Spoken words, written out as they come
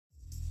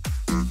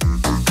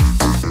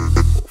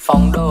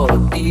phóng đổ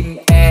tim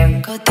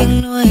em. Có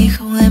tiếng nói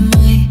không em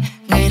ơi,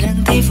 ngày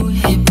đang thấy vui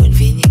hay buồn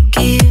vì những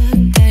ký ức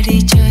ta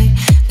đi chơi.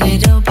 Ngày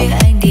đâu biết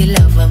anh đi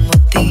lạc vào một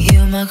tình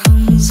yêu mà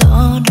không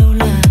rõ đâu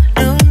là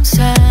đúng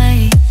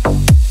sai.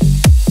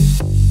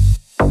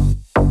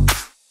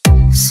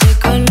 Sẽ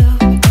có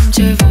lúc em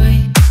chơi vơi,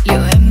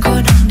 liệu em có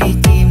đang đi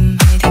tìm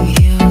hay tình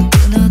yêu tự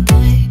nó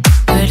tới.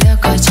 Người đã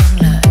coi chẳng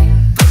là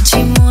anh, vẫn chỉ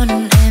muốn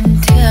em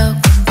theo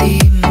con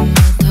tim mà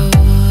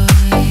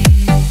thôi.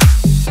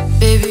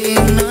 Baby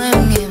nói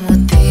em nghe một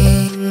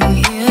tình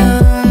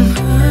yêu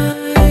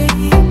mới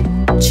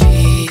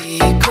chỉ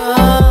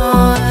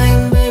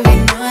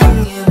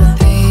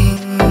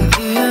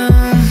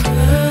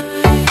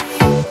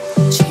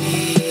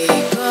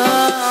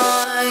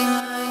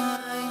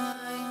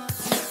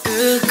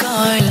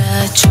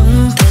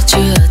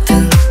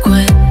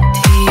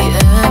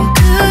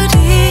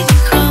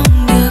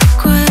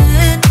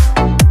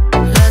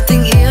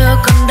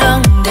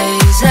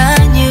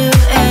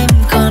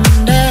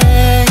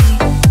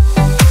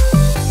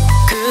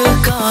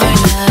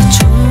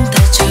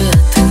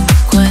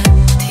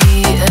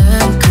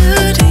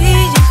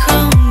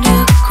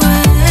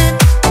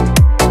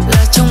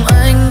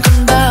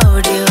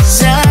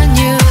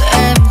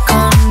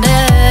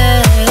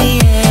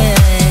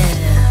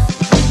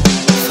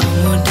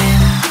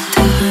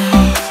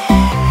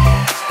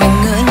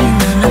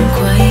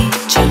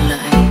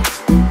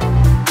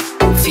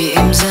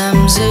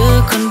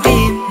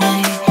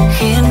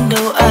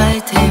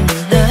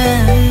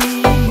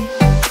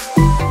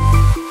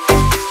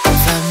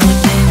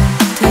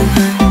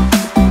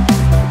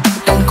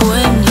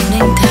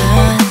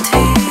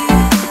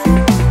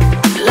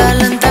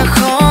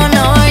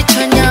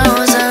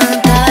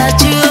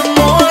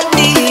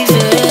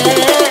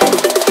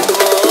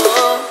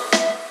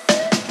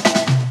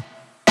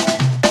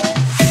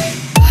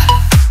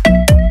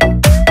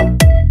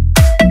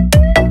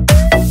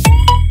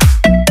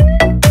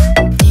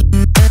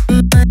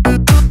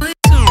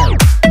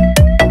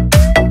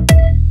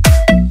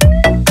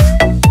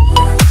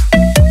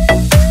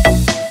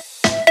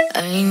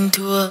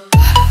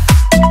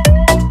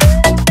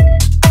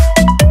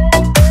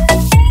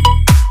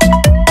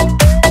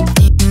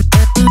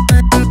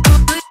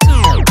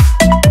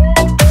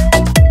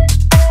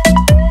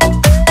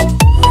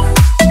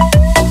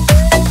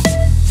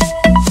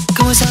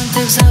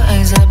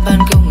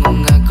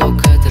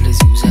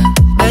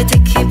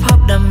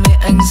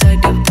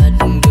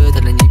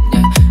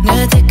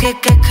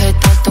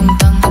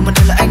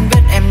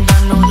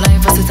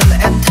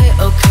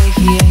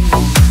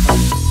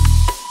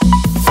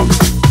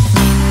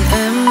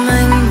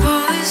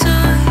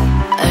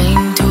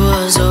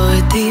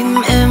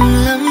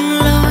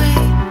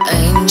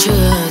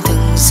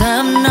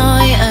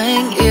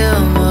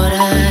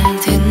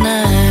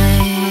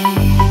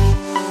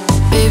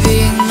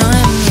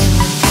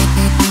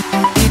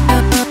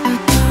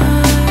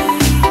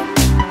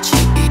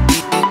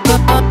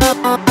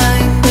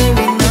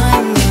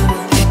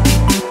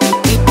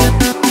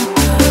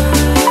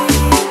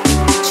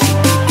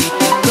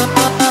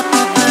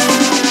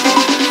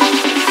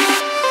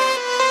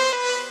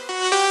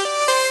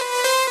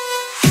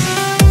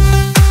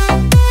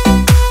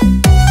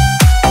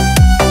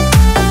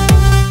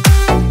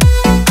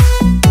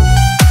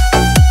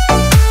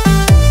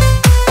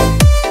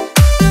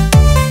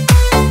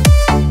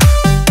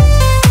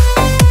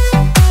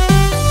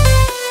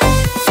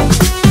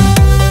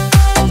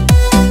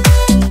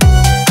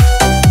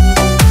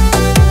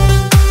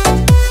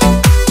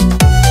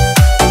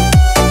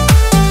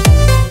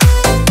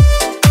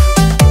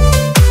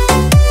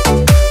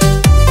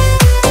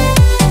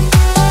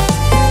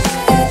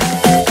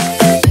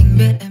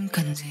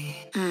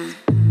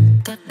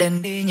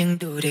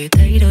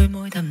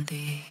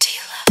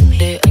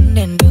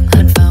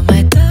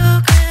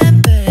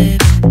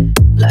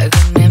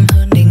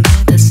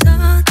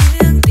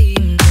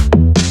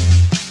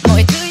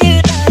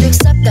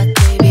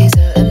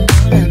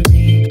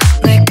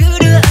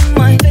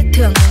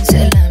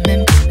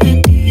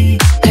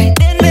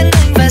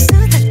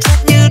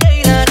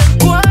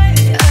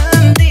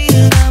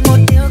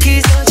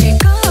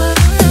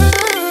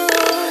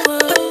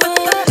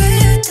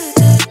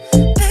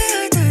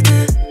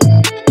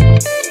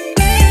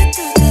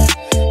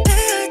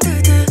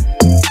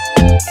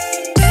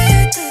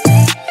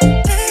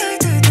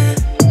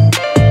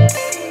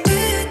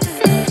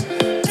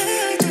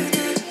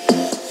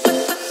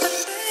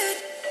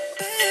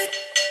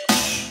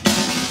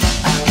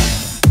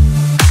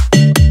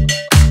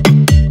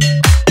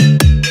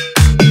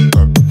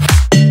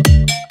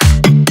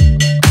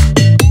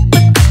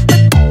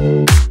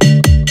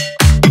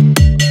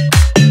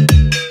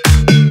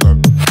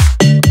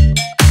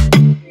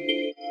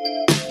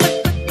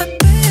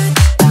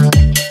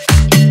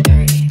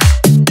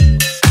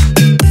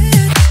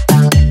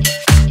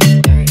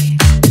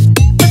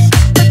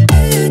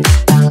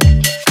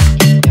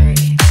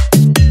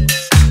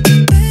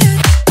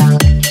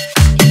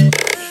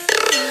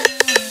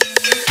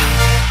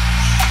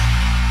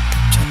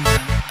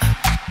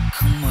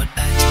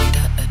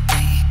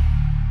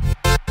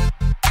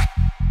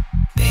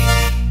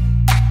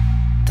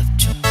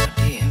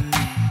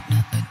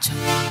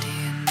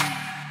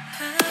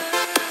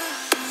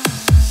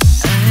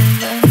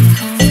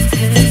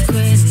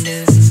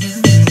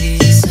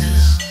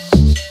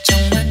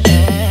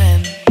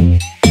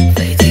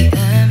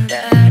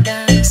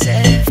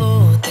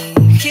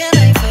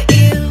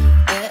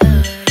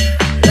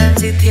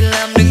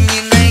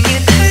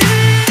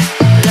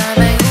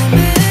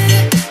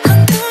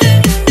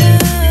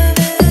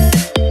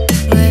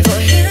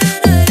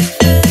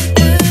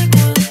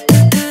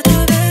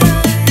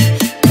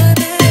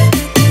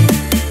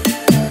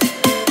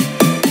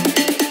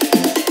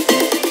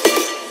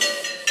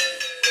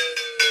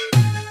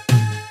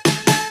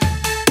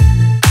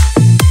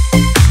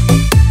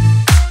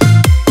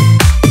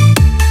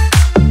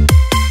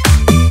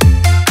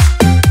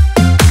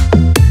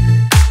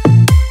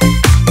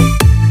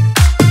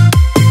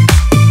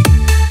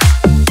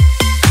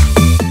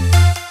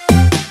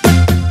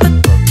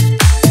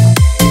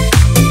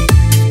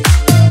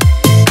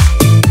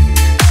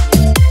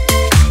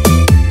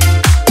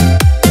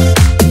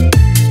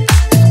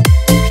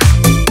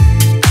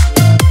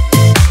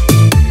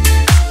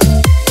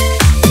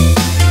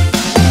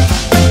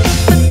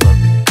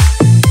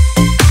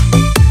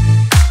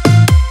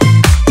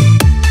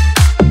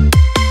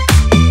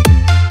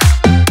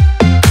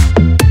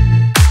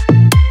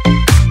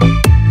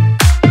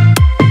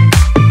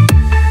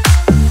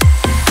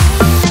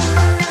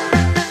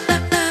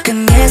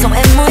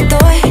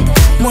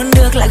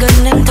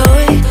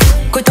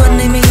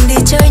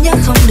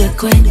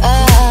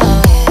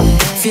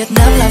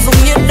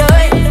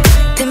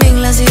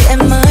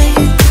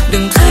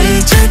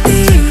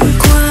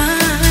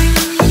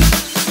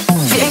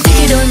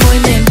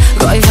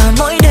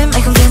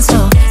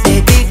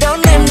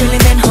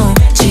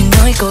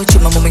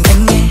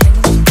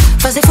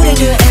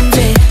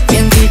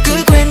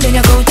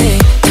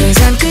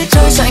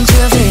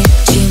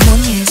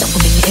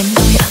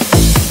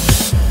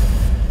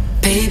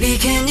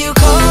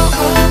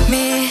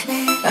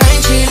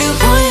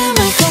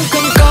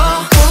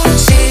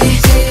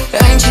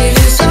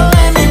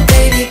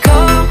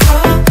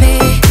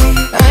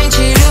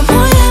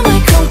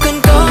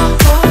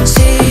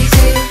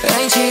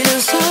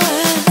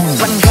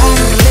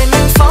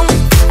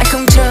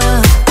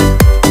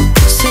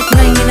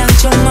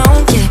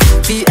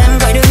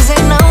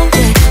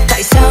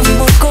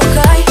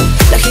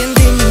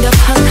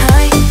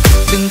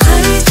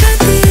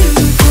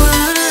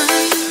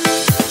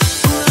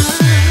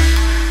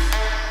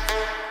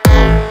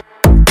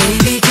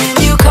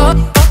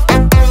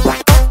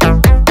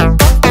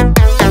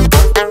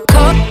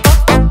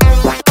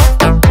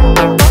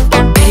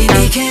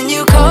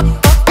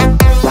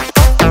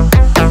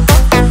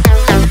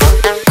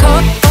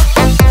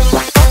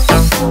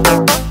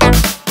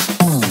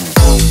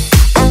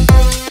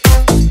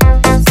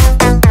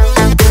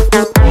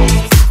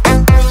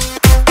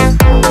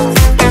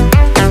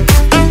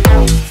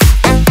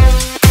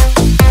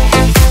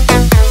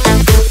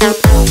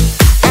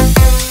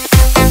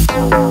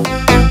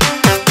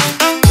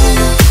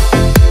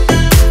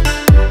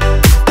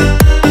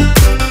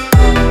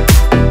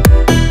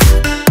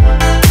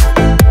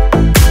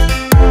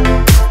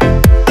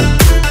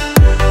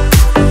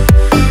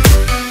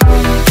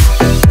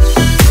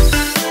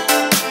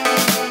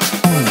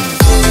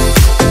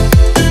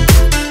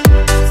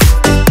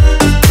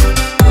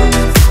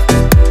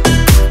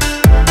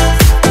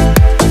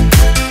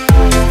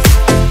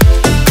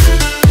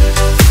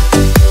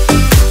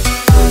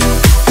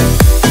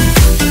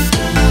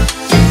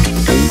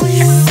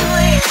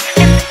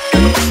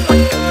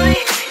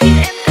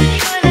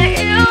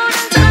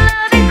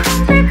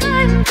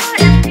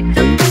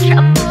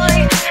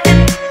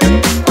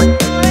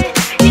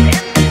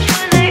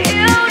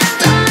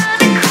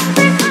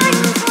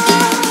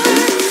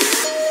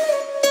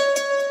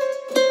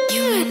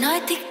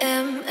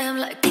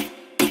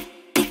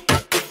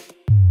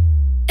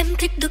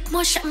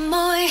chạm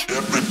môi.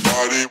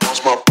 Everybody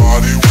wants my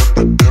body.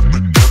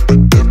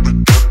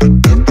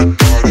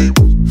 Everybody.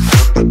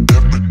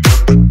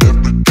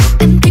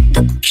 Em thích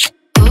được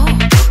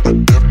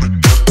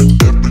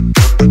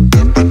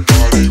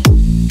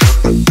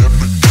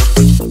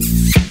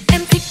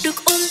em thích được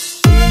ôm.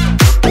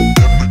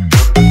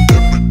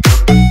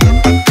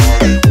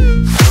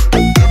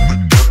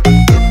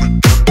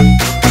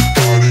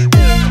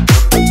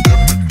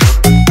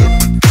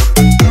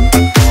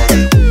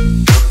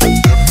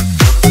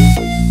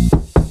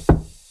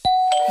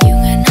 Nhiều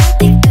người nói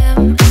thích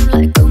em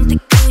lại không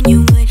thích yêu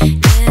nhiều người,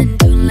 nên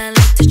thường là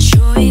lời từ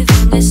chối và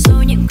ngay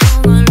sau những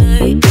câu ngỏ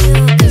lời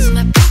yêu. Cause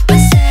my papa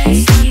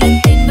say tên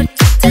tên bất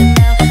cứ thằng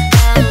nào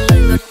là lời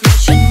ngọt ngào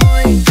trên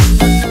môi,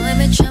 đã nói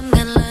mấy trăm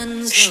ngàn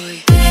lần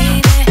rồi.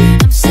 Baby,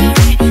 I'm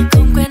sorry,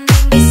 không quen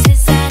anh đi say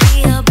xa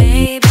đi, oh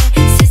baby,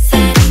 say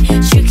xa đi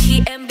trước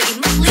khi em bị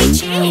mất lý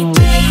trí.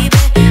 Baby,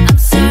 I'm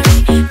sorry,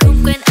 không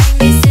quen anh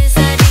đi say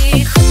xa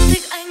đi, không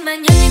thích anh mà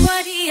nhảy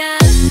qua đi à.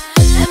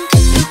 Em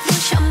thích được những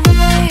chạm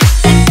môi,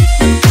 em thích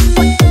được ôm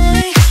một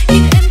tôi,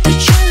 nhưng em từ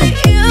chối lời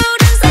yêu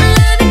đơn giản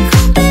là vì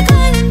không thích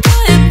anh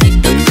thôi. Em thích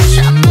được những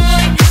chạm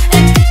môi,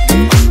 em thích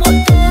được ôm một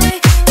tôi,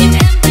 nhưng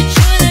em từ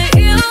chối lời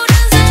yêu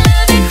đơn giản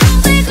là vì không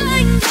thích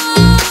anh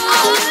thôi.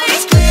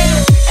 Always clear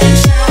and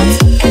shout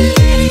and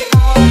let it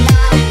all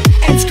out.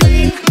 And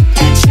scream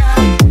and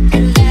shout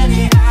and let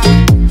it out.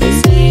 We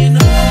say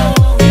no,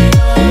 we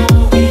know,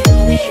 we know,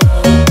 we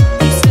know.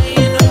 We say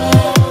no,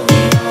 we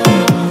know,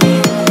 we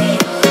know, we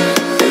know.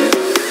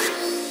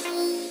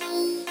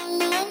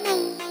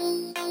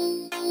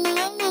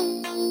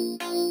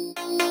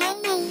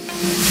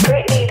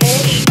 Britney,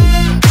 bitch.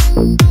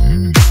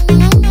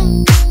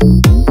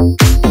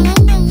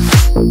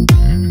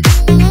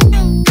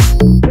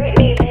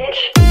 Britney, bitch.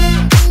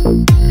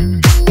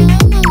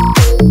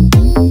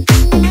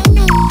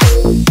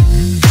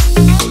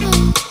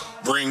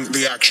 Bring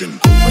the action.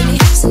 When he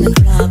hops in the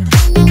club,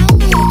 you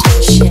gotta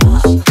turn shit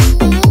up. You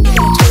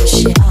gotta turn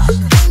shit up.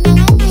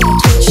 You gotta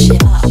turn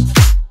shit up.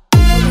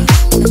 When we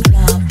in the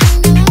club,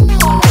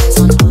 all eyes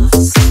on us.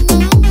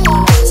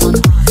 All eyes on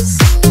us.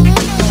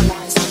 All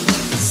eyes on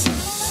us.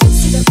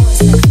 See the boys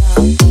in the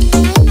club,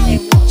 they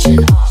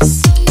watching us.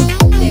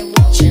 They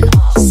watching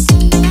us.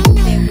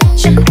 They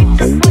watching us.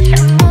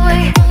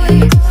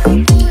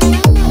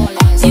 All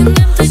eyes on us. Nhưng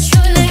em từ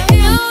chối lời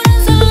yêu đơn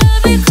giản là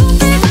vì không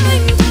thích anh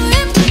thôi.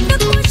 Em thích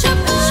được môi chạm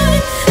môi,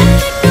 em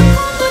thích được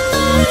hôn của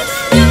tôi,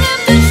 nhưng em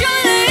từ chối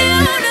lời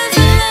yêu đơn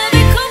giản là vì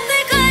không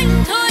thích anh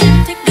thôi.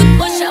 Em thích được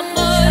môi chạm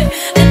môi,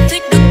 em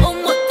thích được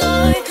ôm một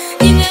tôi,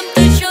 nhưng em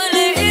từ chối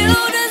lời yêu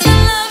đơn giản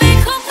là vì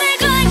không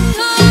thích anh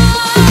thôi.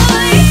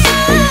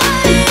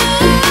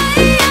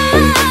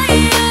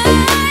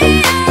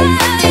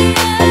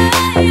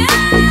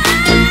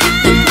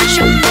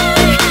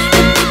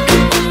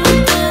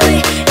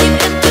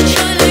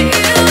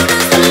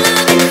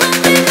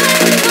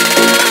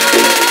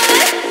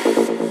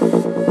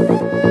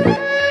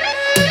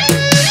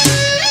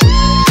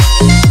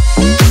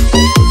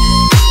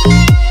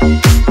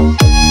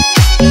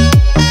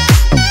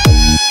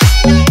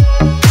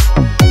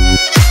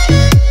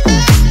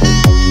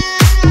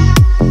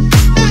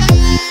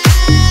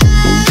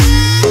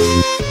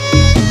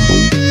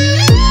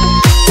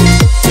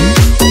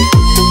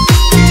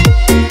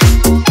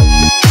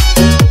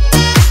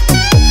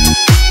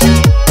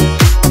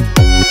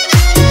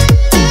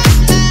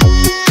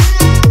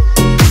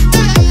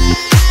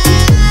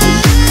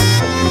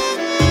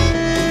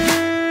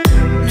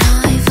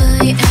 Nói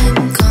với em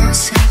có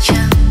sai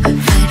chăng,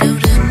 phải đau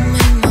đớn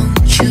mênh mông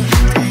trưởng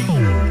thành,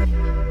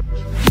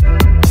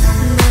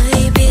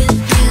 mới biết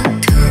yêu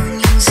thương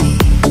những gì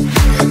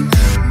làm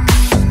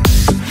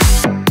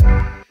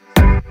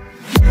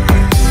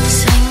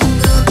xanh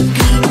bước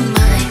đi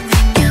mãi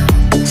bên nhau,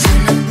 rồi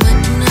lạc mất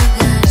nước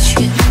ga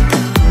chuyến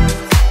tàu.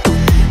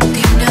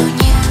 Tình đau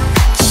như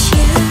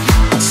chiếc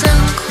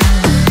răng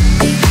khôn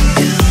tình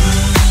đầu.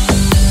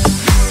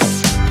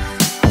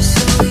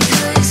 Rồi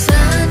thời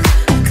gian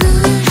cứ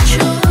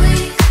trôi,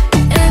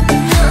 em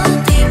ngỡ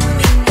tim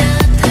mình đã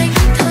thành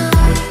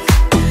thơi.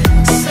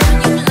 Sau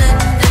những lần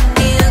đầm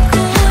đìa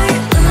gối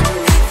ướt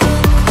mi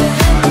phương khóe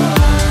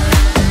môi.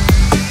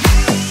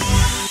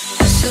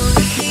 Rồi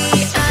khi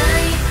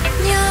ai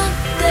nhắc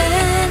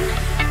tên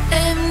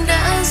em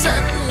đã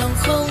dặn lòng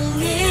không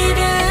nghĩ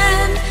đến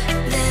anh,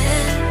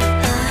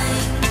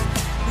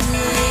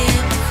 người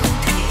em không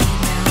thể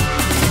nào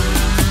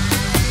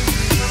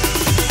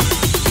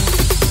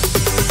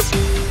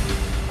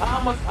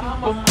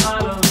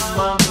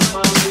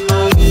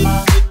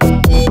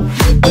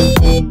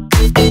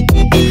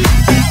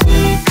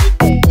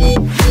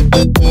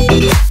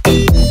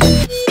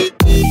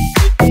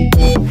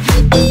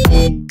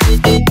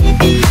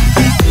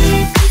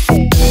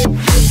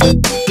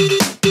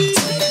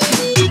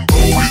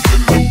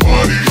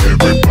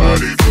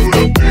Everybody put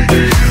up their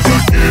hands. I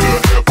get a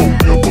half a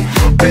meal for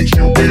my bitch.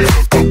 You get a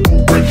couple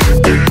rich. You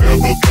can't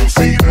ever go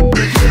see the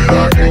day that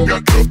I ain't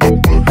got the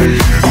upper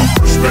hand. I'm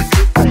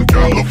respected from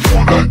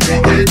California,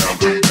 I ain't out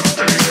to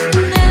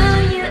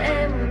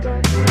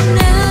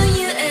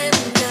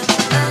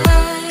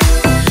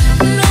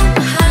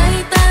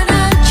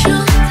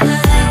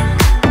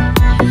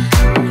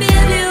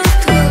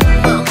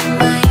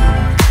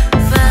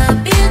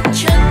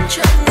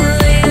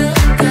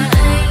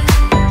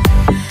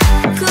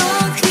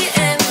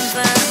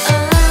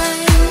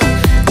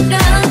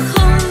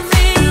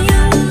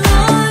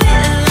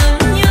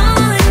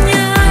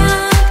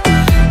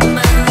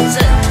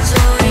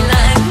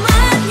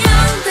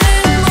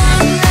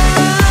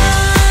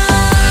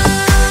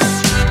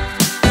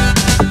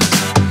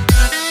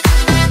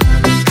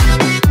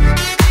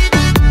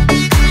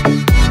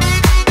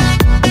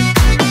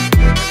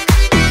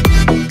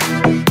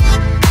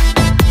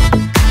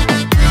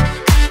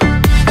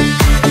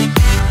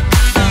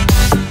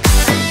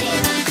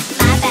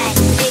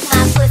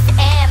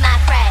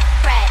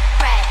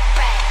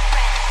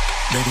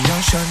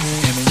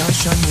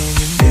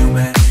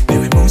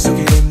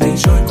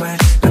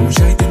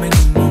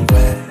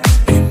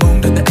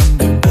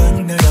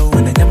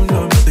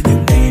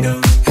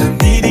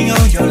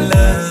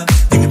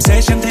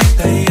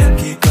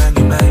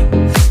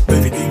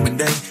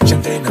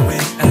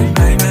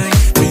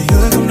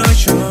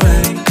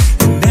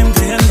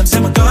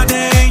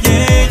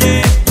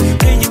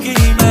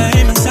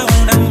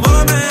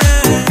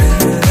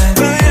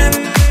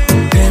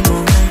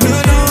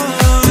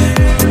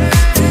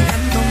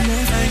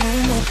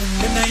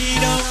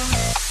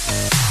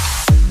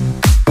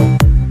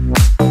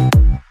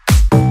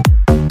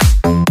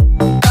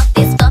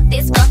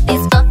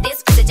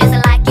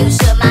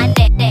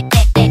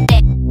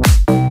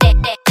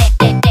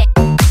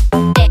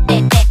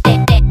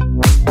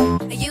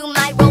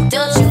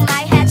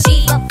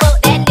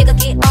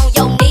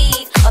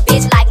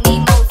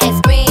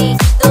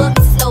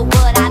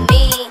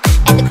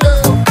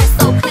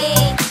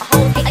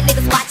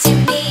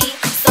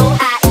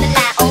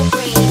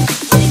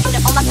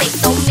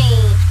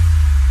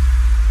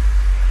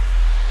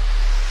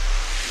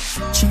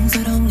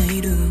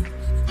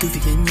Cứ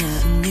việc ở nhà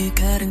anh như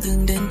khá đang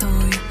thương đến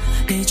thôi.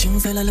 Đây chẳng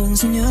phải là lần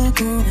duy nhớ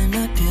của em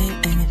nói với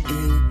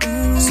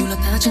anh. Dù là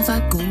ta chẳng phải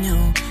cùng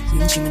nhau,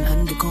 nhưng chỉ mình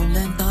anh được hôn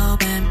lên tóc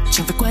em.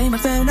 Chẳng phải quay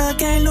mặt về nơi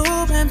cái lúc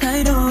em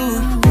thay đổi.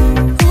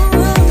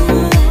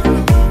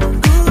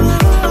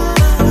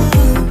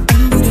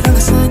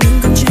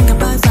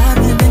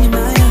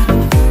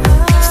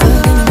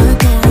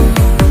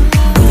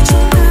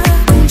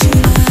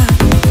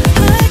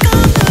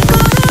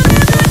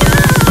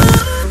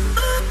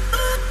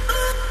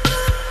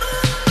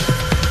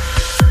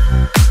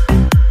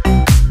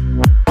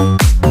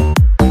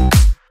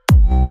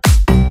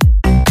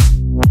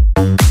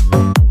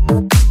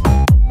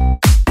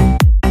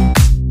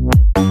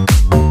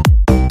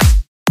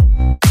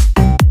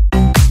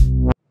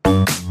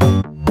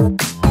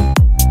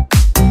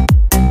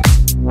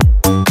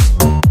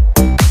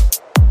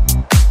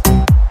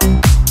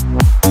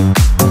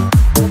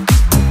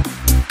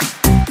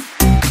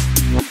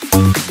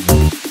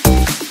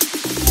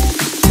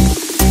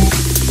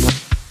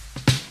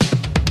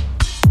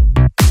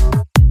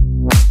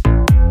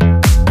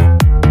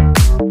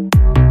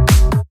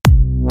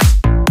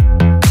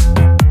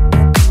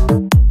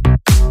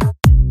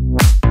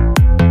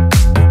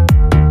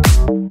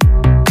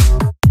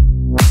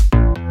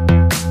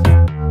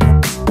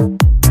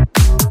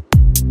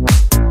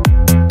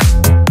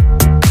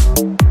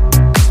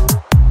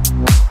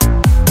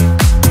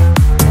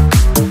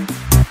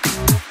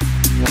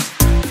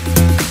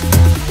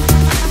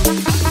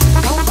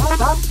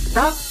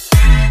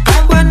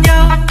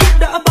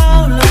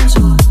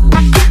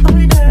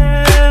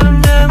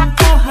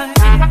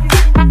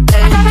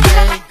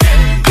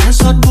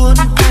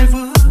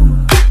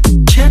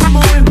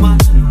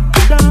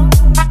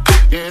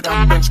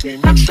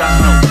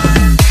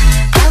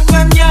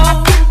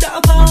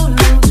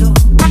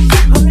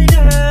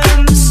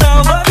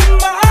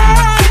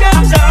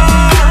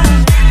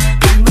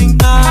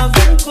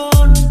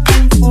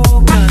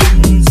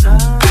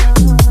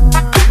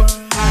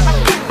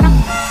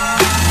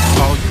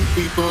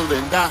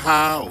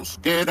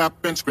 Get up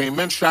and scream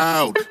and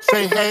shout.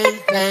 Say hey,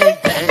 hey,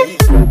 hey.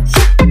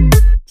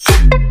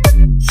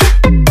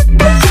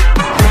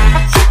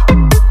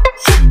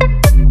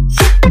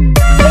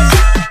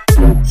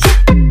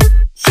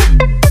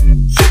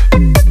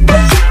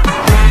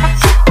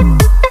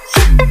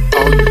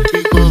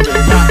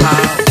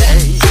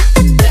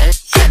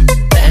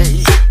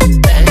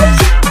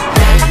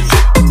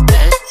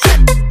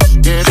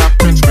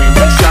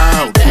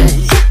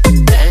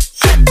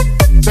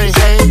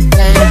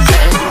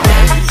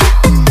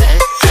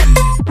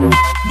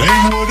 They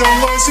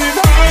wouldn't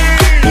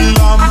listen.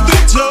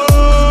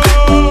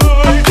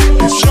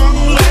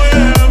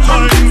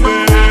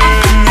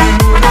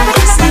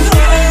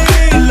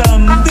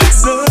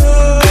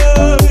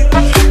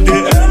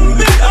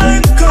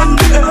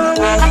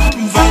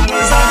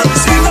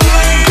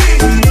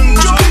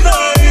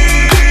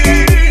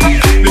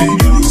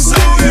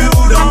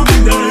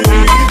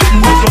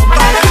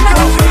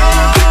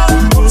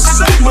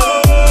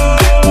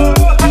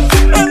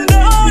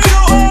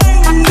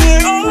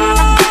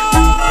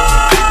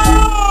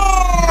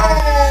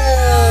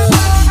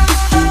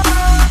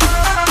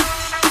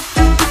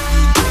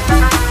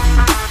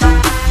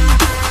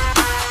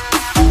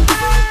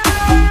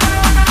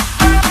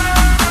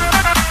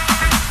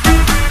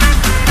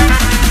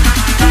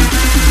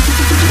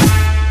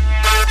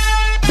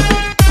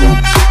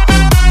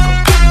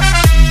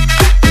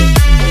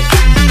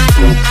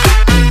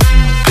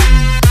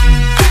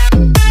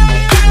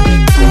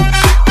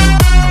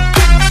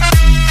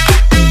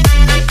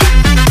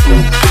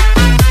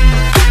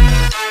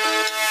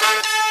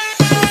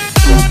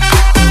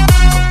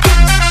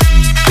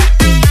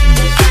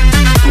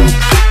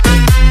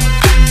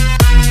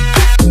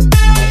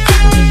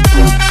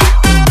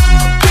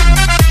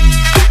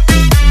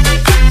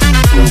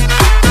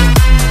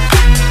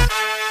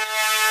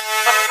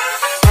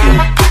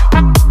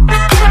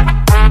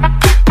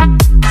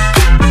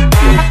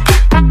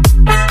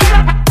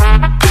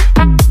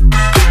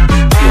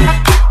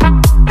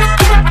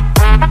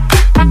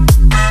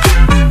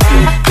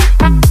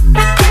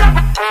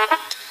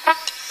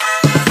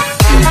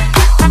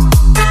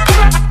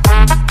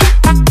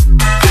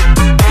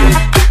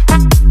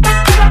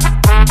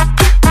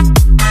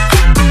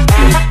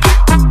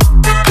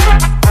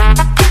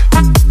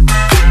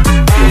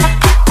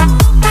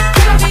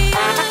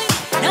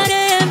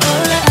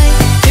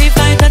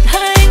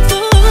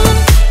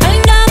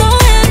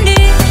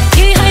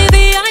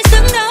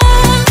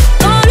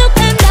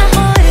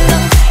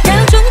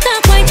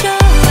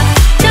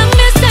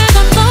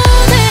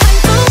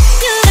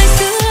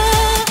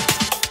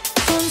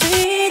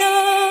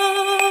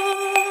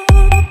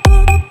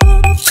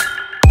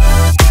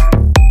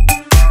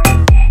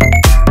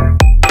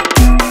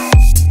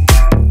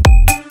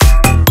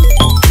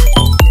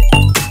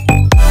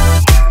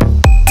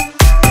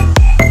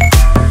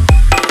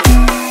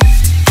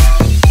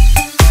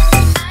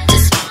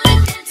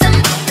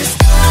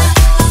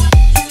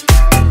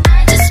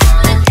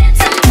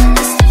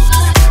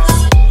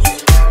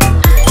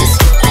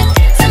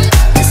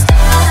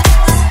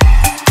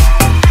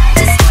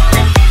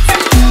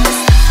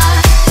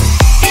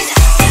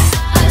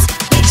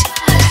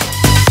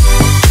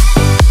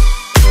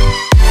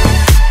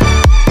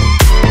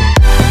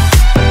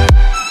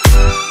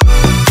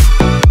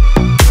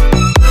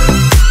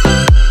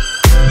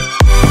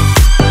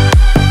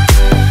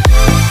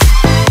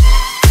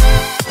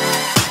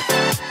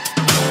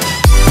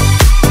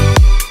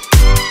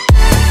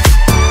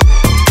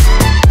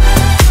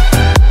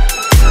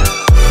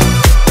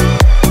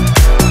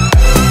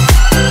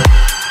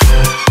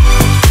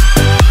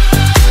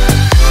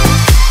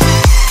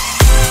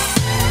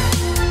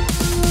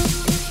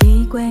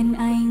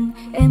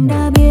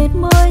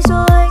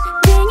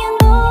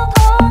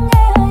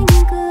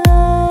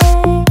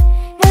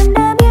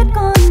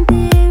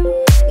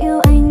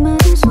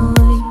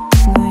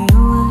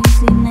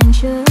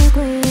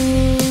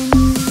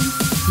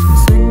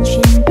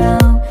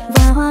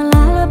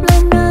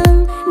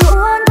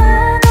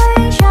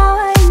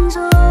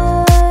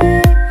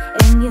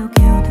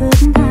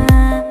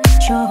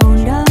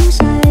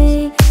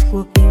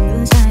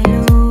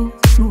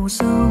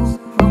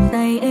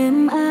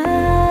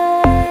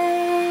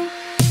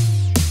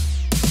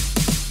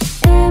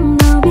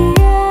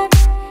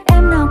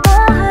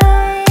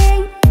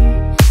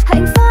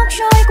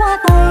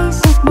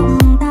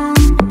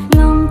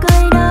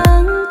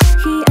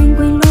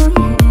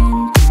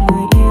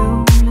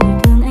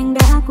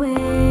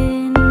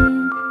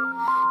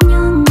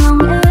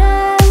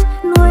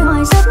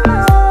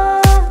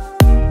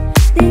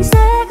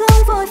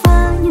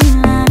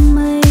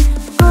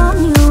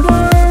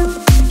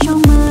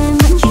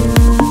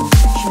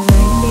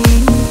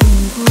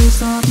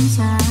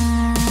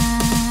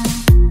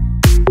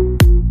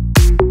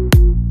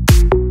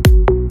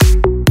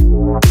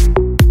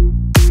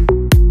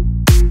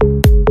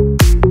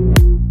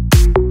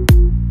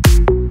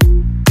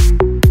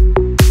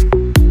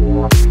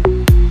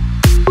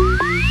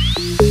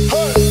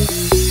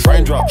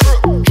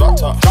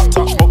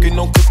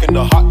 cooking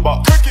the hot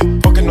pot.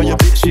 Fucking on your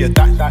bitch, yeah,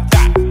 that.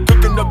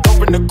 Cooking up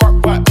dope in the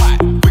crock pot.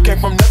 We came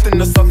from nothing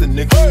to something,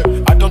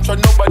 nigga. I don't try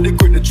nobody,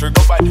 quit the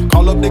trigger.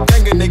 Call up the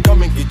gang and they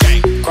come and get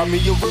gang. Cry me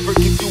a river,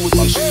 give you a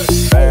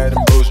tissue. Bad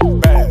and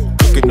bullshit, bad.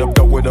 Cooking up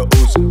dope with a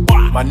Uzi.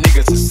 My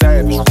niggas are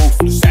savage,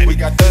 ruthless. We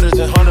got 30s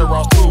and 100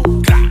 rounds too.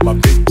 My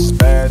bitch is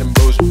bad and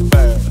bullshit,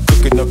 bad.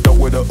 Cooking up dope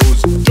with a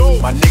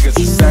Uzi. My niggas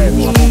are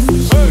savage,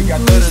 ruthless. We got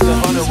 30s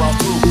and 100 rounds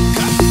too.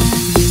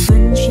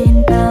 Xuân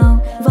trên cao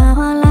và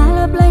hoa lá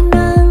lấp lánh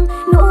nắng,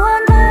 nụ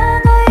hôn thơ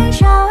ngây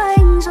trao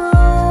anh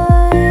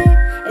rồi.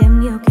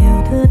 Em yêu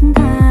kiều thướt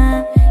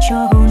tha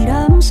cho hồn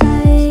đắm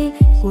say,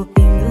 cuộc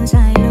tình nữa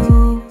dài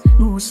lâu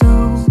ngủ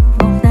sâu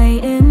vòng tay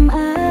êm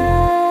ái.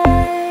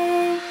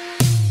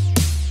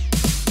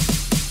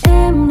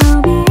 Em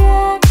nào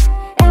biết,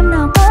 em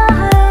nào có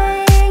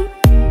hay,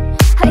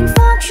 hạnh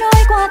phúc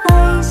trôi qua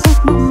tay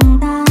giấc mộng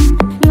tan,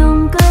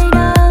 lòng cay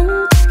đắng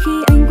khi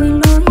anh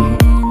quên lối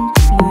hẹn,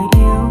 lời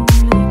yêu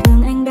lời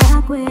thương anh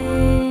đã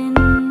quên.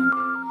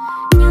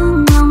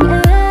 Nhưng lòng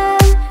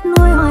em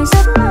nuôi hoài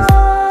giấc mơ,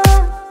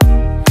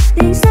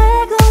 tình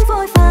sẽ không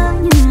vội vã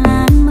như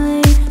làn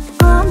mây.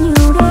 Có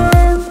nhiều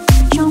đêm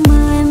trong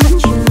mơ em vẫn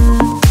chờ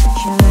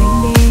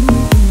anh đến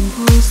từng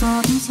thôi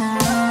xót xa.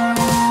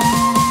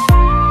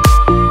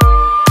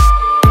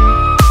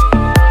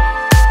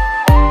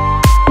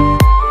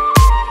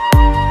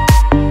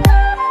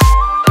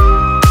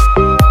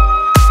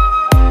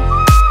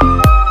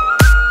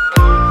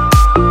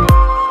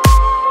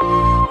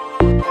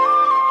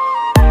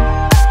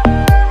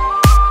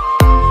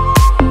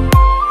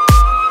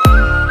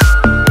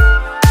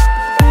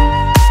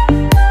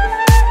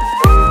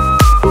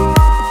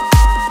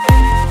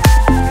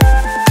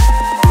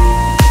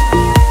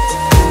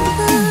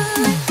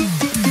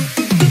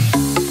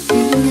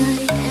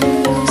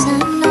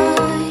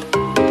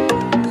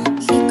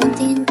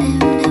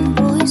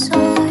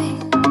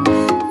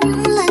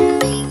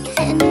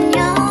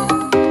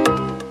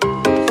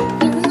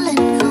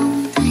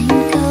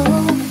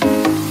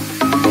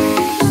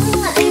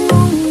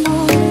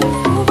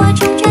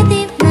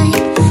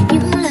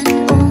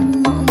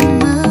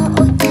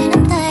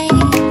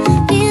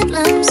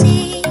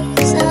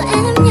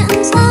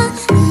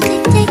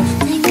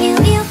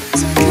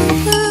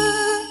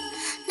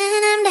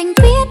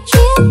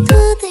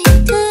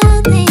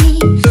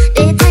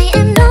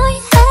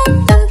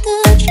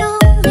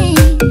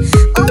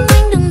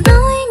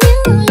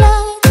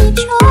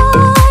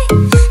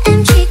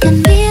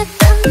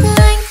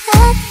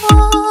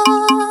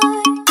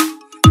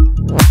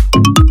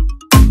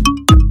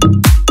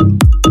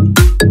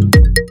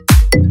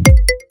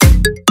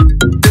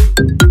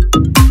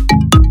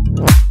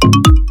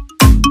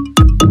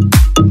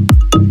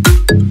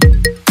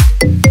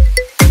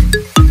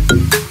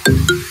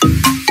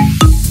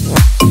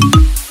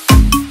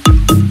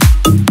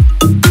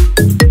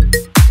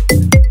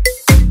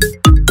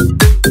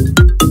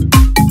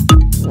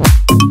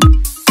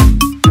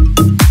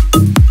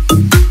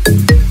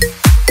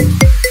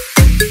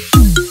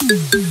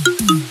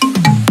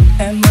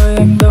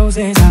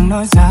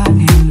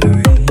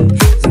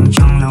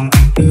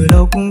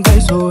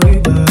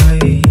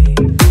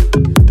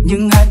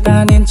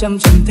 chăm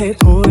chăm thế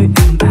thôi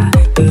em à,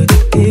 từ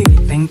thích thích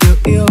thành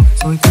yêu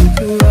rồi thân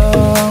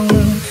thương.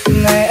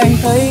 Ngày anh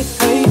thấy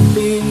tin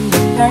được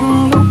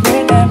anh lúc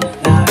biết em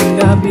là anh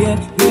đã biết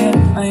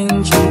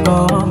anh chẳng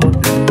có một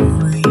lần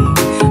vui.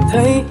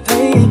 Thấy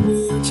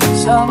như chẳng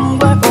sáng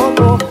với ô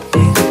tô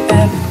để thích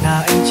em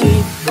là anh chỉ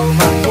đồ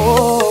mà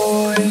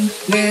thôi,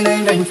 nên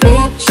anh đành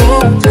viết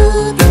chiếc thư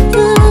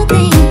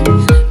tình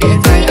để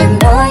thấy em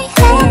nói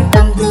hết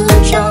tâm tư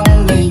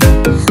trong mình.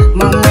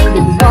 Mong anh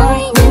đừng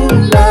nói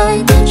những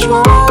lời từ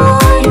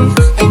chối,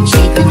 em chỉ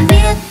cần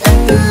biết em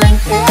từ anh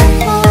thế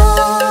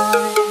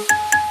thôi.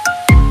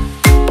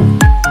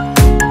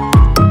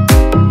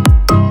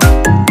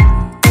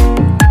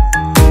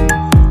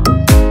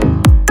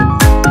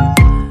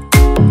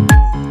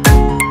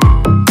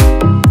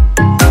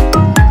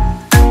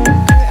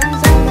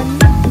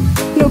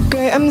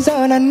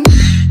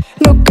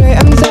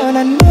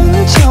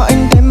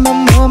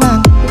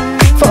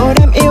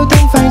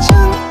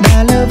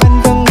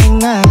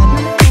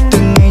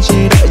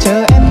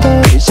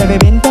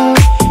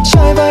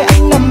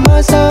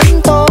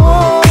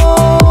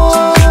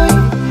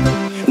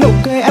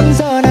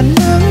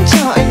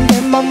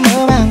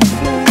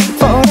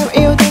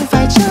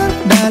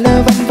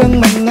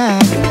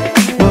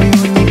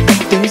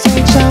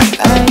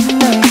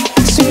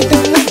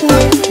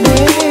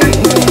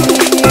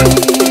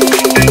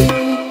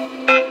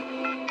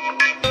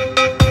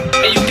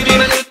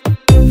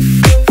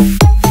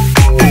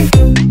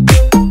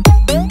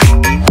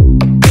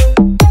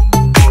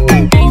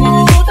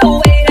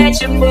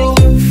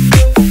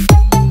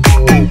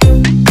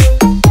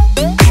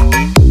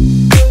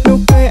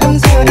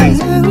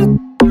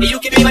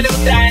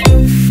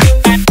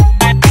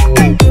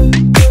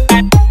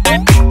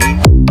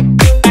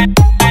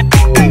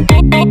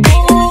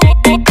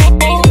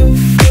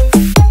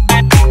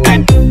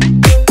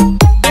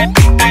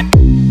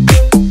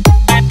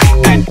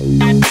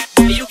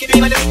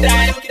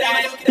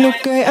 Nụ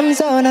cười em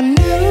giờ là nắng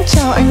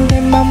cho anh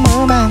thêm mong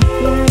mơ màng.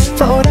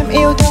 Phổ đam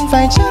yêu thương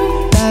phải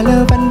chăng đã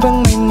lơ vân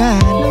vương mình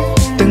ngàn.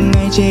 Từng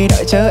ngày chỉ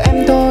đợi chờ em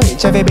thôi,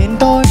 trở về bên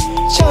tôi,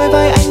 trôi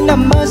với anh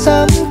nằm mơ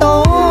sớm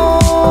tối.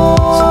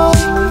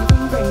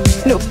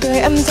 Nụ cười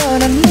em giờ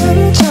là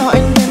nắng cho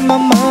anh thêm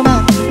mong mơ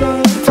màng.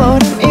 Phổ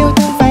đam yêu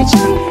thương phải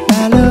chăng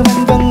đã lơ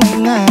vân vương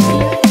mình ngàn.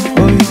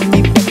 Ôi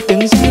nhịp đập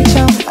từng giây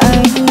trong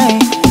anh này,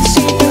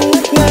 suy tư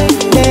ngất ngây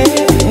đêm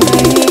nay.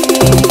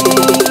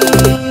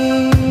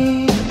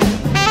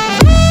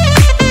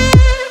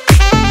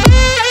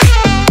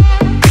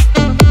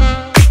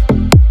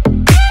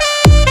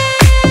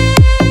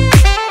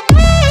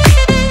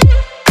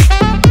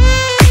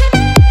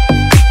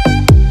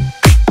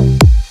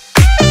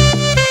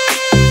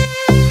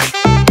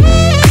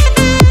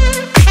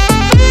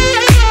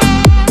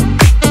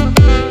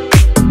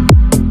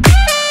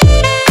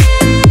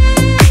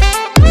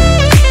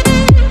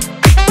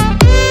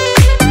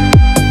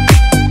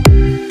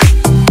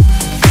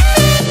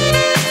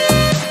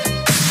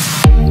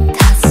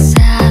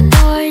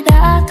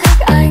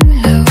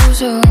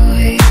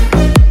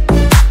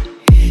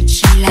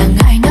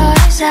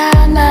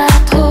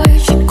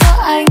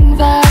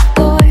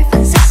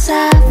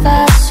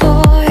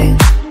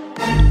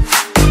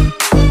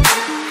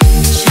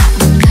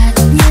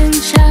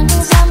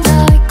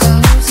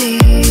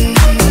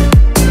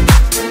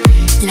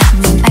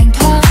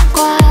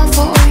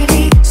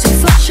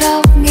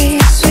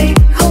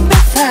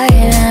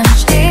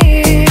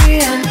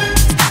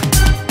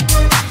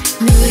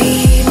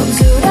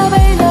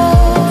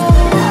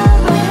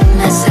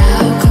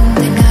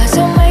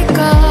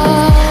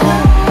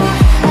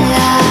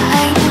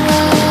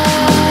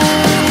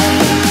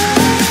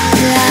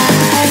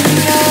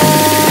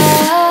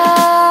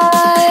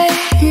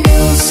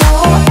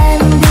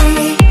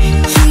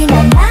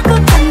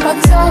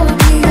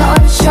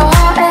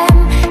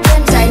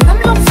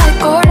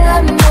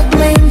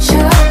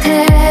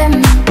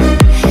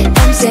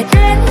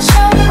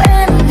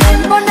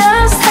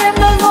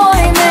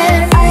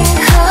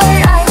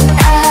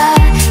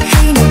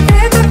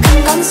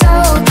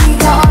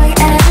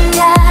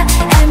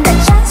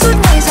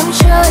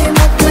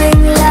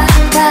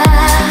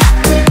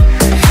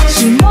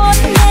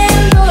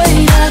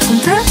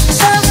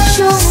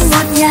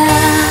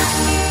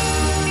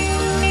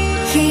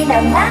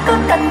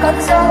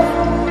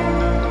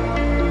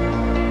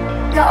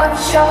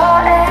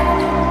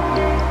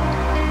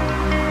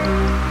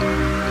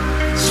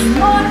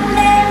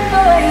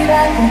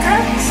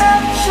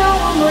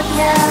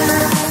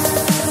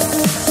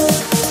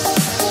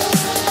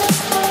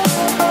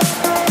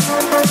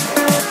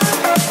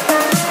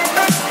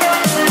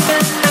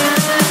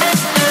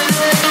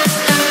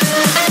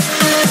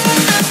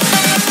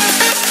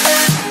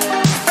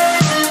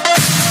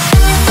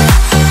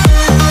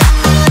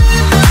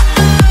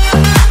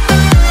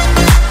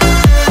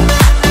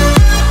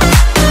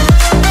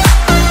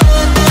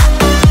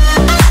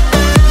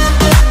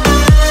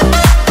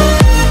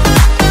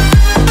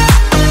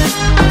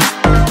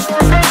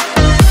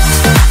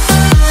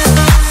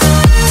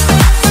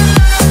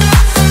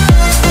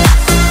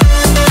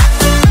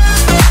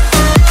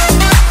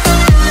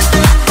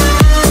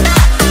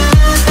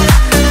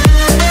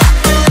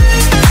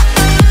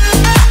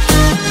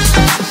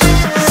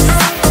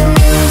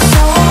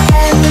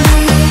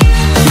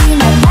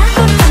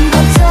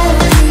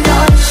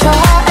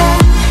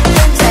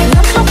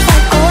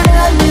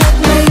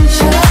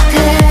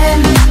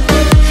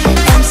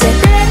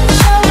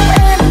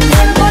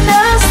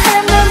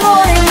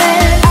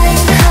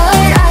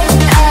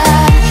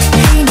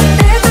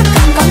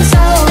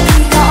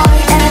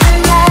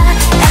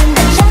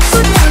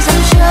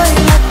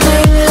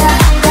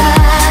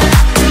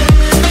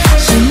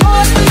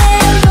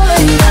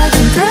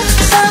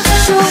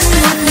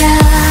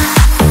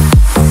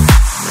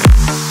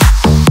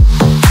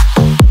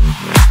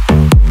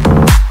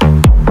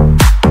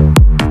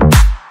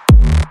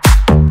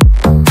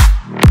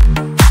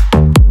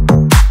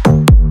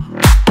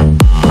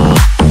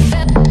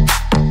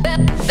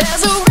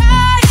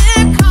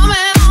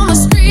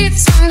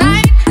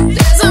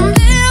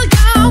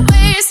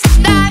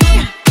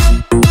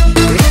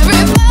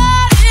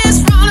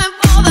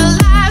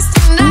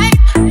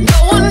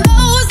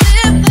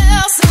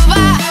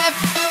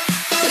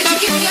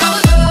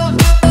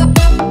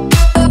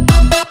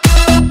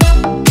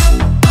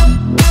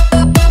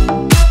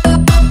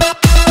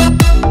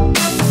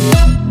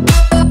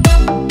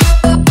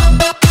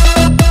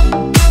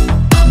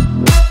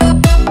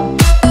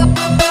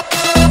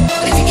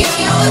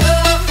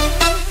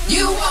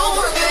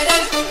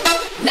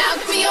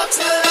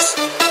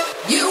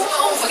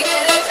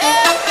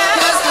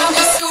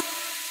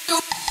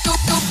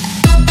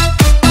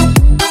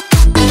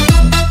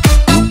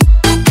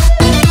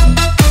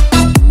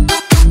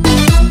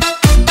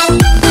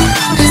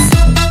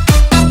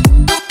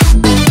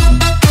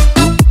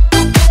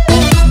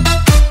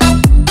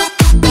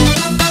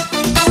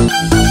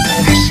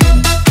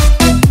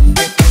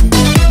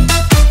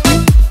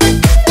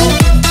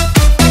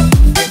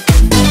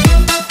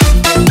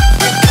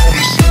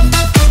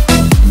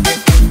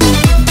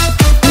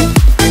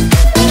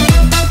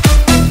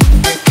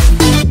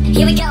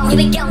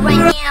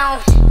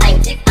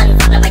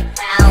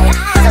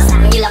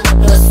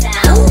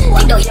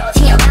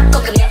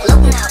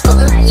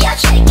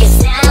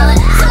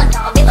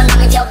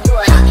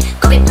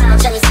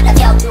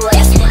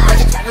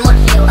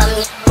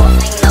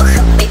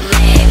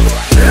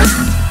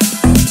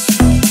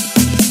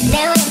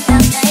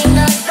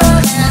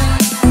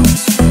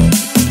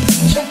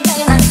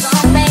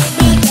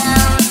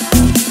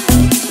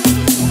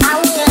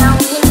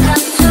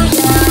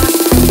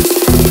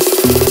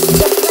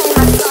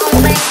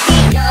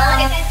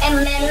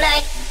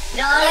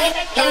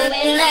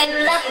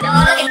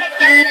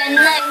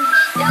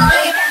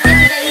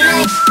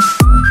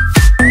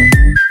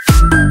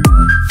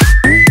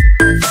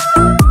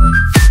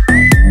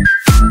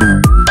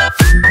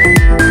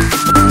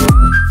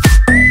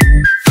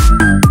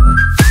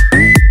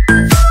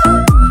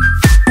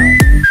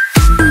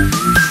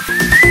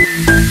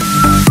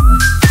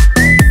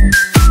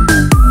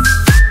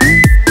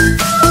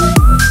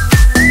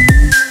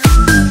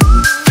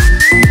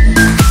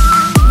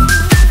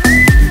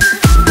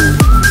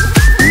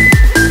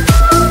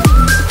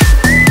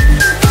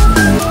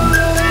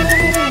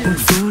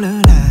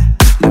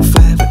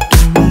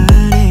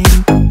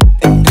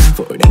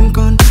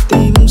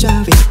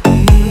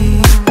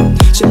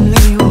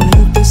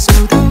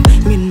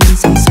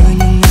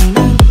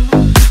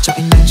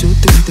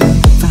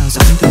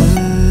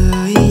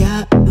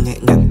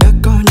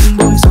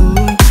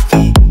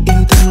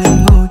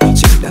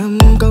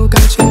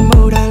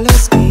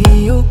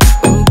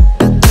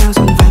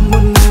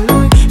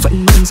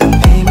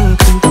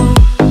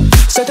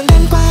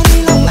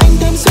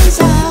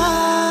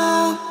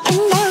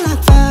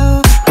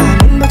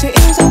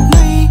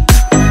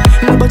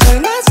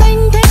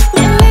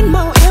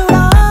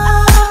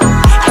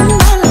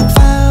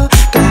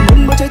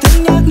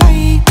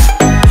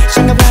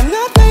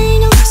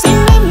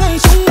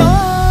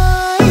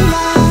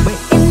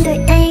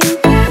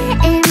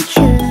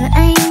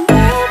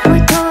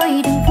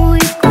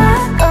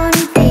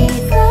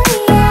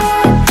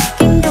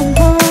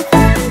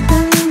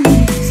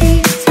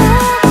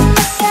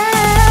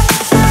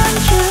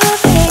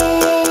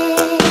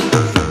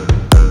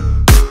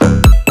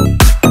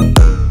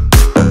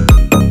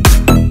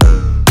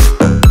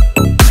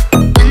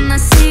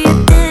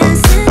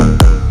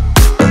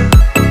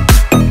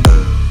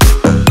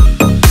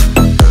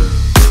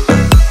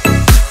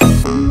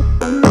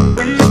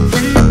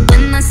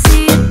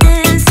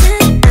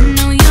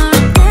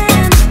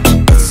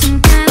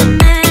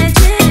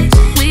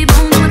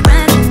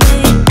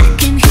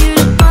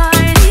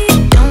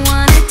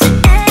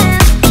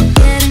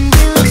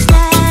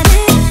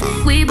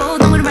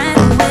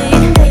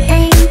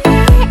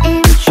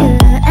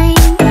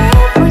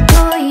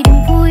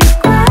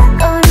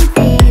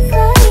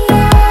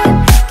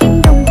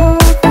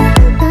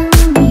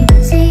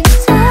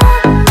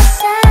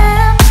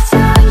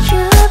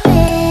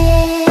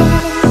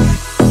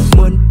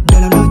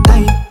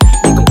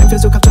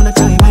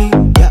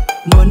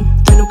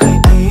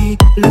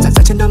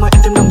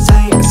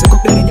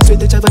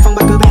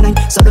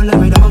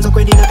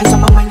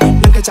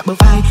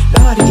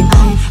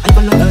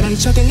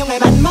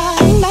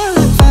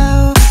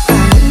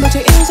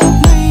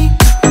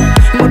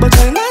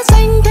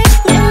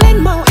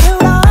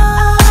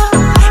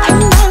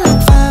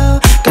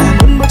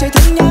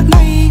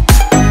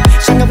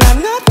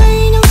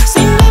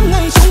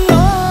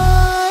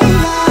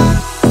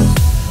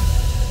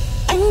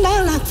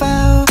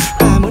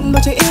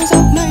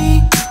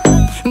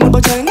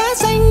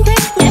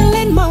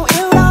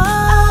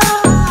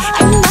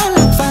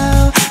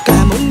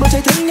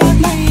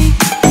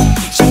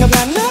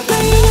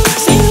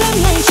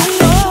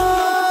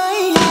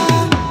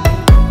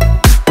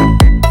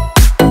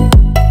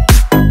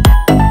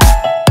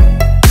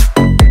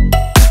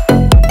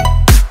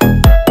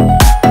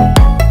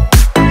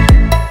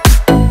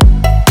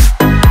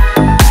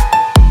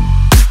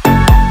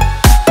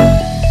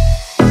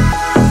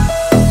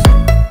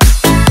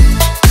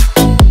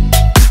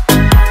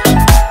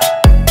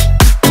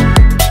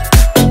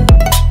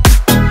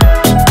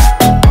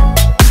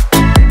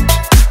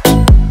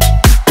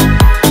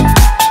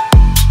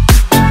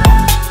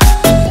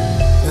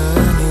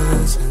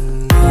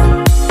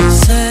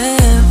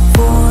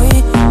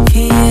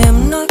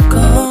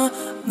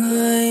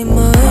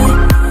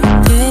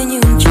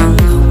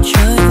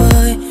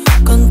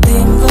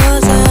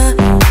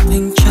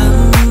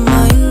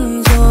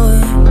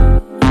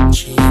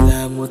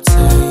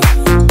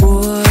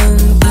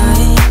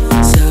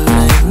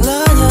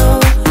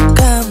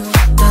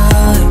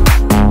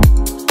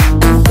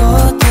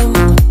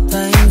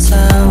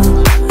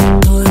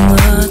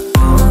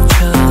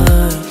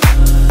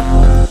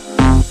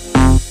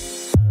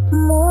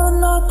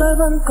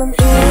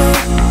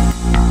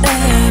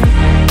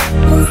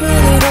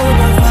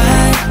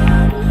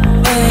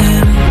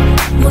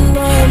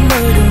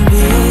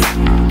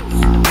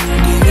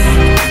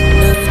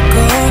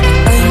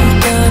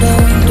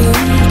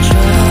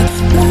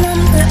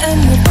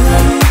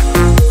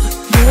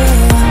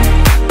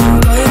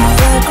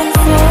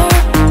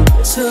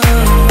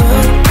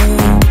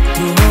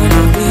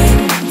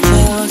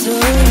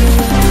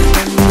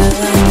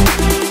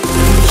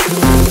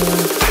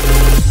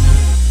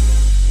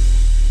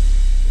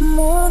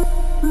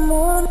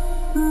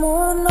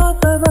 Muốn nói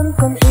tôi vẫn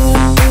còn yêu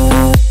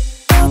yêu.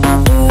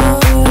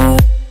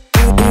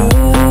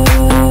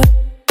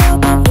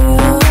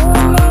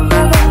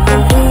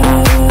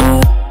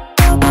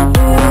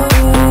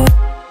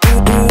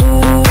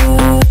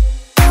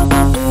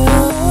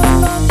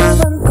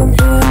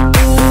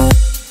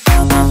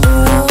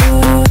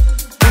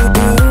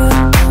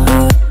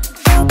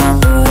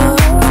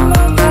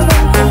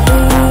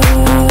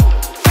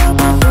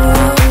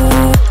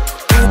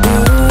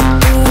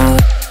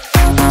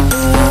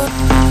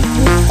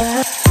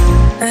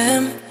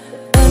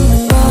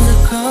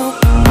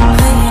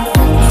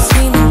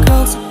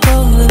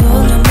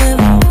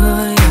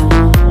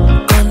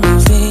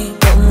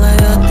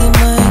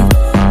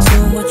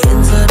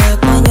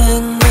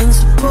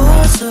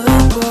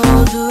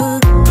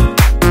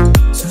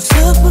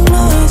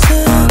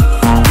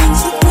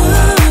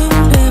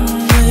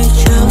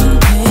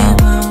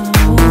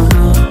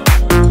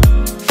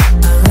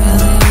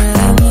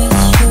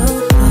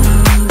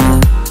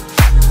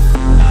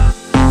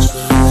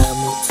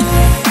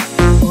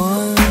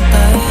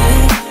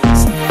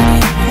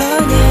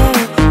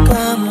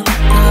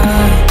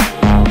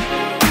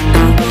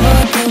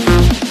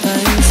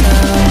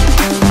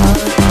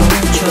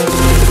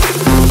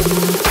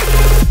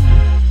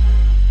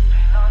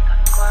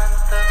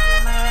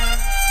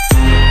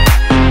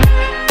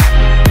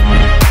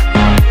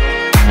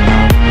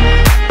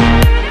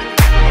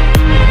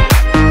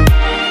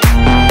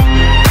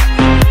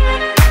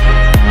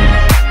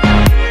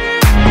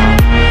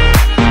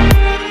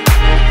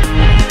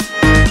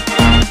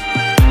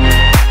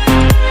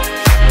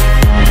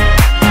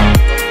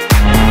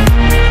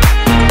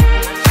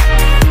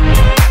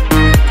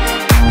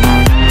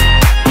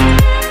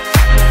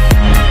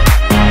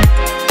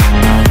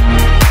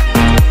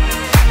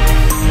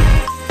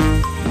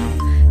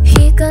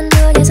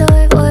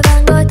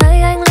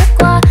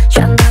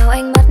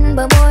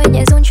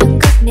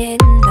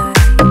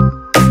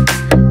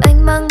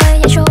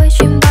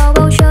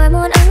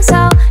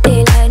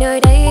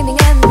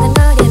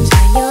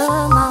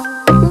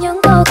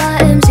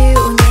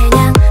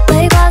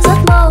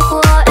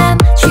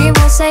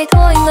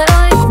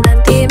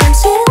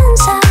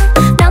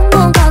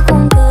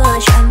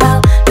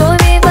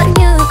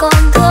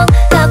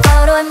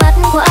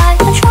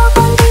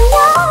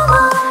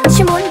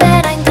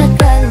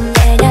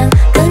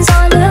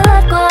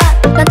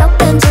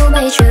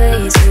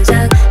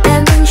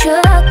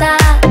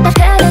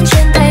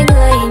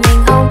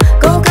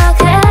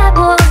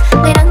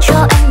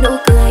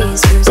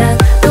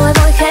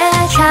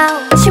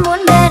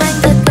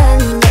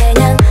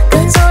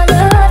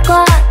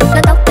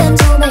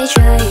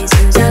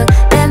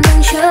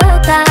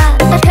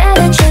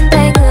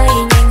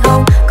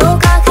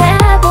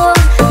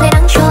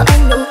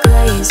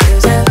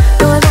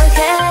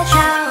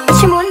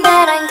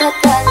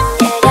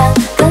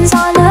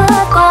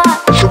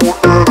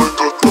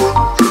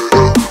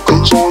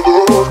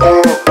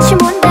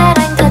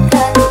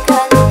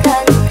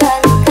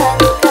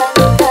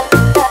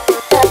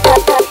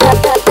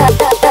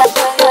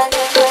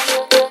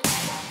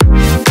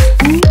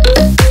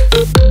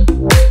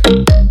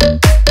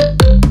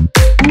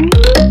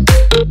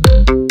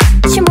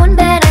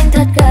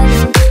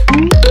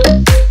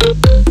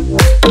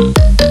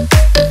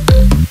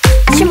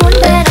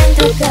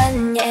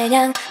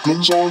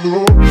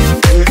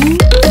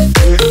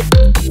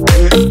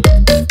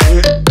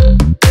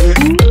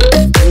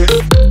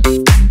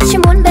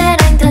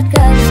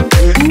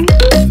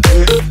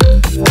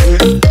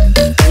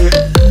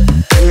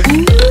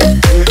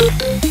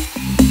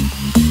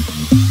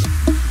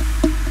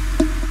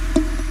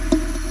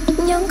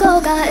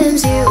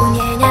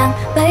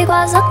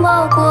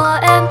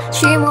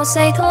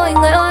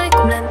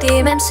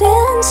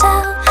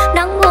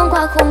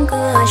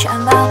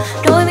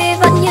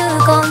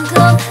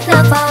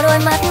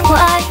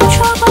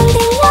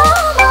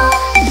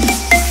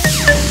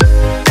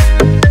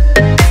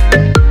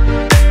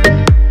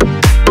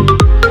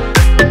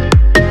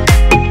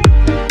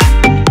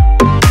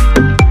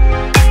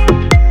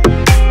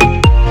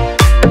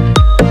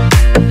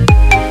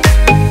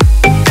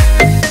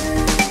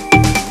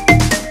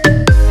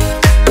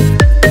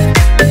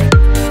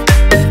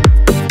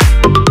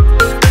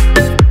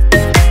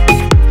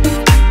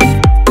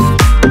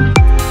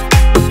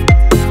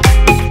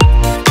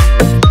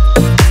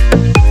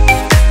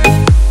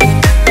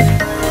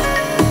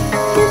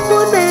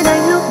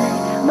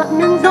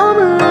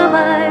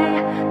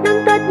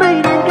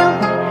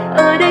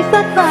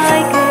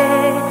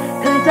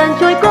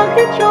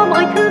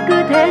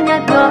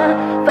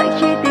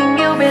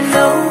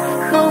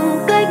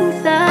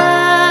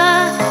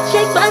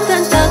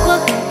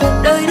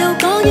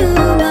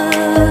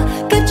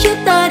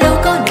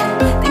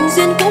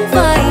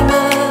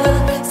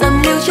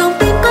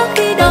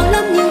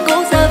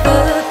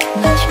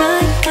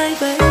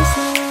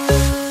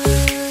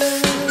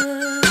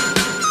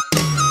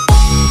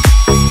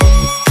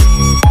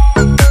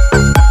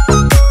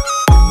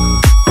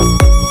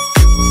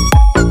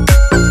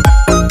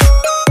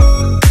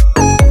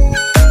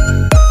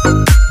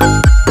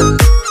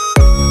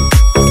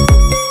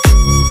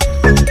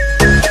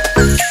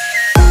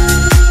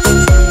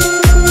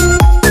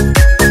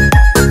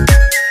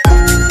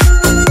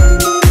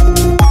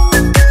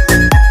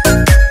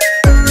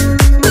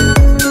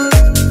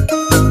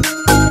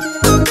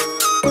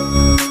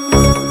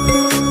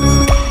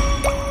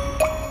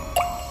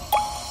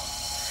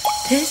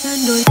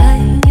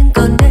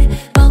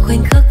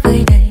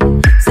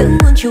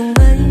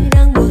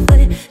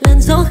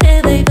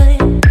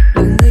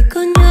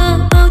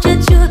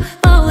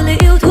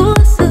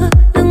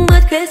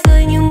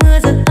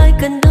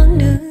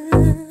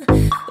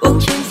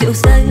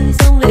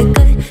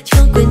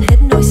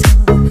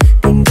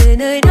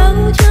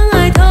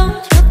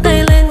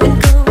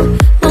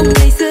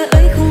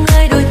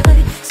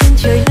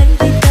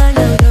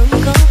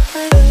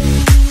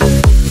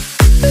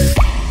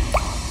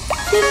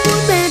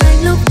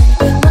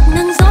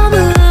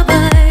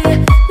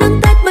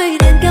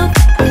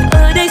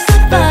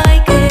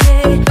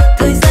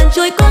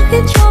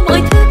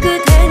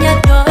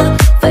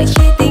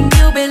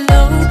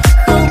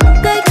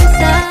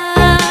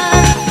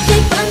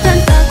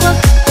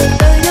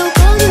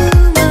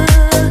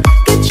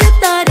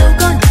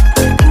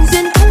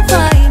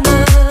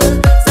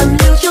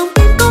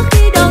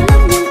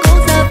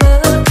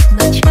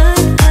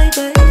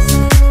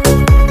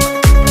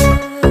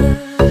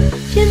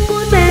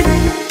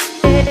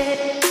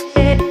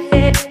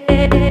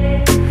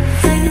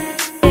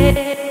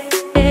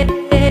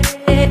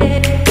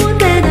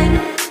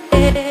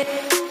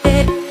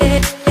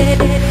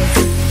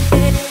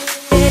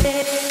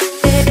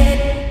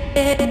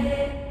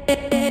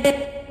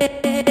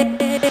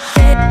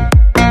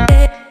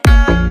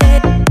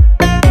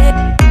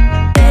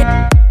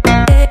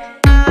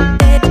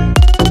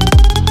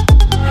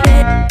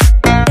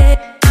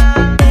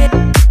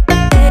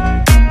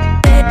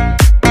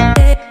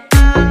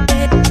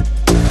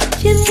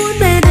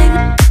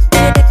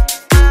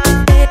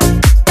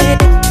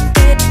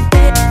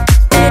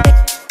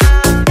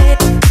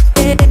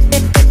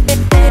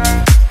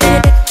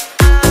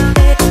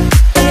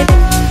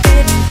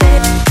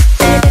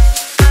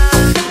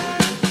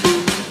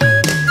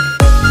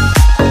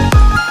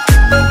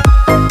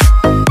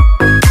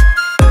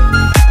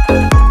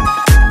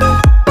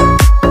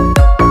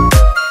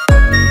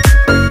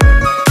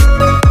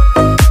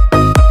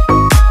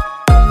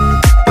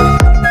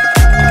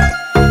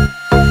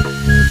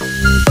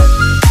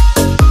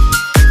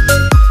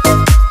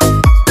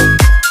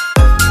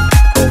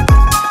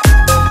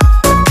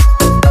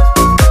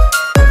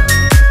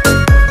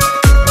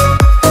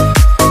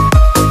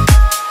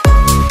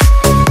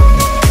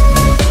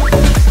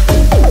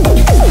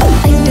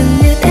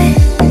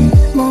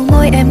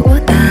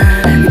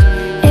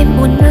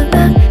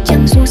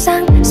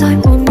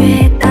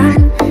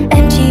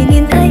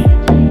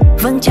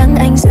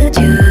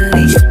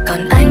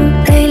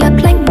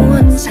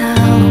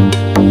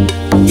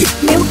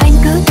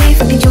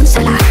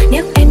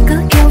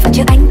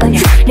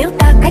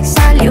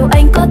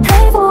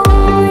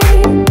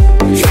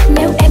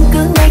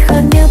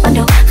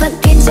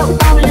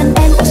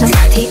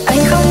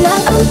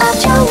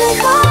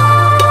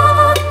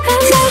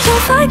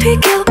 thủy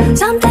kiều,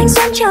 dám thanh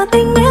xuân chào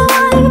tình yêu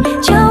anh.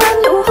 Chào em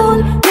nụ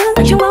hôn,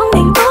 nhưng trong bóng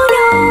mình có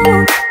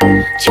nhau.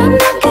 Trăm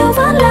năm kêu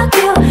vẫn là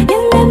kiều,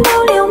 nhưng em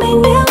đâu điều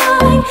mình yêu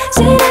anh.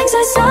 Xin anh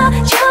rời xa,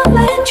 cho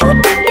em chút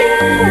bình yên.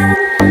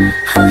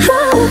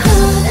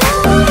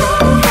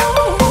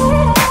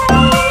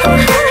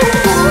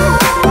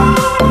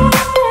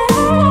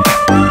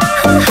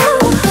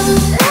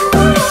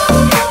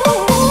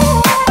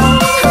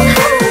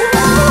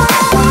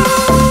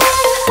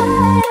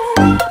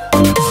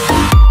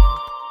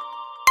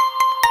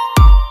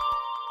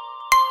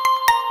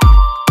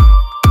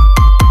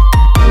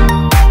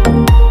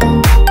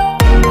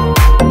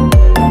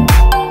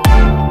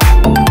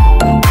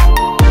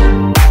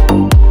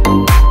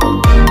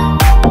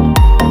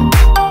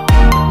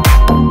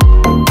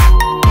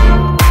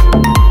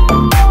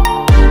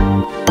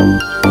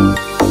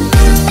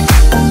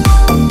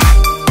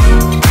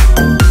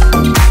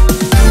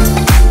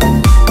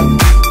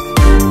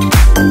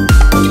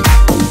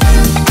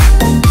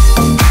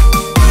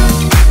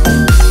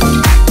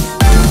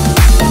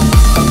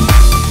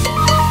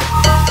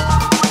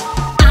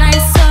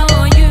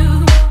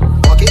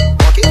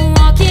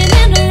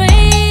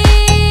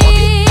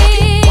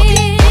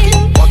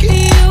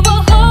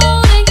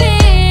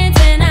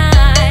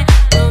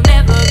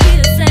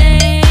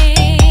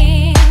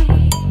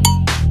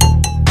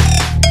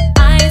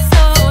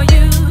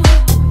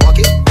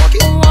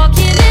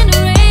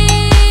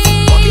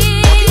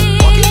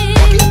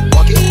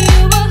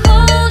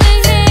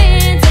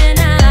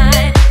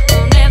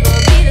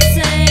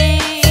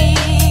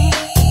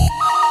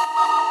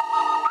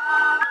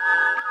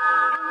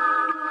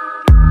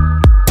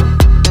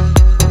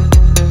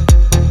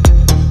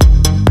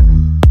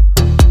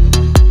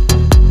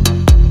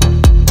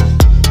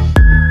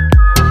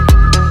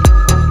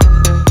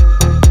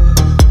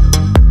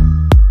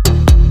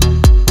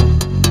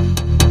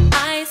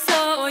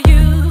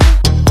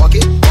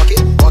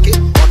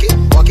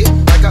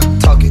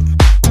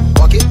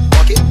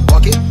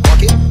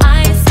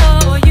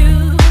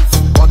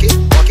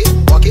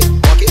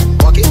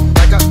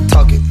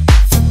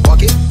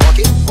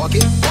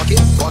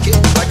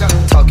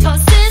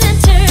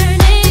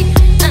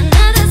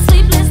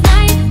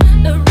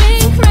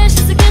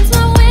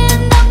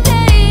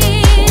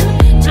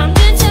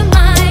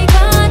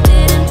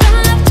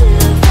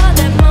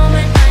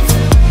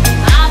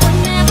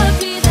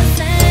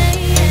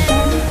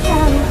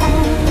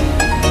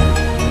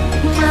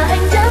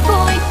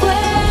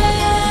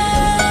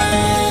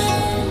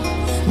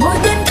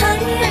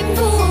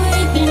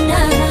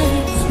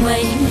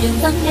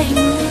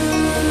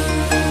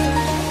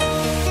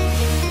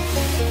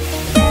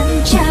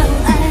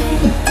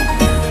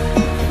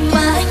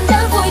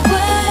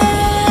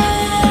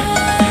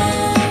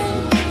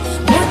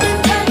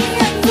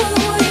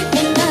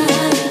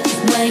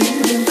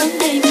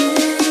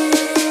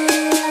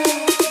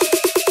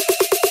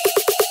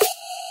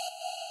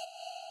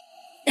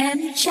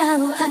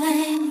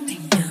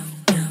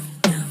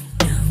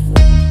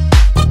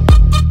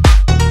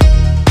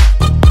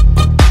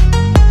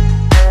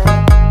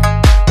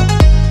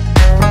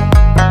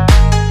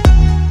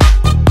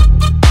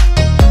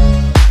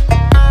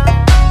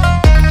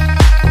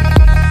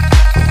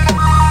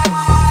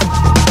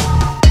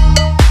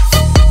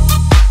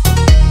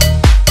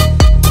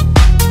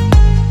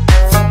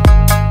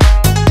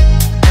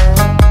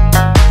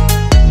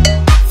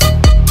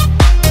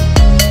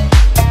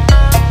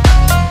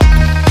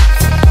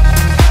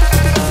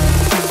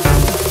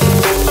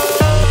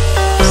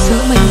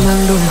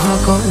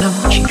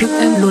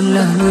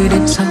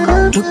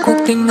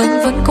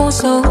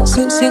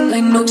 Giữ riêng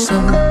anh nỗi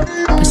sầu,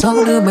 gió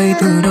đưa bay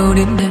từ đâu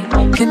đến đây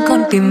khiến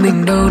con tim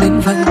mình đau đến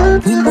vậy.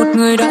 Vì một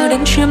người đã đến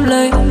chiếm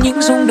lấy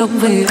những rung động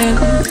về em.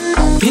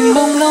 Nhìn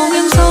bóng lâu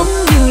em giống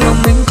như lòng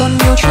mình còn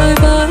nhiều chơi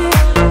với.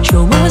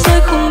 Chiều mưa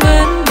rơi không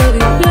đến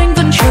đợi anh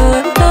vẫn chờ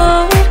em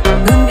tới.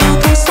 Ngừng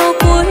yêu thương sau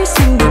cuối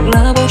xin được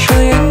là bầu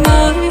trời anh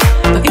ơi.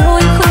 Và yêu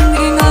anh không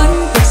nghĩ ngợi,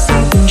 tất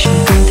say tình chỉ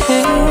cần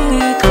thế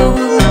thôi.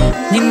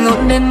 Nhìn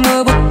ngọn đèn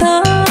mờ bật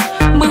tắt,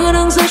 mưa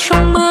đang rơi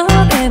trong mắt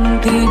em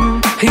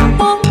tìm hình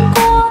bóng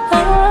của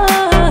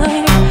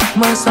ai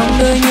mà dòng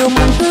đời nhiều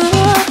mong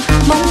ước,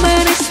 mong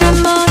mê đi sẽ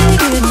mãi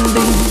yên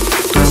bình.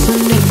 Tuổi xuân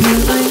đẹp như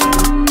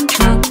ánh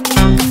trăng.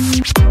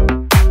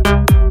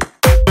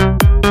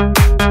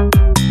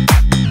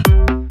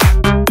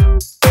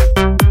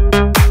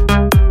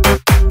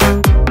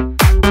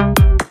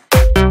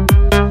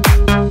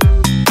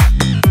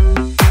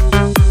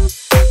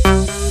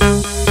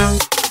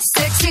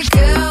 Sexy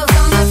girls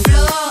on the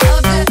floor.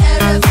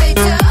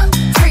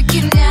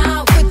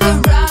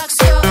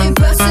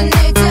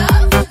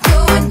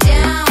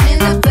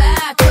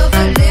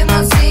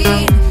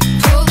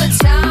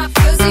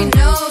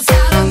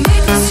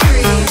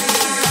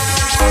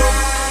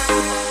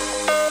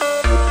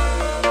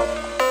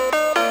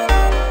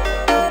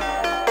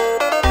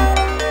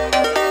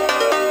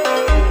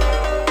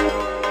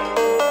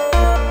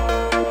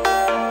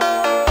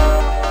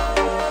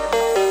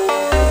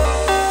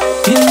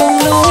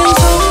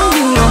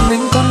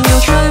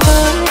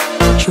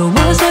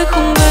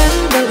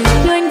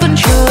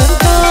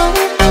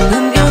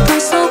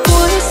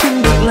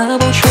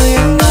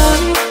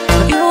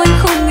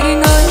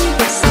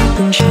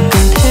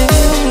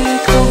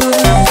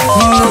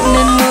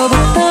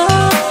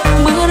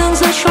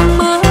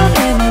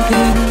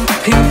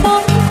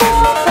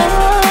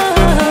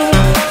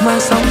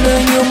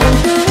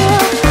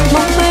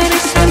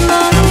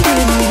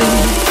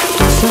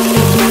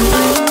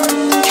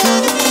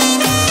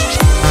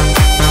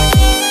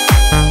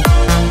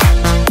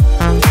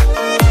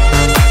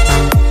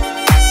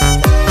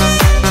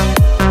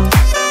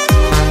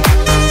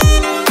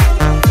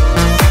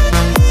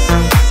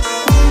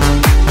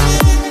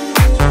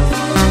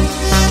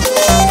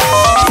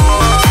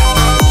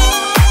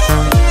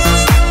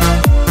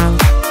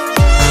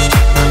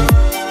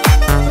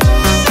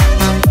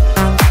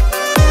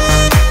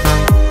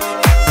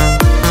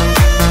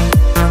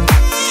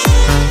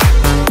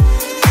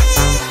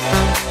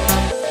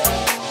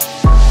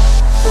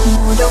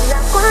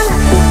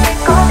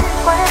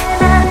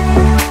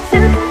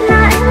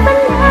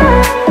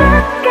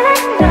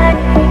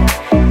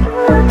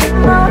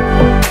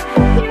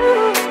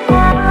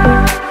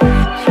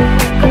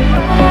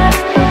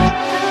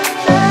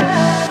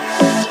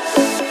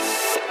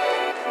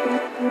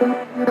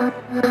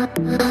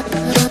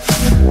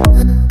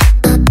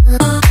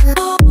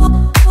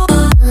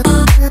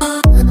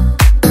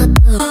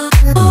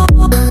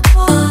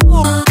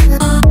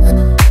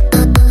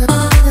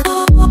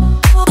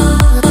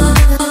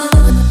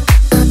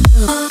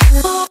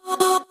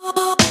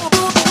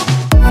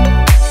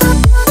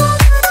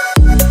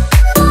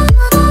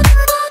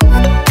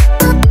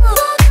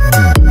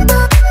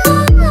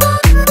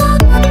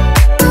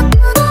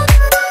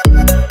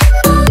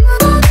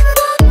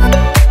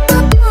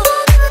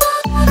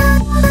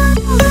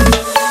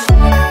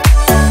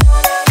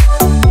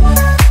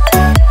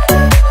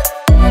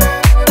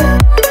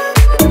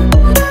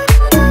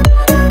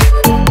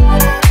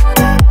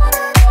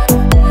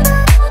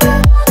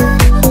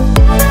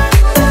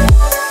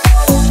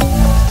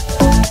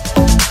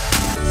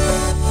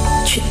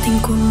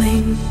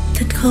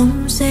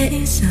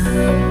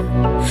 dàng.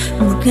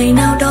 Một ngày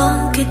nào đó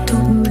kết thúc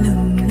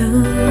lừng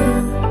lơ,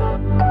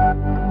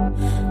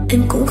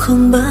 em cũng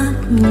không bất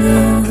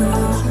ngờ.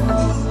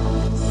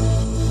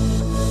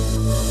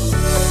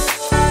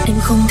 Em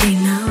không thể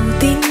nào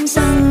tin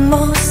rằng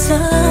một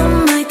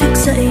sớm mai thức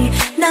dậy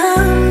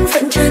nắng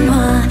vẫn tràn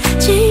hòa.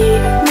 Chỉ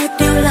một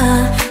điều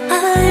là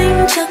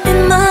anh chắc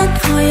em mất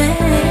hồi em.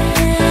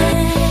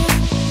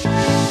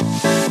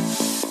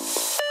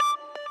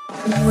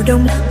 Mùa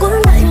đông đã quá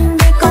lạnh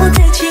để có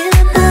thể chia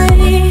tay,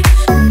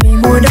 vì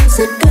mùa đông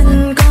rất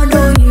cần có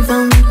đôi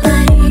vòng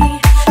tay.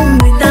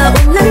 Người ta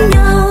ôm lấy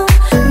nhau,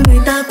 người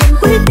ta quấn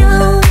quýt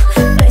nhau,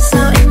 tại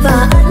sao em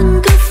và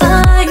anh cứ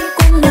phải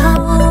quen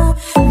nhau?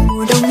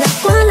 Mùa đông đã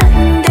quá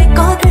lạnh để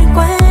có thể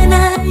quen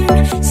anh,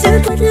 sự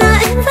thật là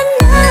em vẫn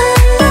ngại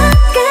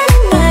cái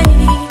ngày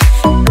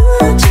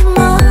cứ chẳng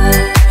mỏi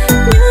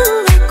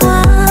như ngày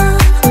qua,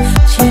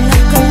 chỉ là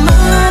cơn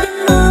mơ đến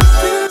lúc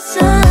thứ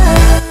xa.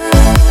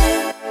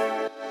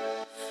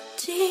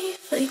 Chỉ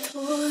vậy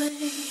thôi.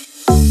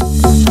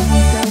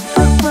 Dòng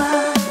bước qua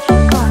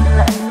còn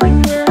lại nỗi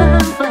nhớ,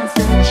 và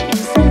giờ chỉ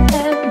giữ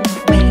em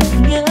mình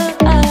nhớ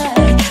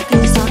ai.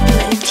 Từng giọt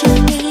lệ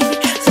trên mi,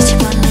 giờ chỉ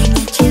còn lại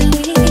nhạc chia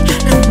ly.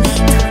 Lần này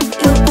càng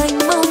yêu anh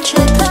mong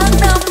trời tháng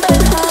năm bên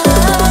anh.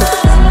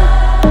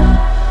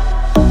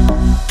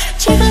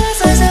 Chỉ có lẽ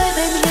rơi rơi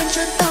bên hiên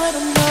chân tôi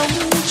đầm nóng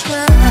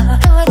trà.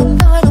 Tôi đầm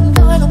tôi đầm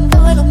tôi đầm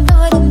tôi đầm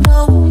tôi đầm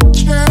nóng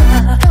trà.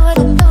 Tôi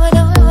đầm tôi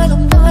đầm tôi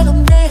đầm tôi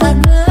đầm để hạt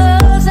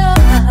mưa ra.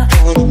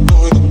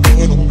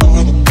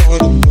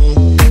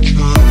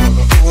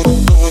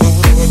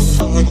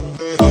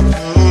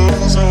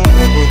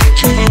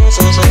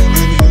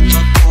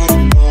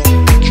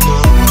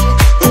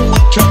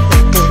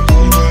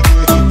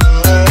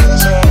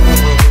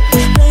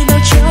 Lời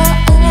nói cho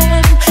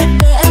em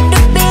để em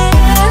được biết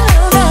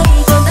đây,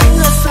 còn anh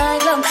là sai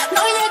lầm.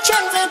 Nói nhớ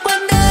chẳng về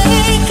quên đây,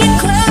 khiến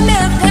khóe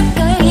miệng thêm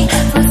cay.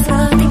 Và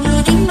giờ thì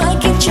người tính nói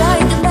kiếm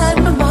trai từng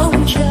đêm nó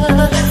mong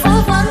chờ. Phố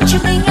vắng chỉ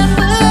mình em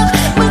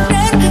bước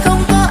đến khi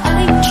không có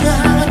anh chờ.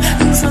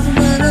 Nhưng giấc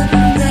mơ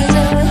ngày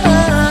giờ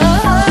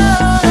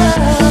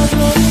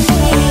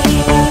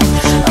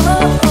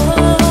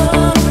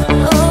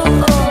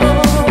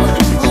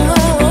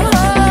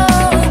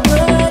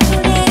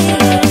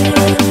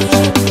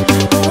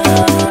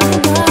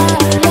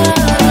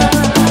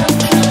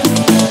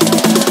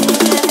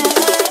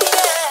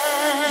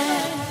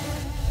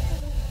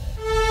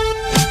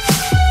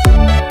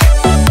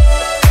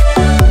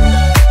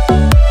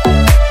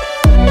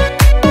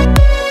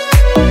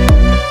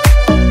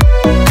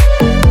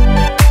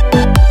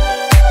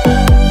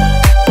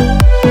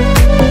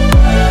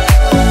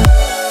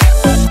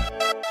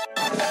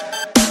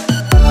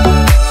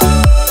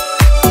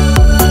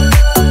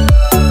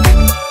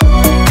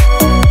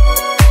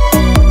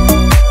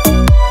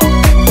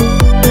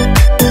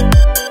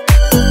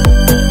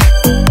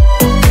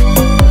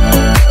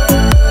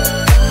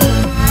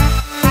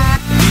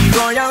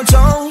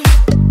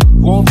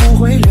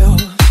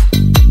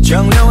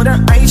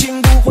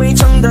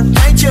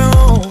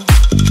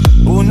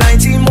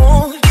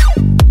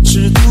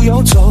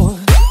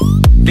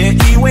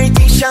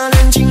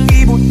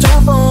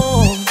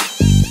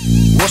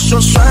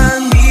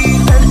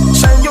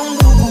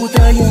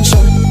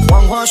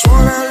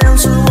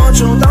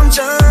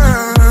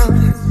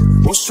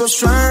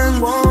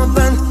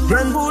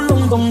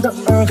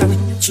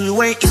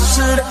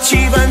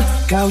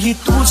搞一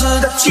肚子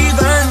的气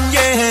氛，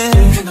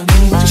看到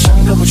你我就像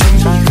刻骨群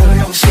中一个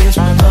让我写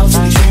上了刀子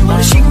里去，我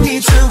的心底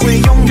只会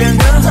永远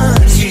的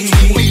痕迹。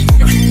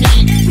明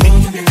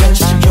天别人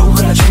是又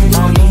何来去，我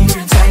一个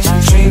人在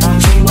想睡不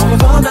起，我会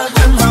过得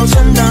很好，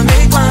真的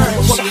没关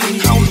系。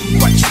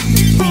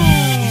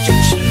真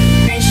是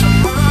没什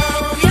么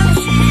样子，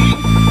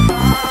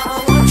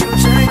我就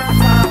这样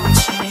放弃。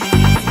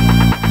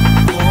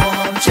我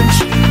真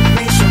是没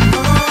什么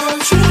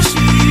出息，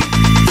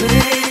对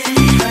你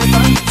还放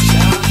不下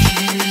去。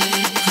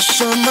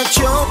什么就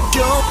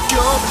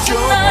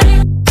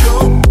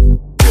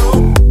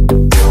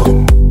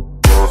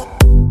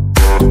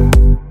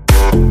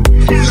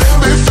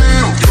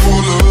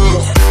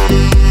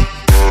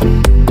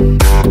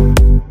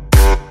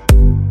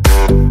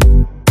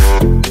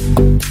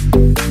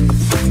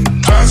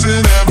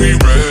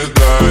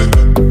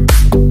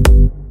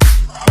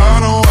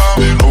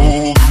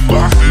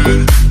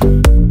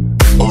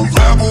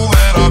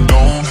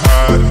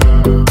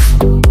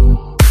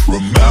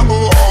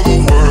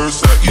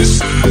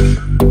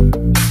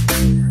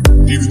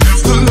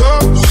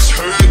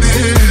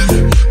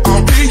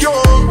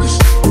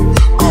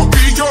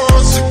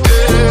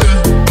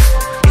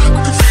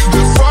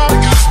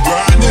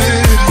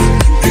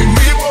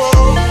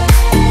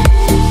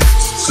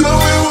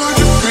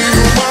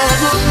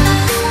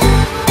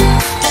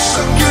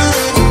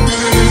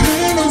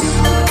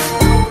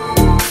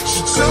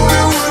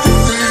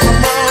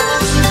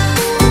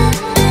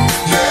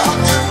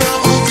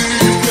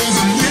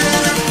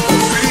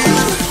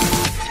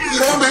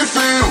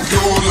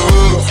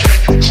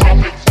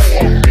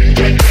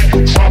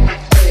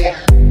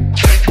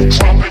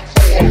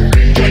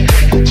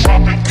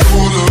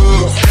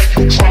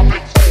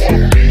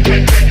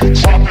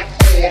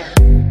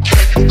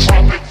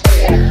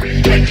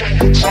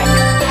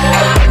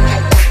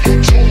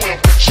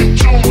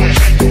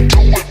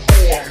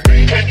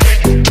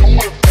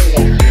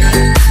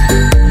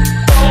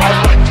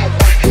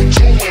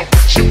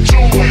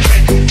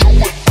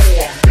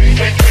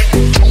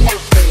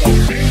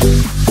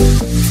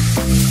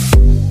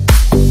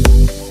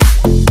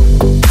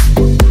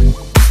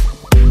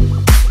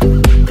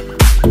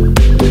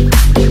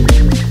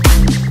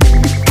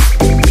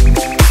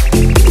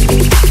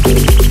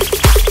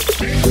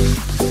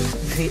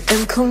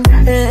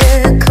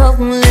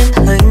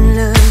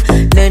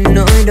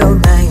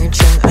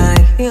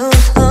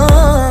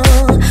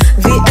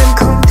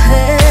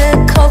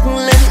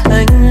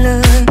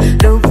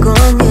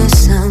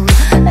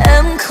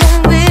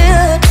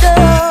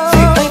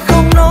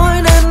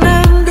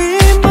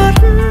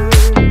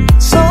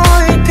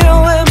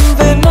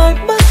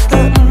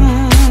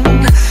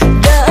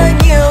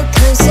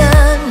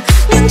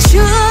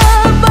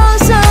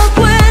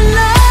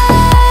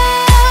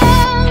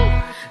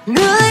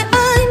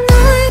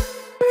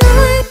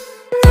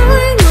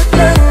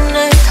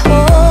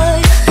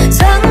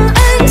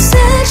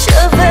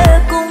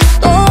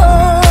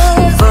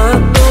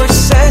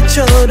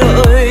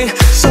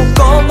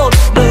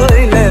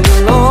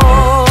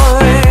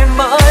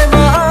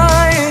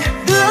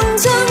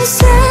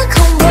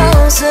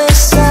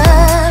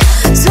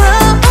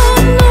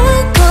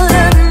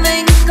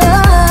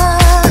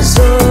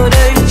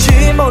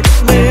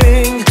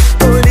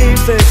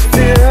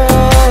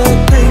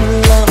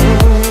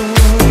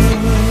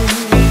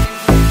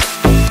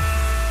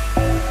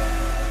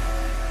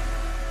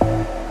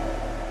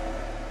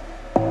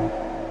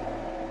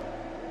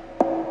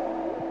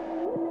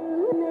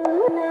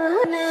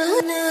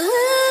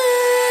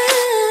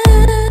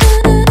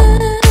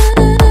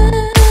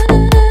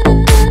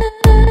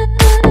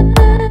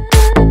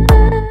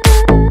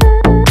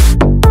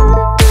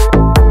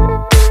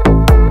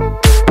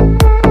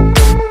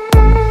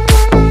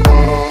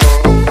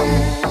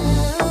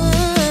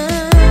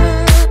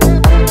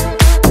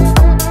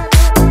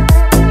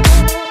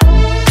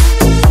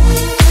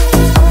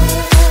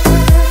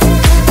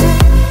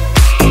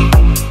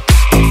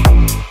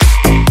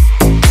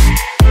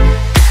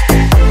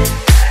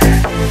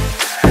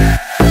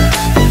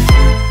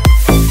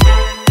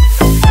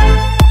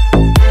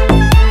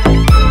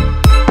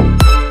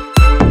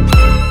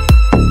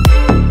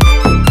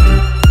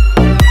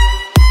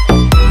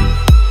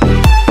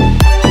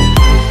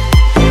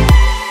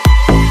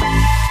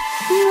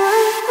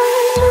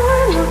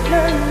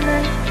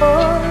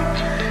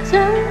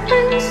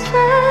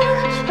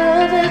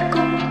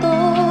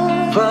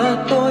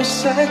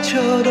sẽ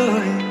chờ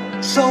đợi,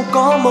 dẫu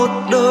có một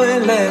đời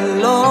lẻ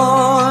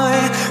loi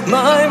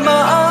mãi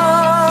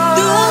mãi.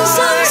 Đường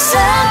rơi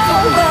sẽ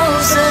không bao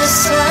giờ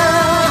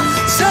xa,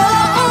 giờ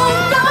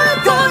ông đã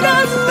cô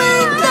đơn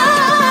mình ta.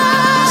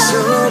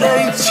 Giờ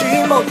đây chỉ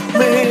một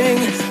mình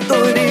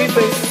tôi đi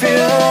về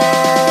phía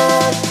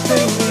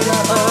tình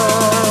lặng.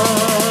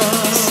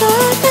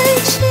 Giờ đây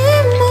chỉ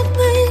một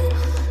mình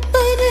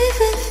tôi đi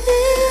về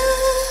phía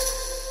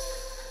tình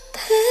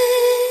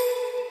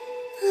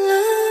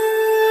lặng.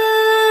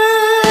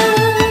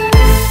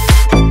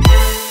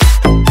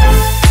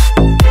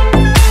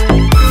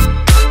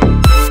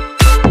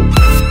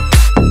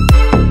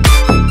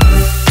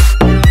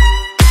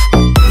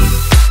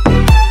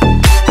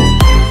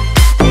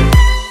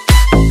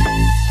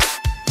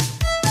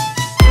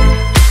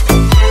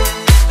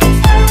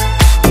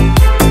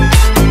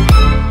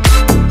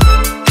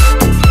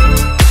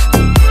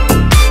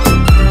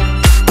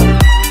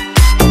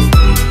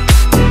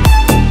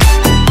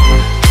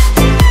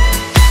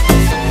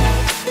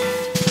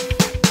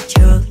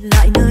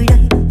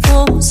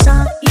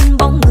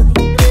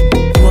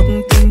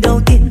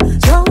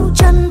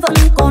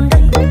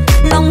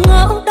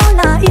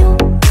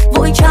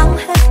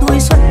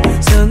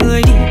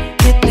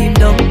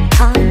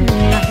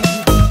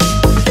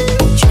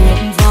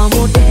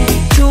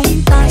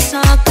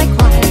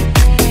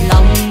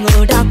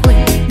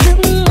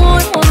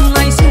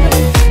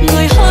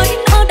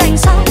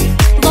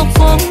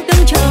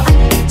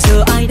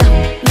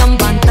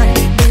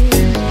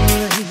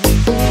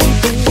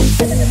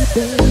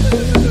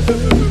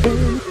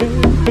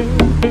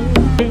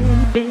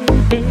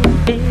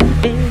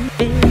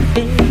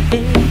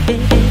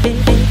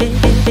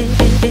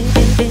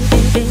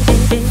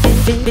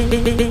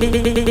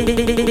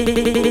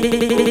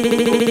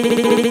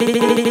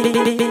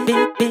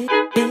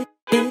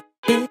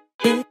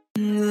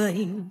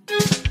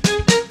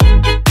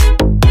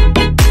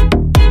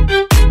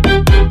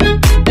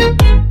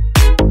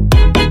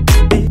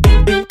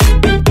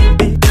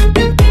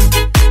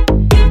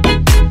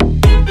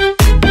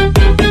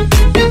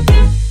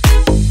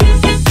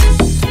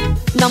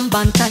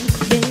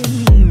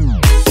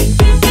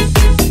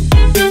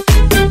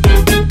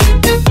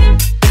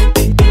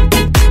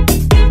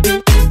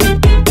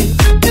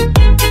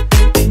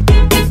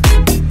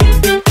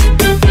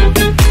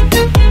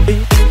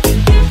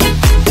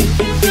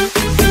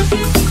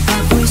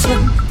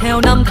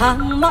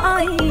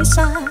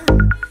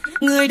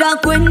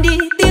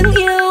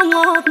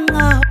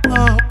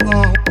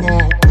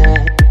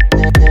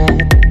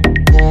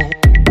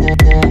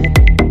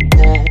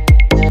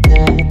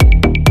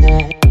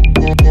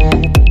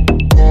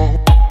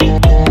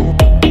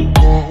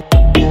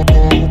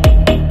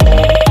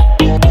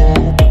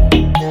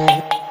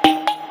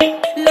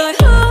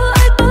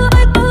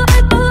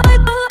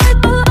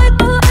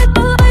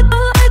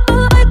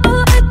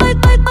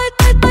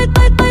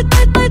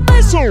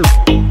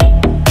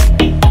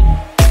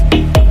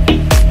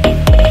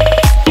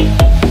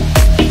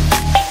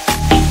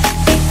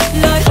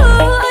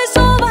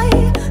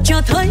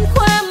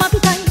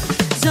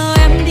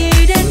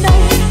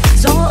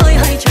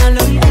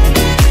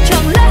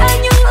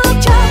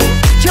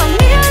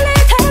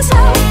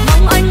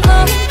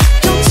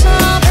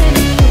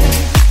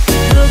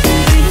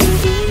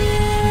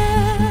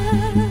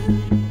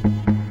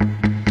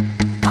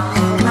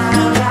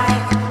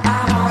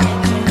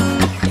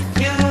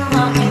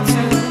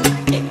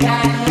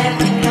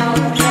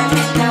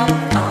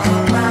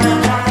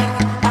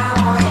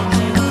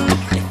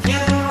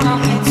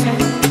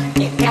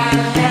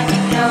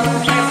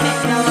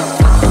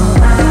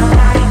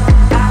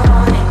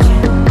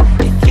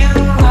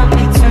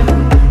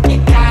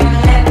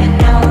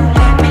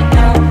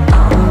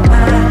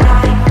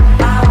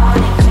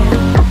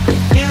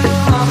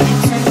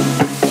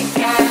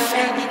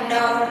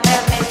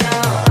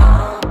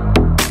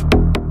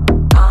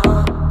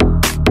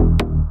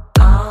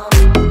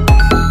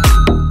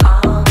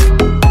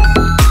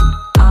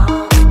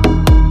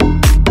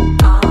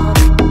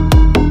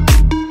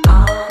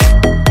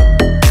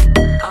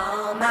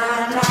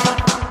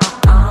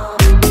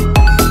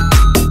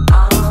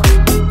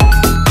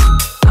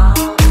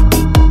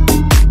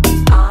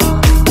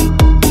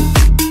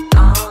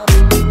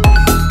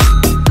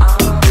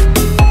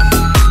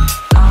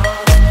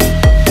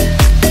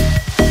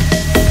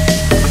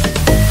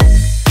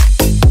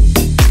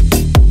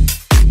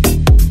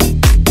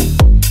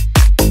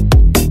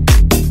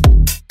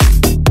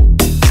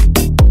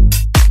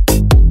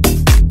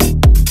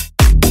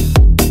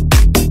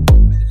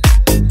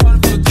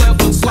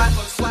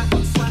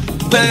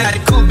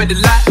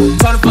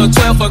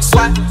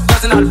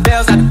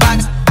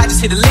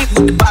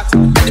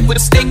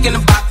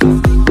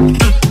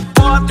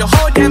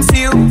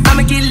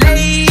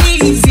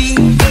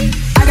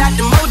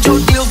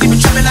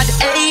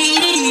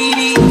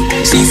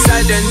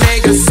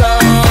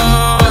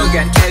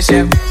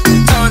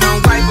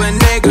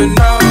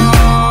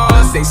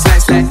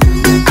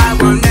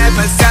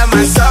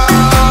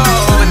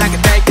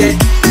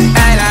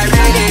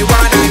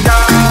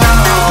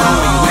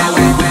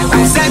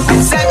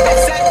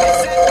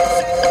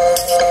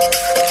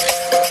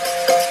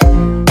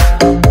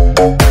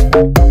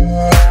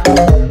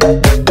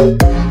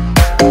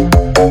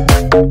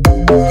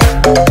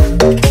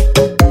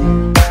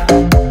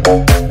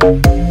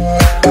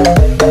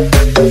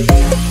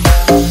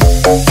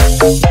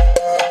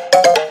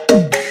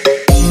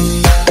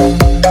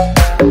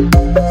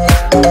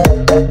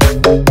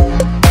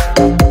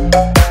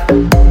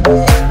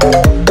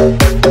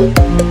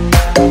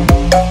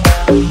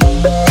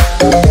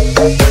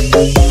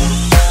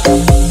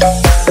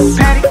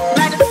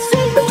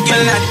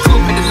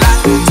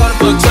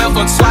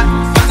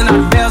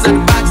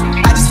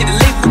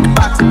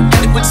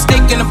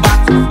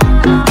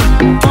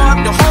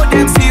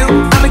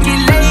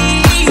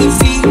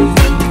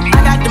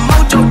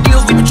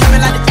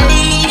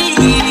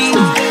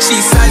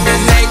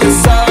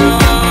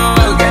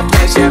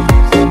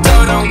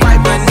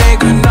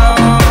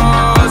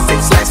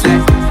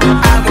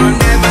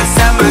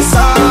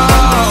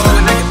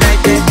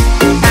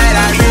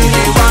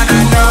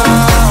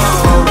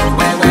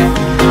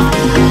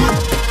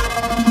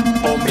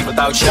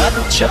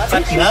 chất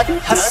phát ngất.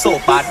 Hustle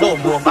bá đồ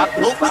mùa bác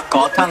lúc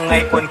có thằng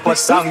ngày quần quật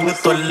sang như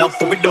tuần lộc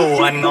tôi biết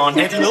đồ ăn ngon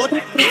hết lút.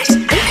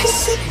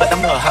 Bạn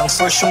đang ở hàng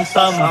xôi trung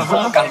tâm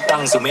cũng căng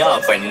tăng dù mới ở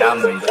vài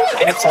năm.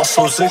 Anh đã khó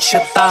số giữ chưa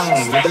tăng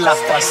nhưng đã là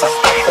pha sáng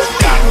tạo cố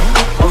gắng.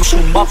 Ông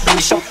chung bóp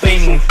đi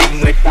shopping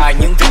tìm người tài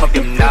những việc mà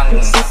tiềm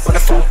năng. Còn đã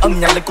phóng âm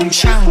nhạc lên cùng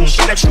trăng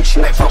khi đã chung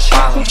lại vào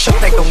bằng. Trong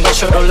tay công nghệ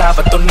cho đô la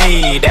và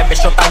Tony đem về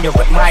cho ta nhiều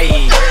vận may.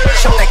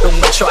 Trong tay công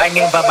nghệ cho anh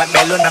em và bạn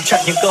bè luôn nắm chặt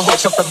những cơ hội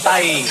trong tầm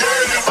tay.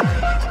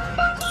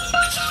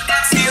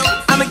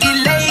 I'ma get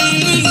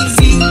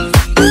lazy.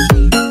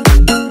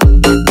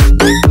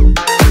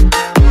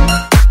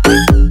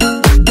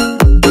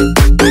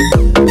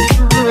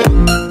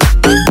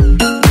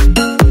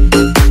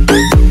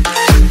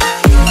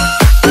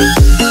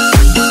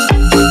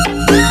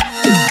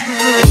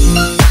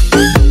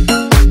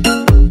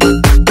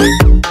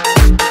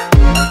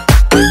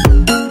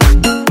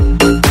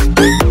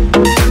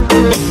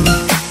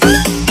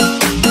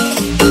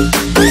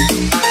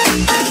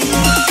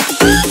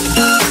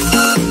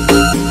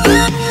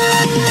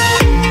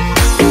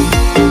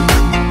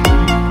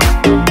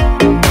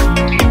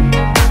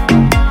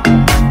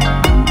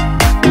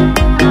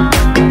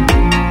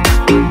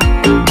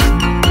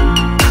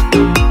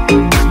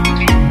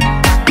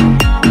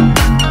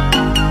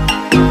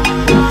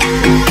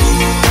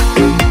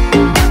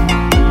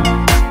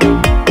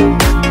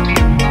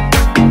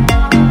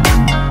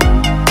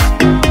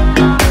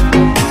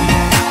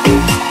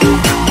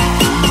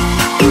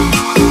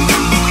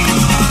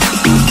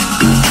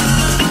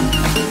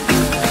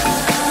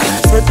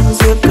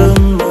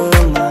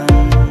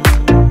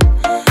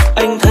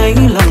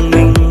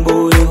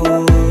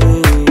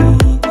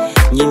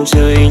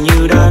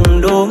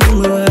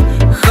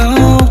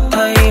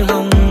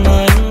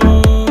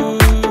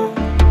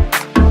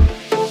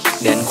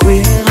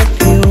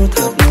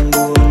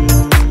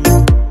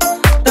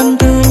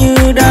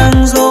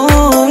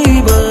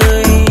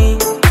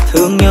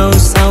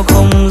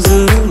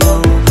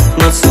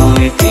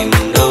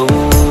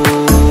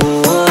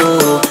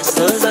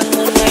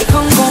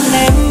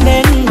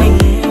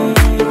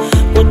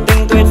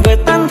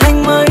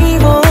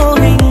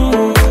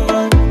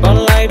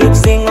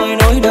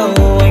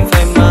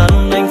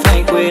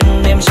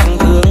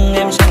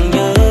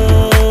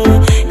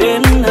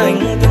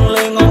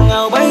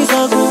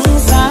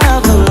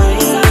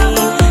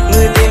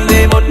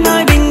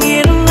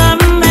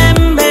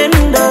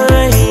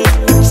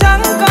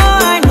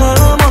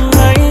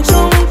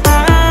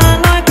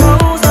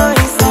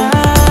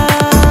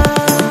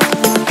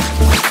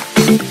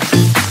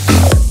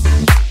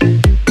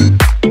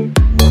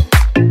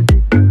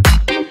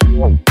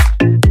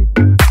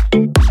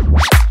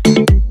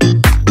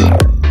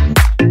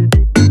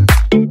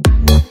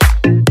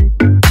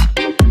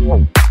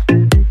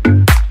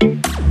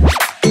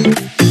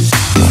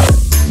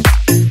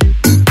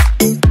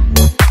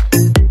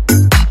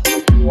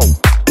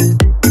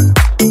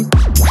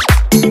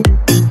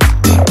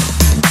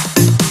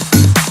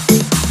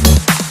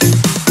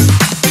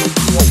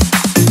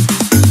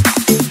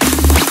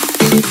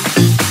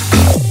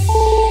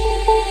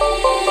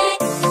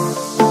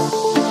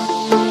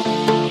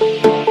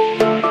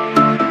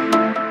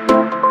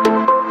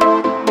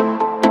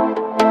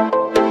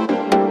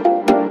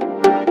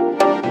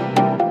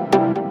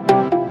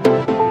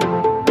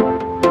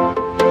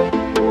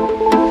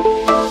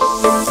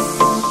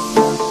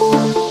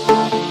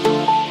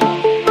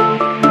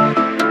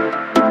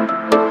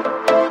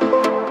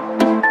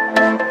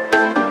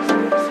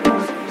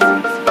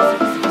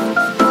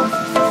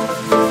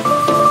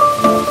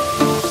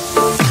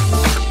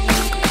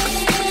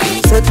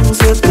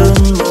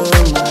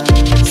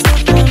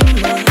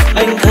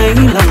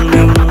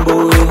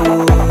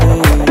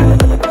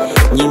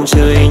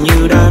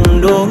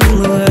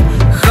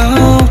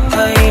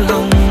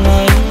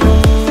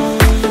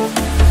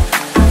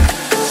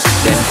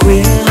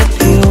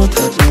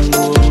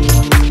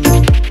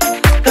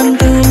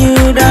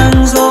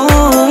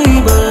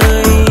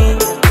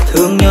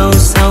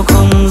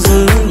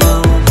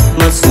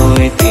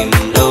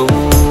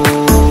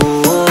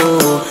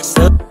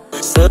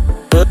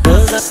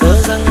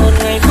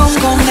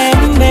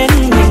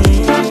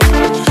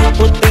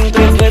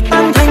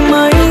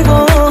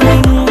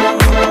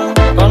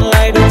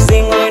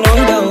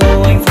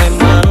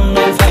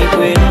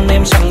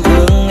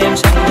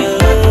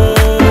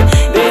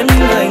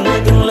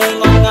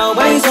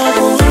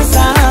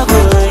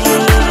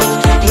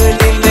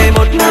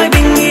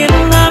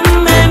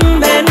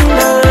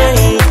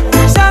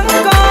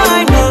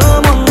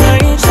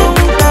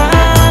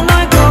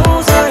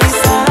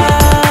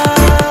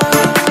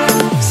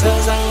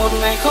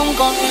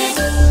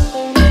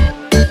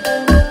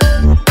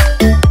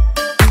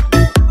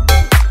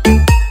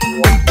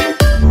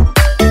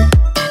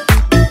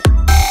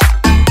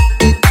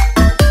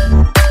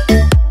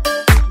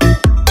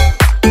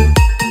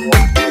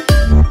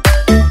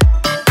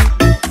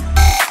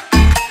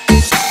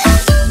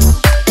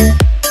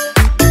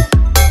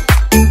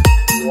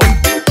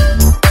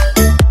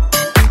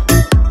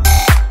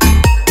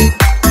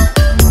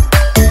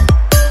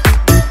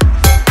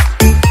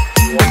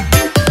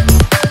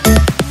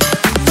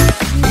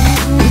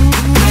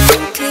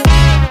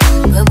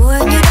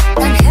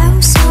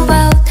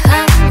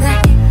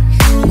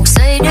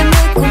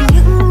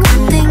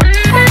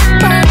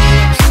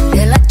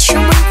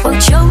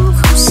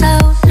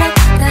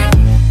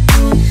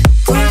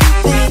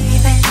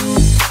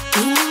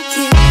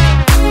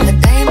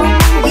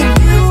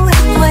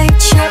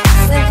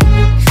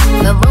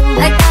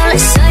 lại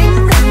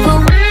xanh gần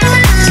vùng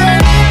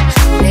trên.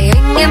 Này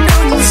anh em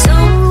đâu nhìn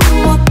giống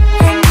một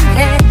anh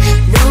hề.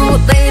 No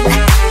baby,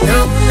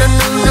 no no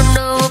no no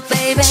no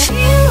baby. Chính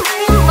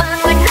anh và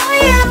người nói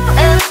yêu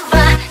em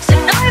và giờ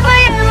nói với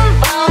em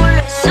bao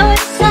lời dối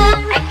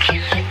gian. Anh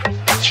khiến lời quyết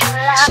định chưa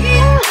làm. Chính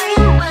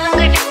anh và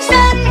người đứng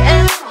dưới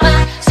em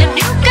và giờ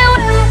níu kéo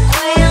em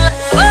quay lại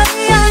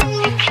với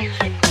anh. Anh khiến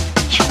lời quyết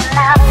định chưa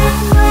làm.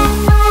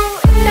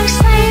 Em đang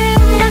say,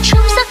 em đang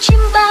trong giấc chim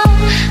bao.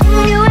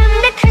 Yêu em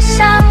đến thế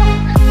sao?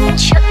 Em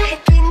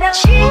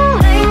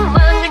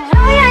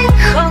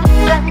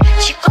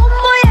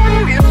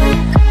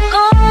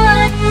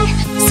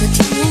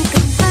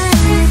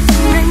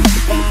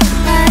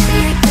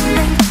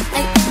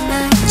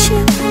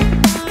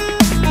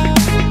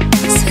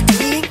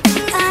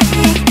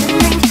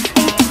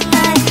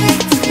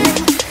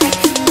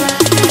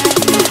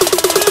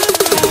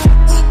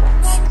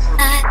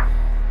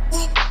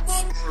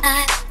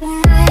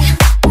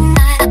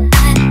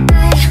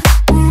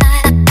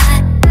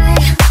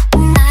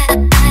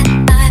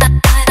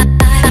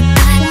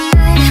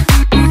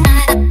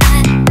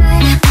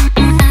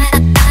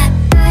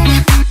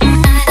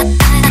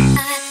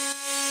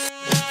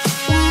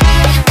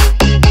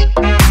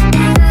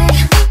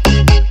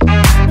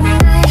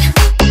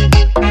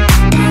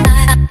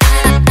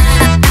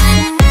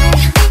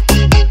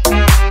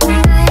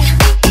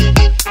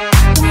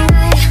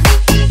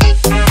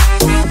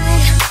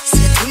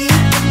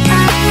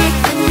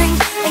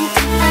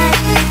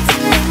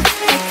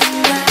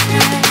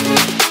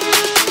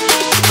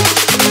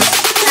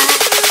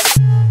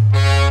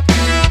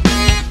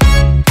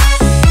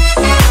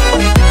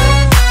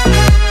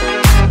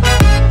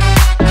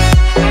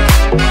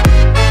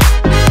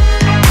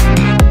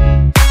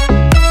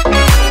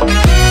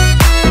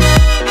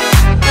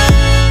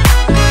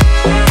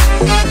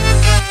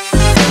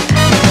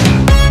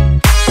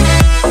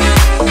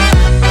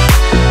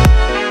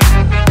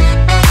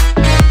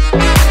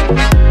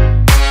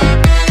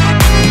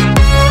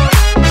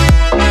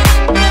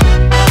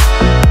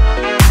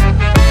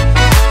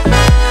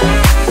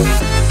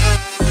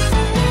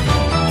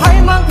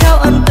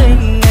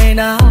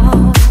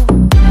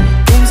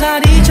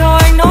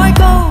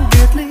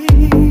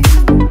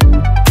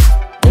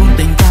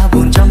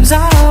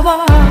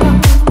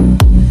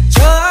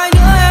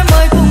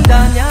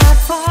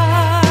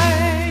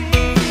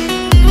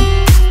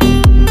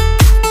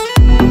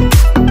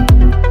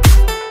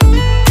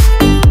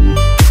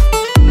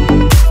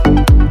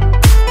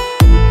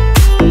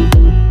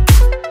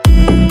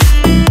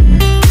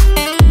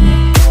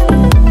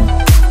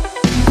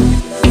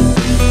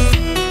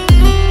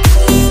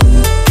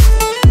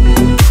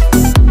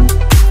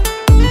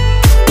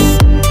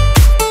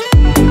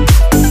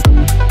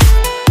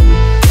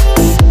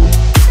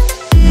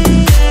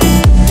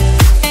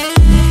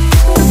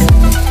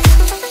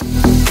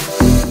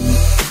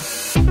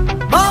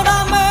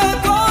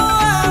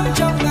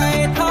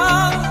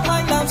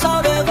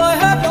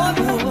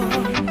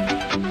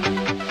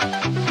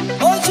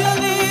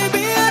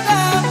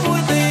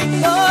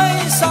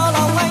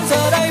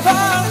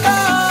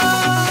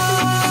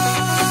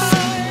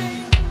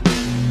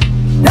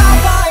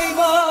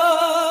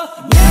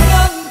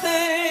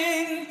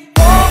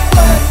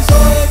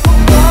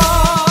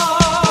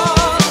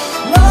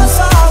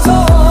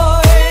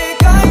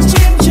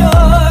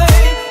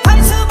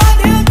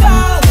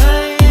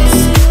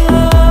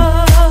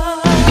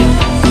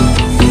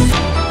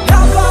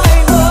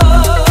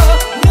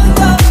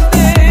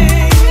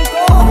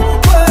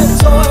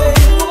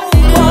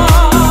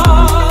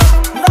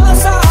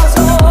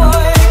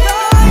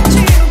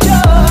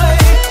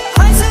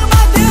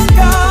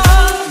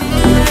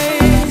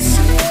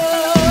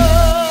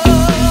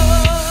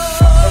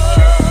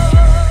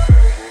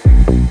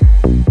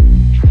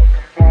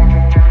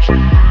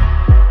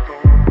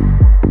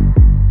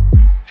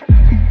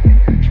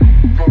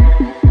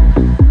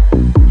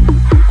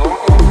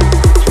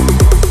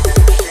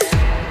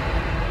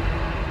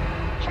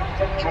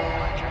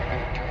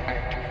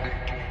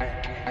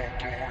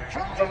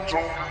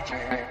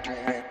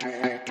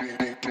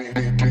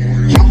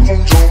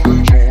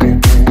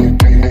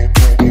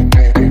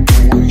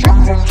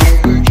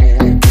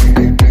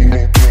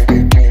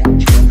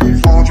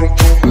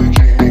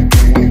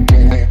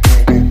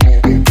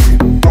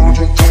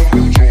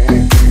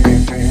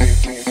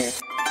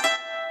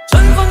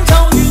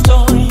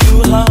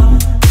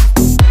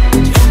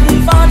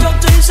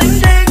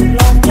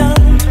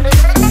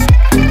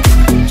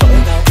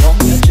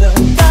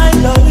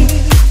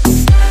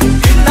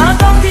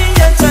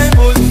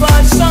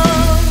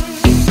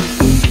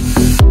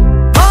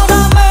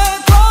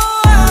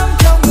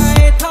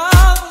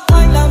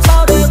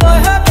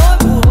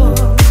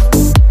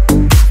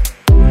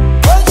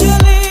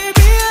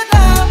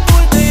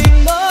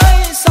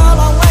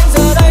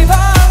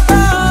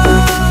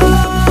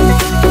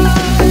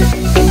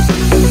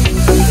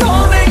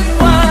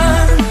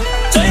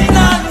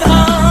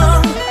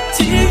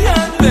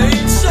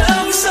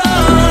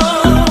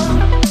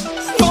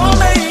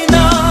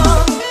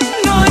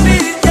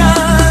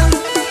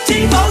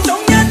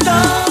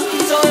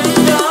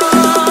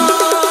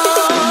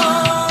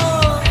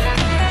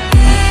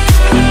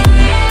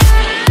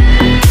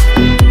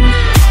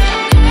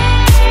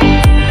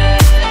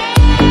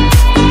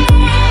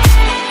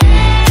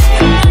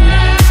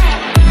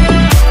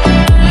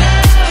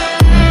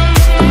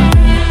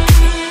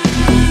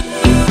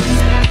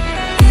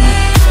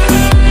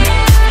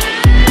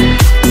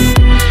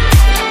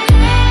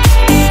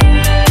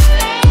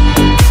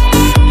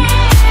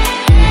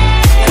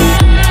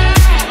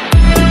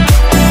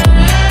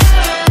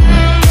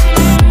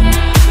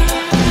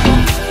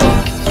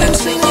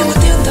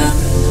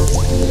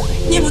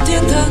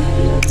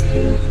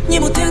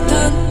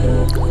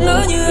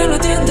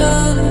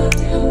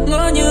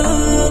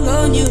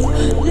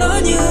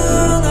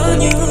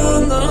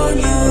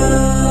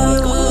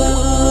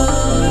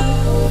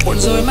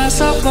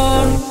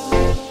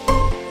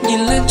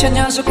trần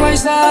nhà rồi quay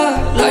ra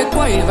lại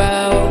quay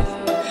vào,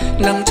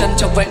 nằm chân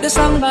trong vẹn đến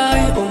sáng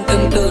mai, ôm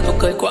từng từ nụ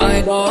cười của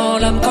ai đó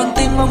làm con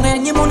tim ngao nghe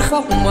như muốn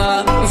khóc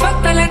mà vắt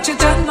tay lên trên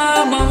trán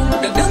mơ mộng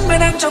được đứng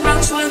bên em trong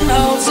nắng xuân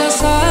đầu giờ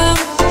sáng.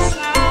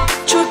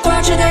 Trôi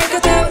qua trên đây cứ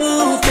theo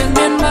ưu phiền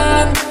miên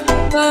man,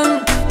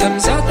 cầm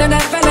gió tên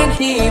em vẽ lên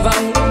hy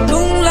vọng,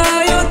 đúng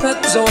là yêu thật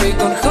rồi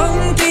còn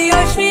không thì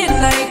ai phía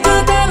này cứ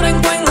thế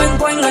loanh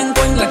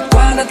quanh lật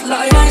qua lật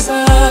lại bây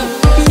giờ.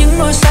 Những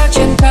ngôi sao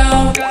trên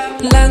cao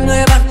là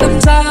người bạn tâm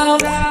giao,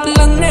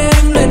 lắng nghe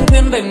anh luyên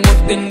thuyên về một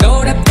tình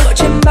đâu đẹp tựa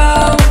trên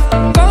bao.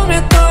 Có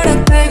nghe tôi đặt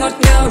tay ngọt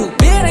ngào đủ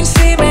biết anh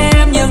si mê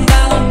em nhường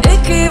nào, ít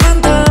khi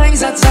vẫn thơ anh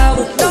giạt dao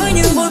bụng đói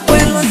như mối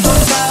quên luôn thôn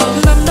rào.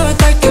 Nắm đôi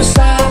tay kêu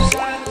xa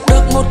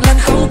được một lần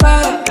không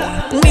ta,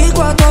 nghĩ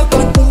qua tôi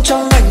còn tung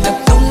trong ảnh đập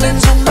tung lên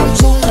sóng đông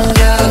rung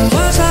nhà.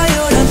 Hóa ra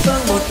yêu đơn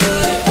phương một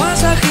người, hóa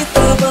ra khi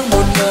tơ vương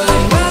một người,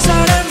 hóa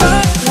ra đến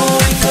vắt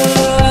ngồi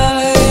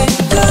cười.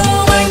 Cứ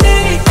ôm anh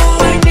đi, ôm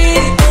anh đi,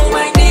 ôm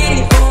anh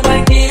đi, ôm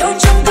anh đi, ôm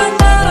trong cơn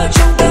mơ,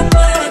 trong cơn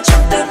mơ,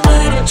 trong cơn mơ,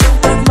 trong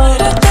cơn mơ.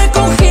 Đôi tay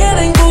cũng khiến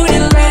anh vui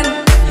điên lên,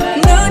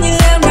 nếu như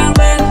em đang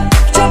bên,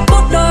 chắp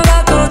bút đôi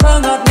ba câu thơ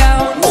ngọt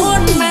ngào,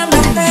 muốn em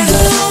đặt tên.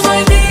 Cứ ôm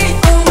anh đi,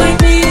 ôm anh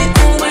đi,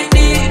 ôm anh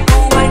đi,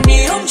 ôm anh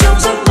đi, ôm trong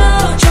giấc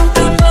mơ, trong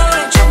cơn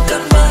mơ, trong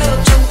cơn mơ,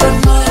 trong cơn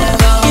mơ.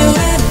 Yêu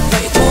em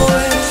vậy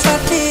thôi, phát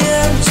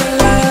điên rồi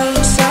làm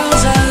sao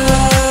ra.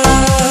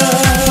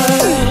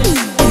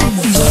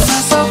 Rồi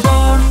mà sao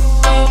còn,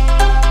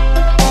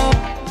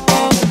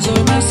 rồi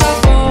mà sao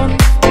còn.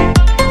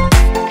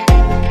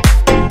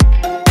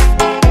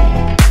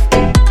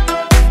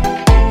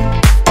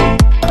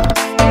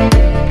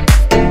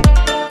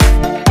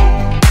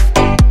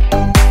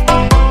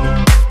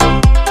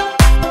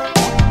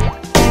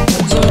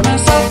 Rồi mà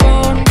sao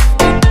còn.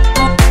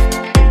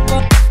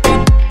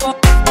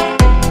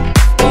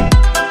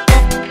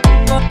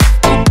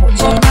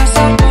 Rồi mà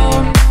sao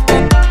còn.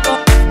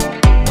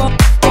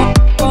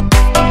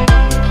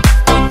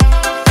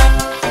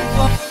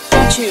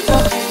 Chịu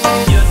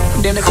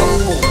đêm nay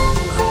không ngủ,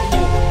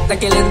 tay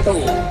kia lên tủ,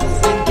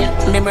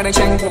 đêm nay đang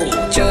tranh thủ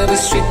chơi với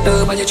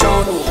sweater bao nhiêu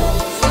cho đủ.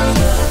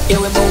 Yêu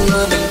em không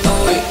ngờ mình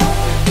thôi,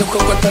 yêu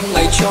không quan tâm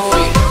ngày trôi,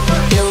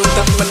 yêu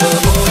tâm vẫn bờ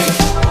môi,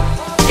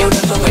 yêu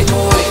đơn phương vậy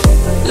thôi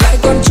lại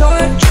còn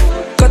trôi.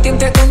 Có tim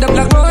thế thương đập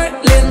lạc lối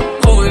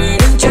liên hồi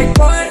đừng trách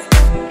quay,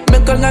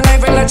 miệng còn ngang ngay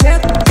vậy là chết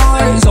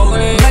thôi rồi.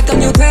 Lại càng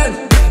nhiều thêm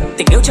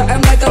tình yêu cho em,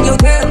 lại càng nhiều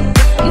thêm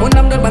muốn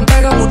nắm đôi bàn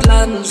tay ra một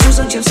lần, du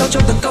dương chìm sâu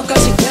trong từng câu ca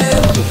dịch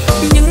thêm.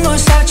 Những ngôi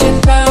sao trên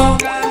cao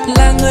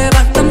là người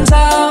bạn tâm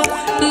giao,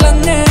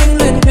 lắng nghe anh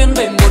luyên thuyên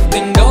về một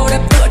tình đâu đẹp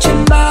tựa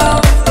trên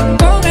bao.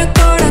 Có nghe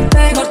tôi đặt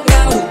tay ngọt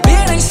ngào đủ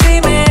biết anh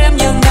si mê em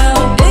nhường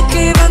nào, ít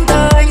khi vẫn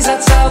thơ anh giạt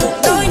dao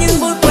bụng đói nhưng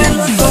vui quên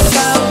luôn cồn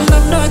cao.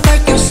 Nắm đôi tay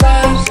kêu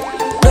xa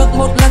được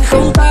một lần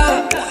không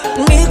ta,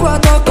 nghĩ qua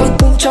tôi còn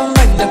tung trong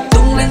ảnh đập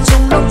tung lên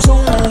rung động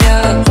rung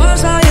nhà. Hóa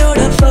ra yêu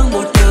đơn phương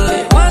một người,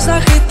 hóa ra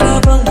khi tơ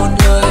vương một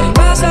người,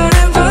 hóa ra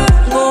đêm vắt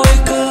ngồi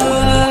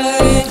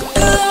cười.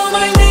 Cứ ôm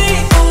anh đi,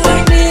 ôm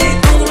anh đi,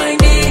 ôm anh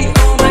đi,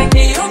 ôm anh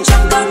đi, ôm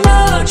trong cơn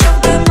mơ, trong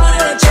cơn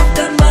mơ, trong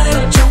cơn mơ,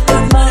 trong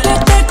cơn mơ. Đôi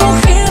tay cũng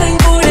khiến anh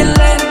vui điên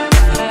lên,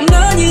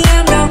 ngỡ như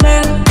em đang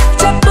bên,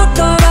 chắp bút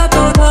đôi ba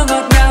câu thơ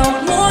ngọt ngào,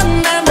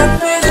 muốn em đặt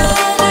tên. Cứ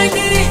ôm anh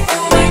đi,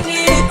 ôm anh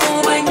đi,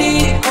 ôm anh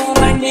đi, ôm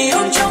anh đi,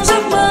 ôm trong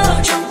giấc mơ,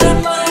 trong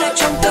cơn mơ,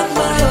 trong cơn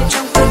mơ,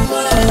 trong cơn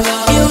mơ.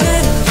 Yêu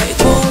đến vậy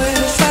thôi,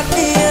 phát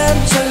điên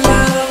rồi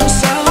làm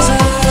sao ra.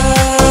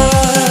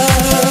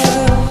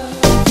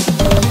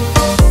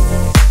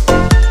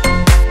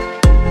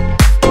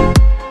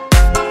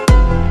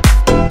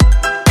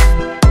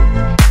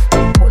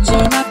 Muộn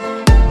rồi mà.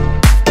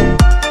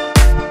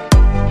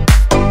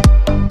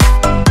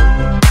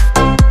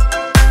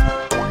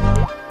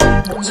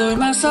 Muộn rồi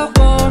mà sao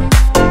còn.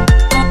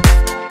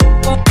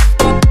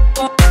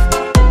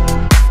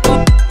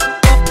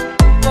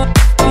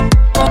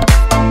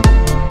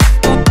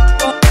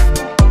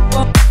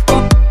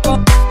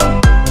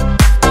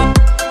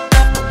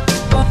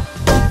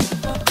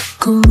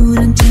 Cô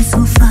đang trên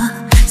sofa,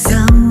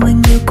 sao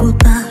anh yêu cô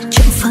ta?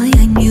 Chẳng phải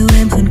anh yêu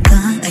em hơn cả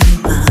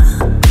anh mà.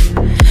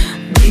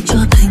 Để cho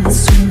thanh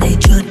xuân này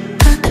trượt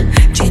tắt,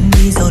 trên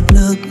mi giọt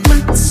nước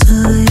mắt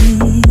rơi.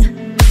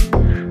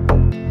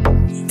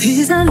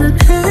 Thì ra lượt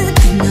hết,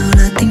 tình nào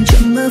là tình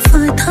chẳng mơ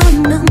phai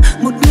tháng năm.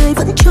 Một ngày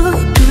vẫn trôi,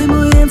 đôi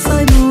môi em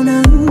phai màu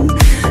nắng.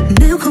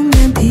 Nếu không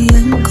em thì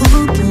anh có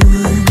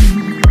buồn,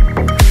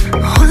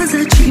 hóa ra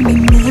chỉ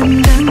mình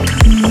em đáng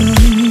thương.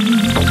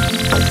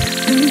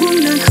 Đừng buông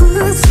lời hứa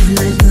rồi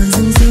lại vừa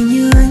dần dần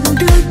như anh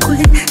đã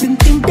quên. Đừng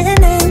tìm đến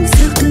em,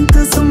 gieo thương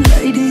tơ xong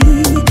lại đi.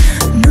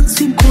 Nắng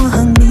xuyên qua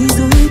hàng mi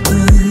rối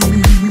bời,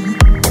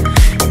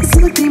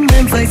 giữa tim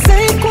em vài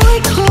giây cuối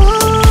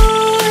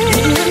thôi.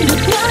 Để em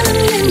được ngã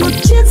lưng lên một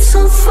chiếc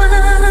sofa,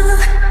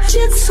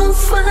 chiếc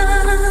sofa,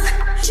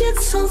 chiếc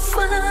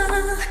sofa.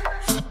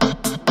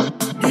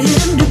 Để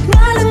em được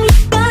ngã lưng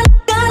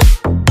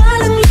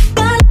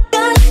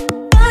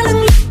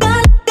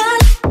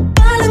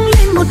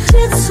lên một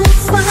chiếc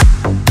sofa.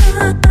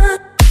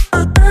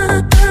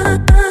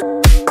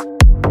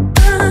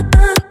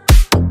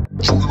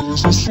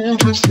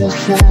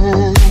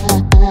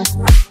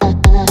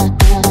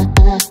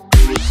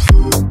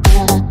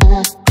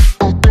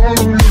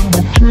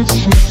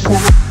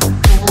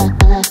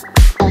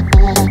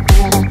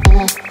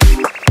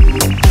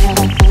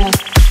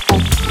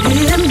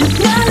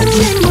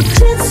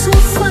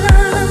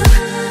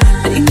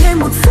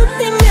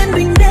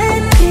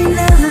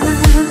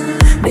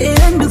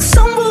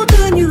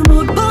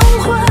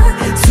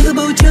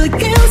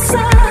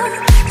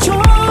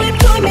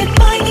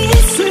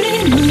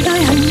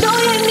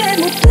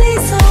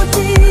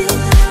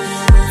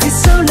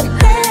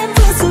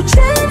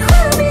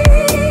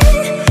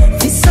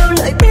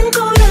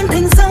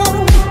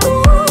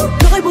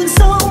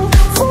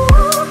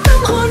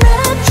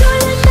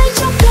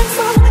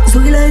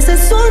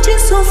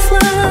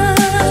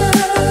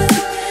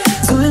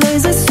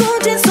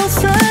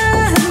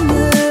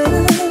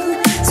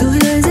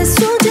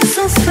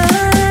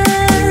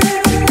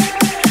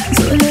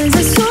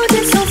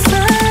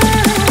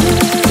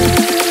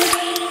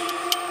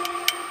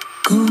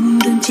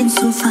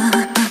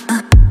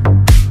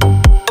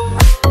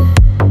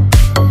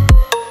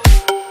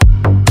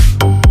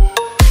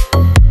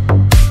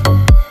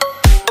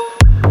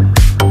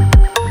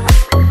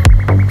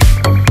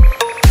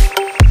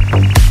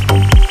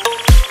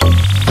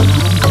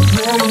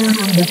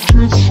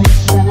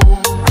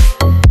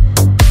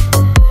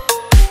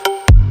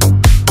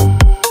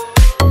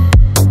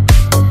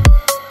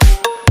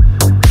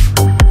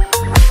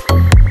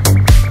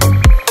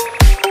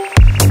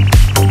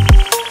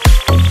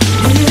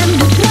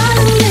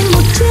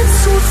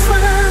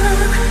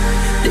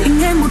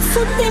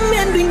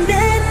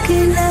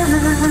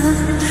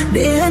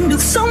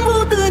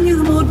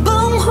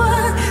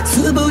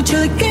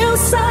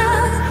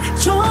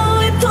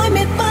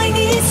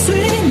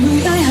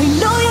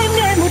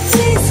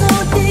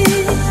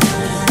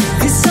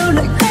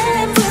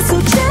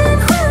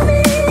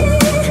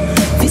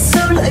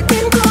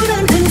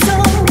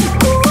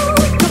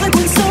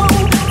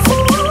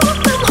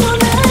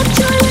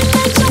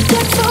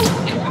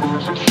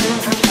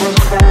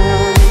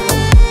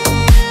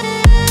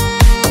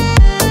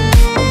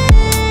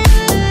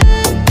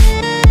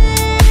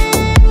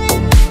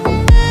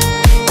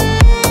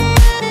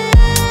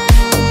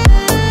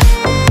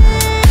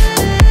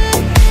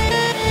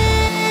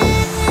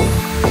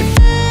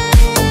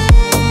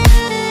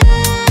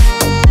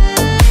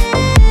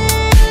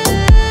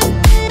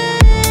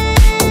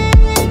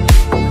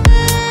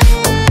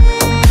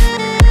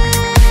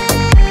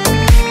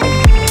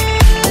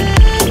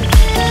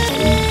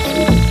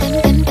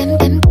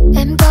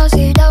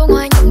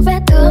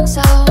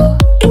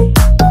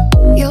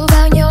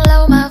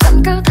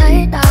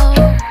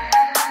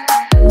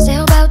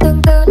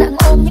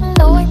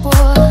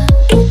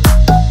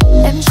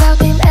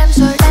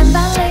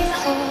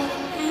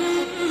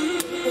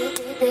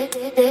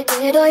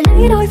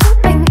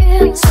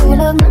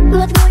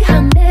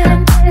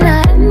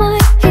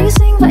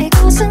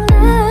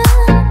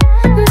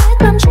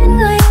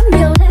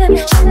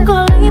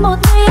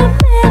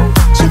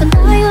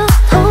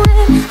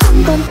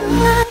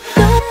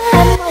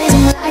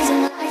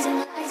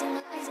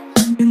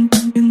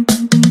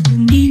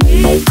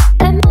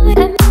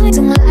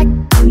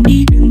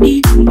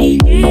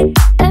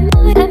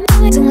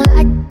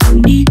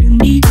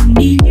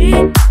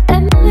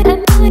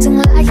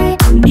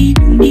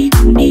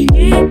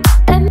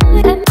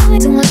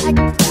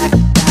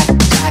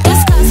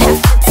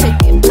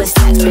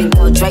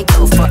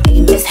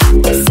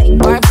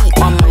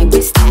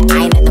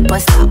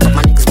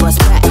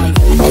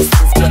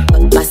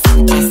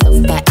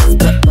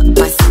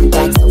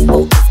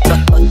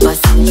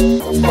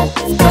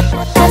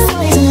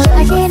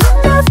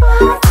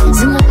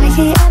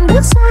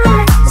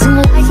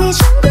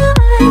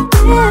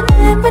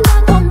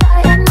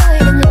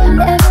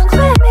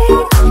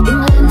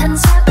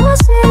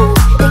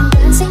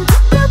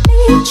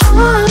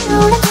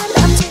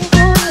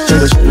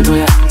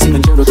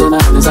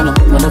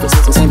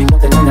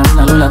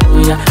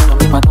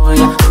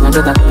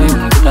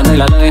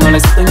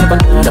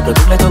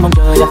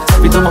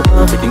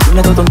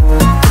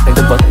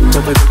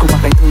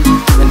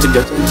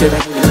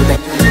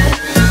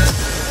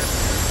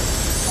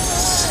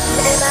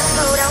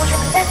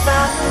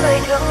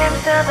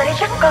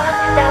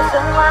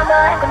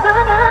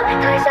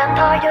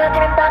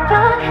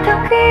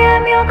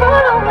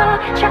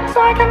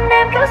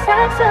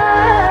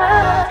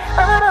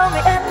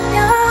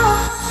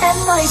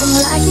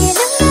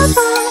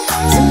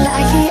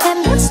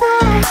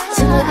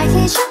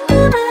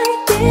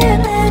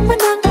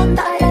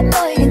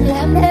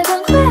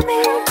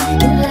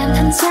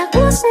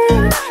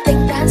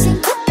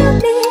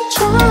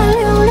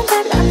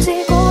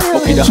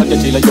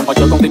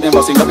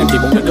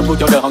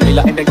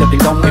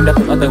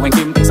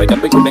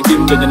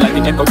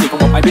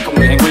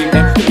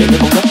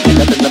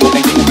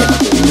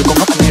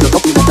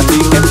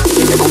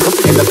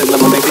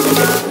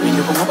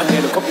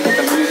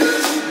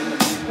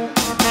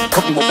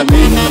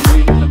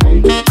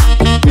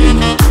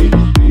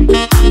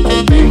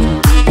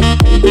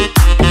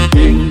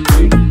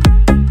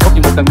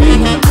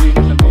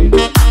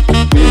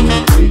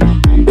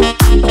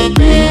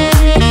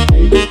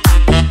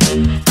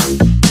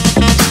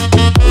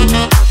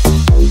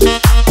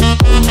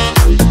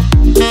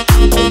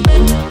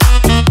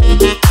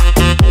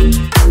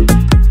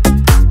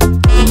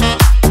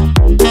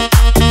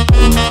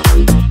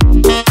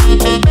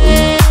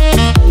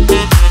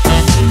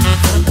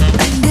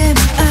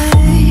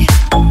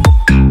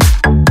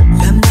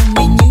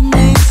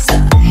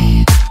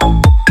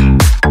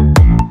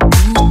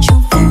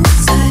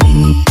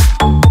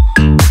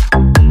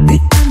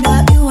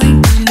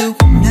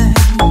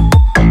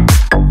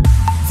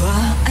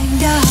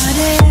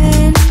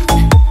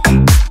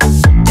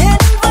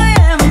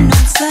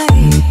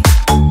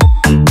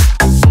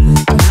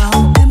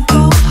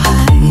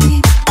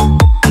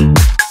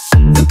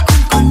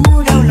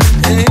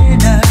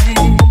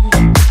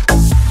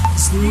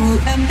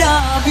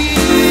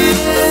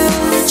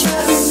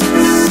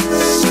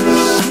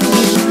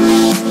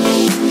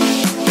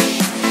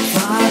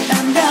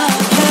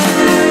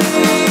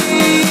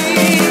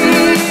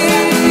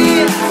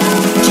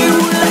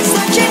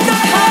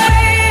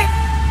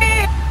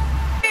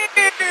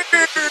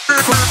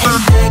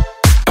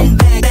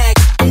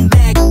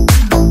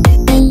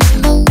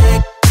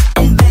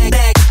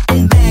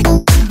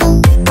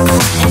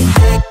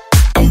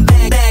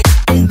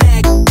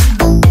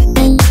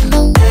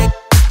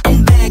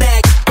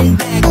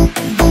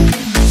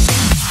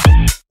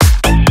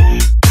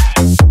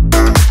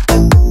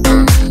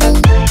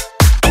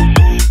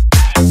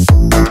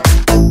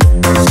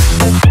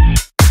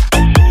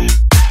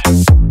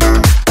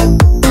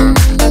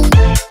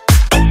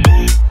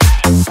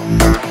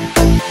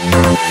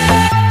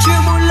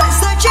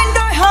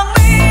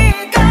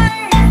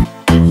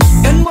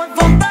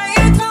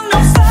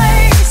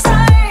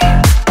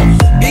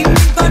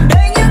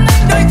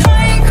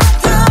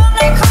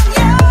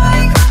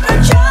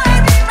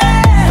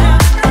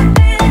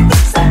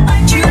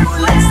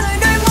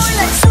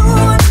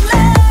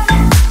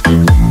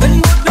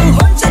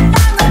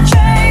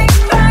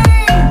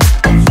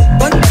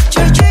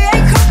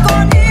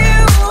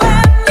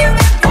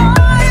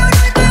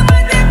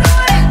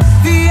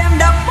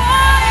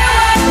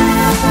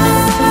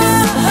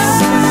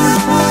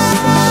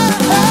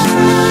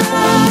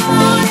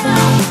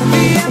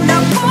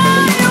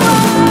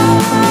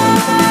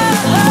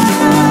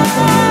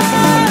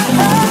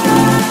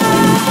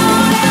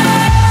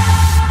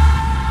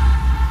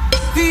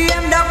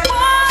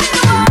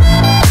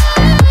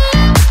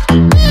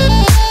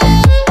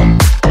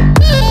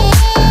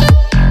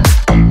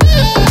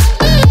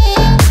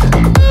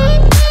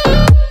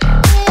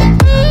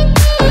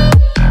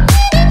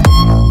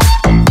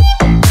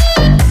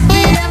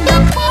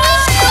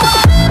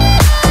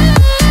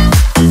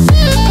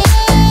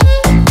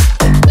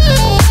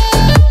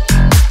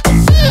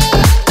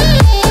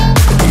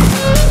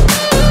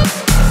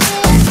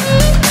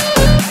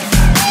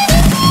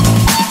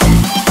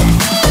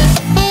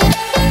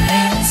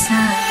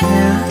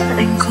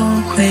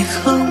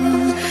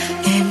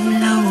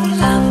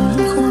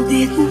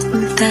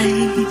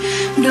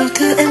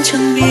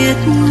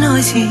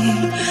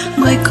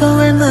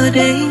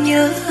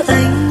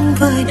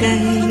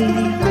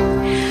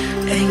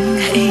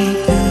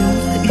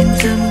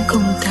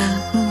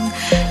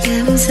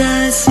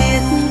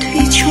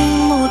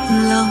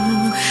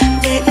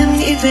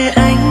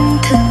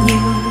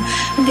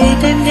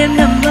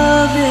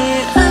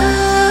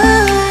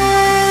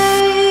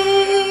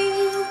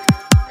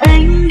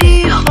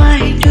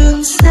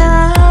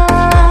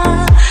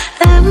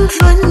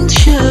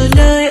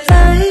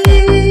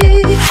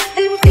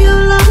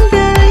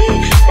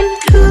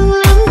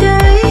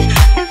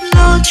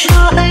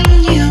 Cho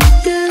anh nhiều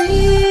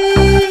đấy.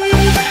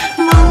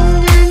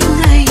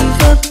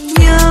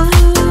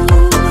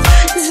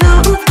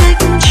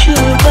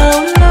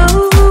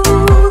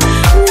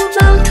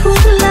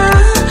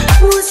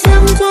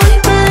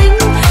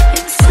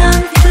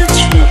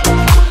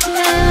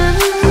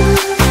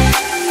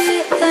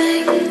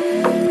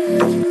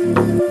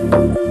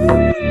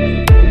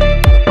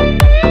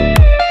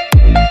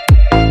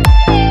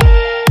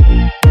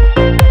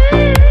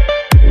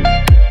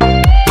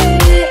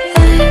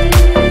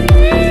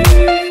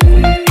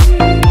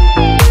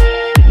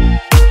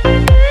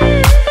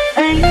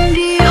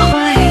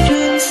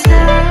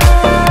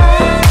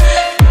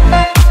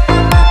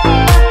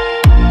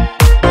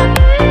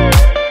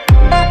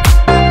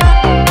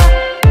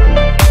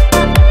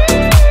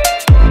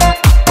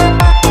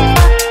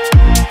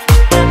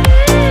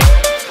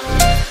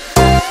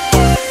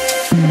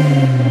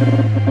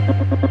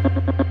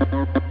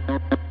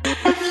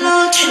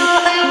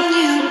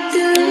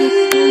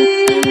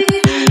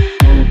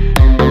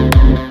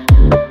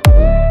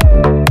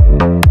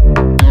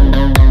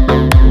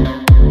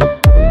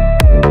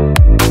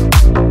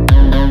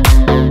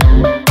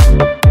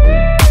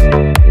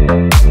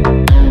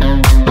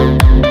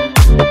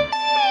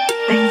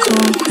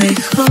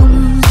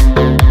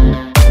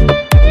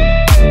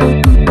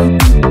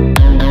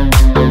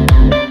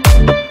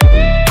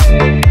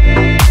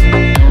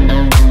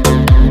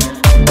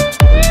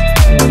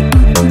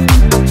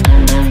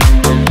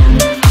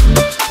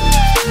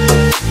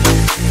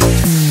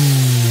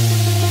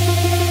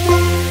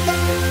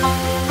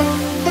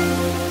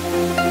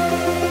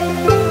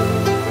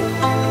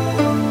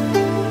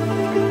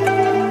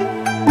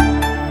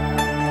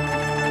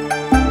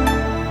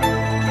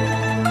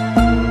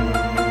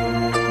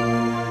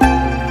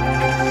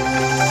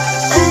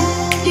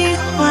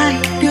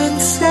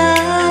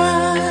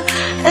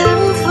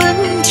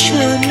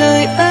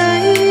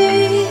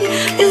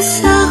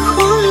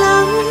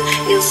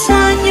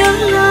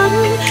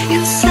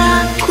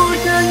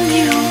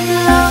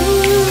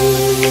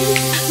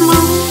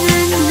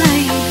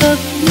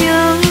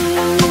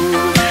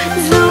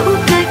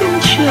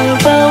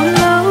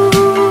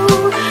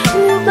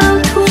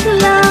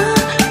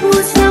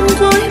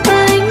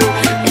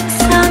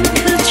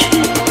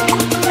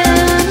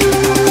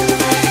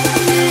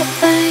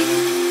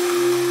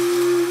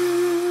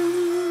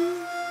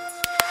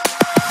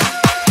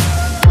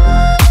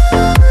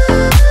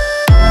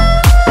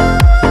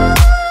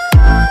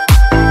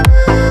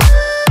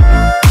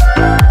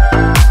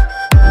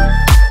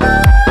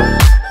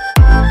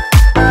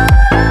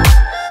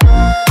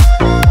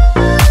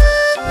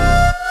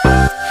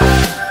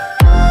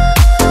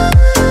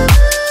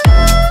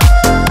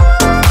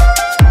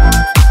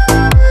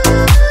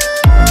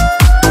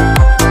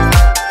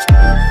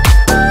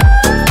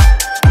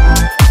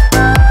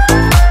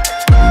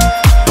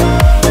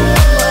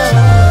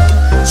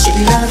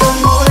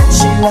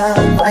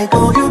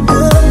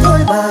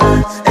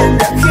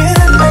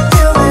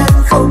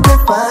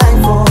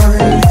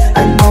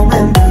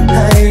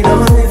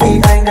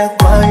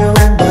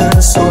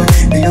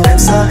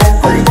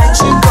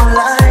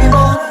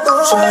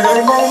 Chờ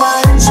đợi ngày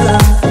mai chờ,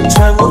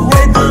 chờ một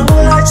ngày tương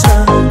lai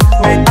chờ,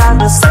 ngày ta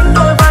được sánh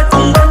đôi vai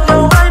cùng bên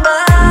nhau mãi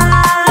mãi.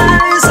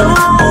 Dẫu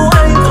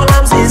anh có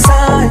làm gì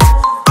sai,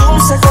 cũng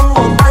sẽ không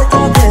một ai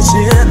có thể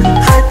chia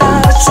hai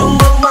ta chung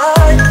được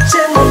mãi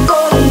trên một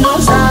con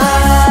đường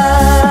dài,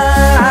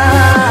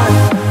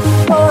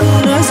 con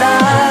đường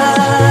dài,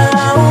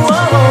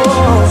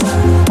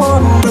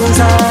 con đường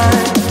dài,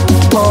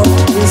 con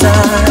đường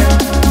dài,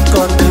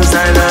 con đường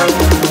dài lắm,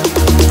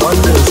 con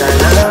đường dài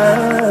lắm.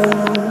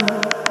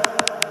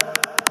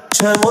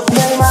 Chờ một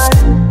ngày mai.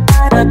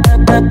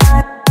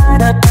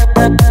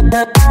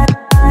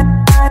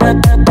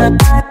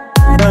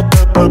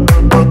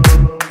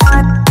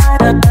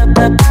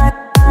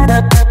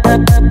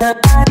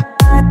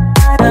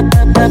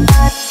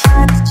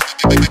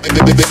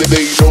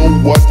 They know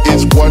what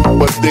is what,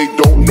 but they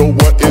don't know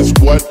what is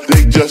what.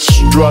 They just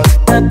strut.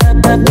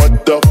 What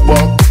the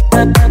fuck?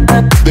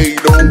 They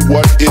know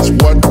what is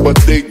what, but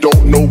they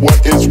don't know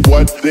what is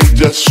what. They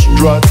just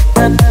strut.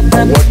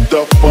 What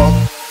the fuck?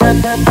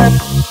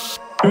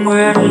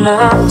 Nguyện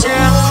làm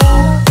chiếc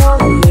có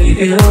người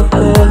yêu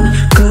thương,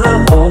 cứ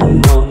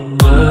ôm mộng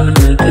mơ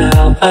nơi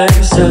theo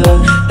anh giờ.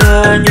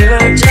 Tờ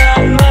như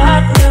trang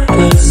mát nhưng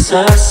thật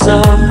xa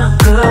xăm,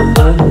 cứ âm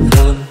thầm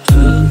thương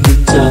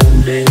những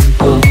trong đêm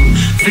không.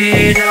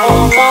 Vì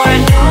đâu môi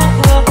nước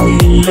ngước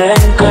nhìn lên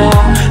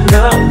cao,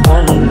 nước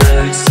mắt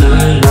lời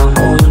rơi lòng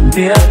buồn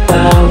biết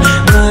bao.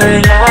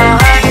 Người là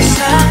ánh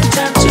sáng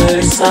chân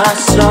trời xa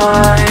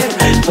xôi,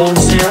 còn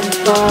riêng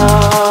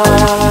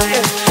tôi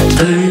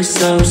thấy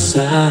sao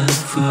xa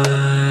vời.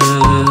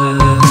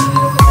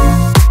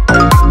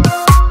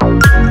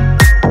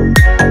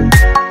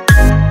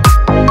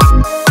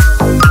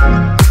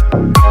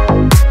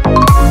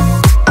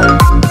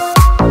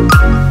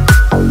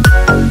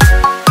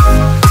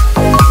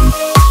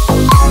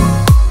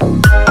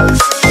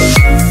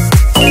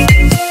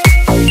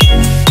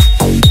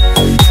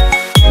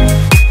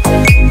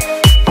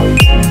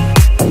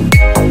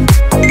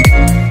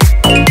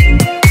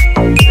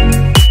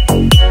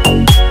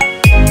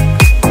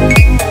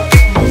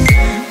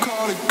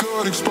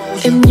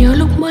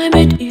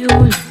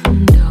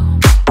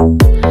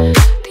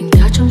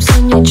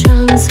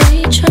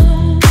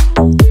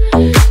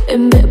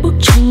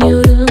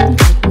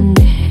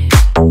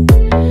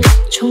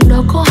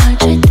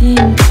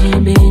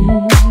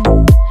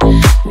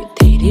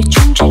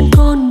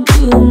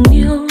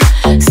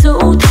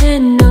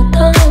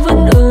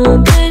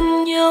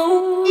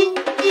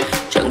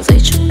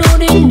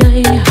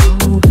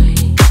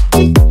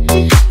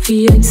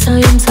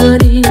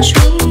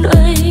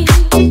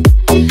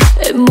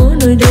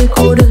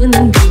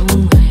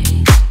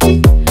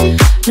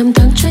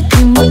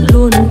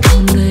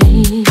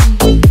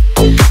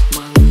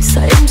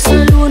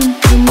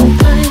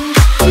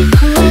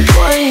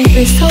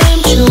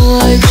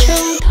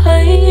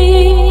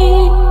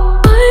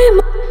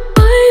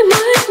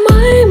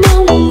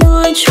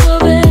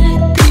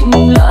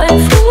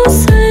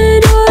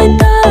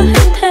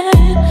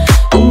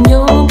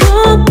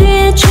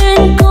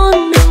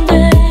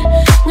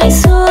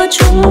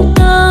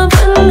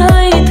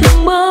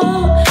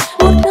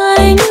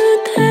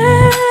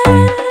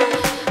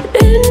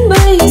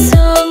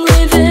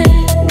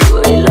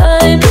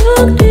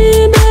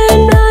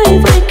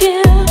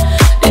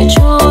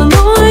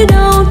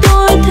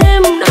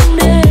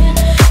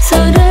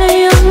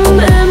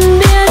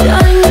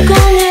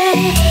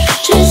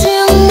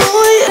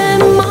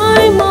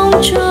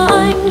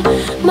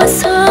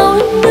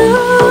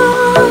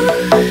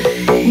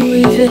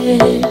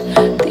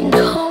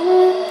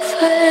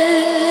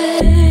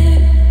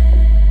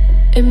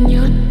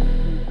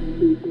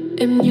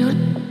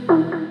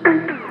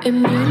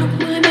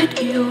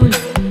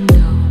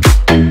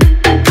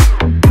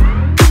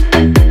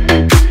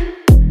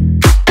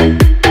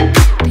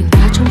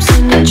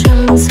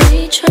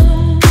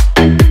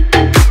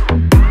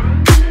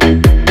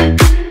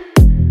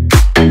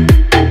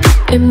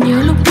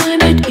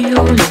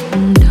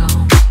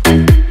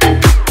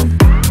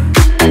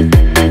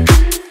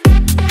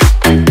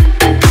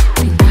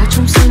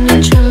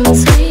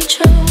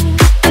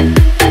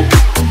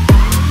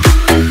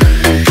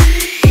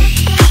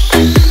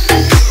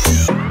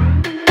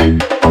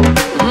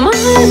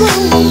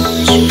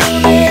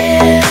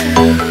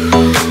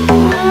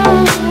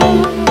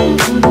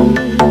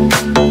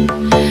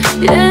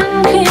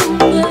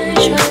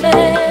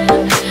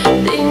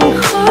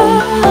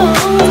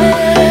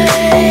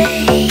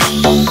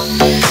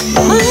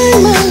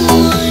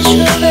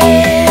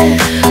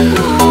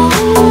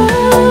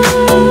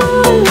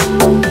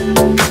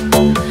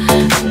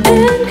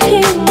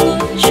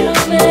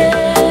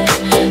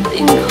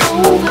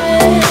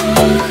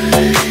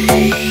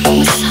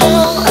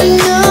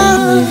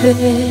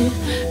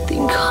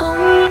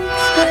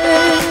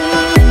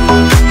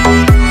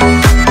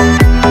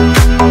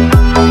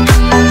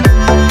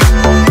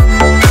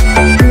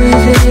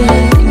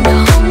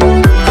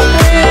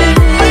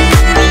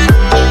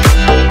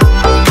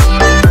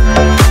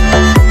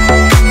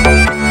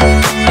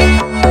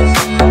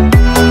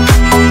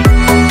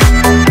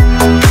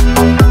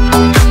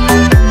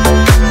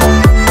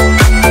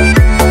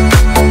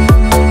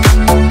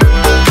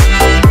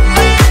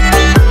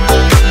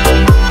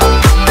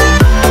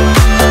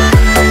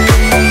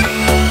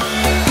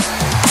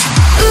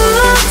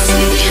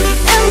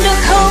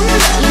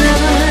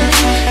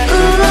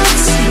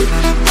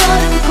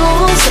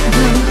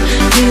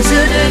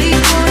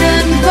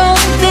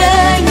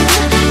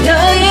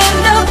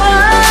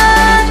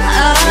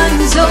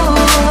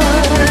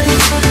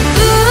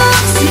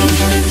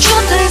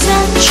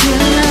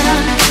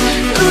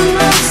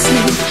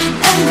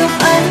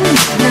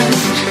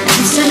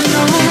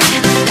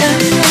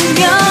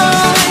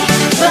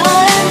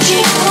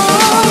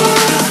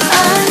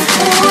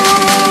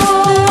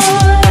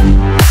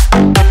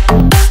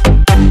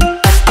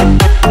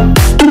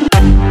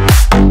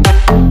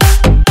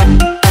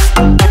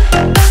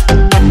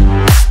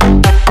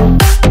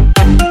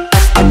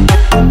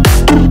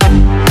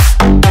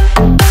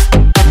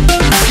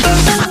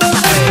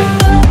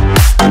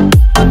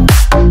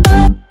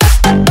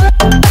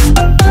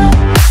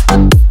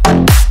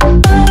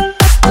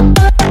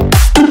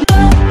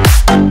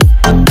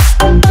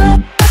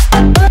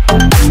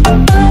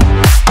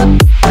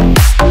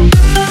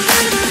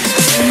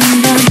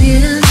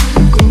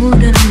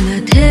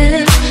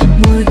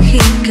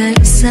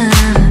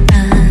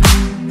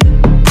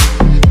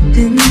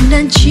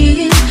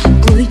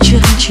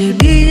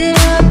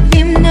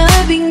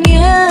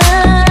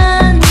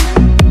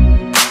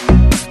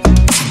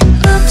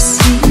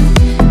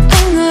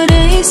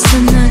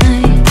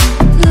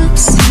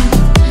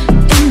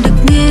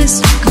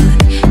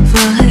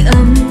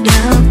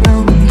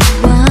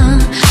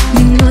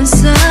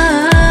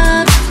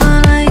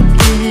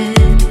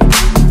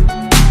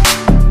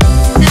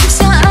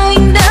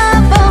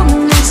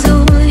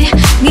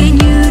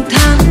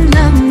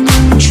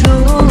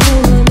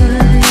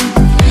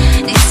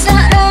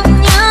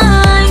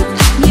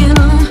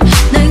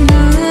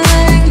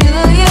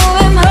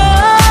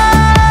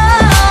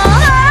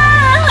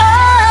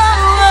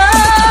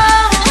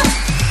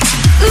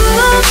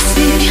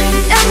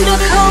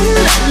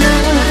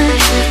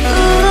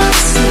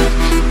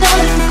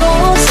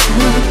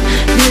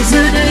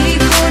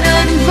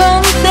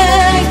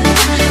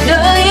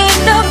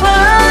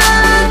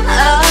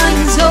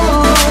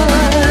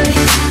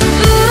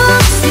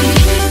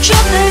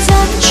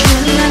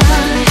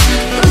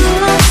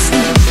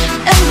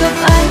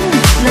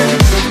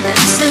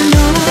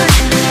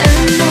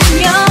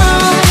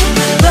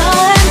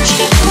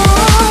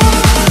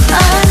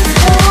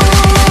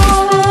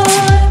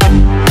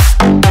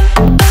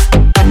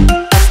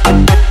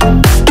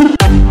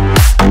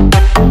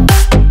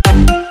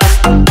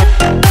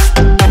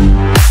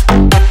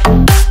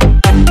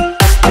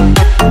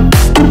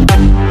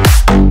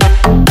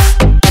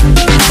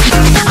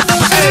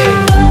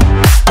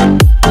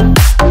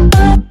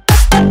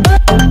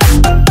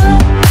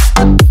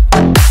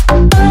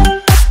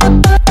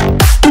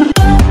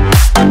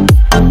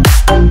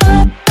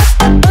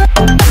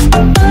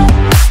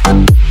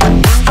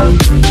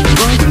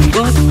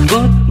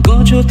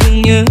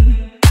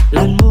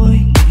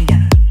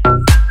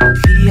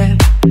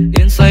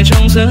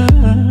 giấc,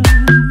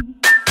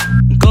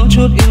 có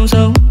chút yêu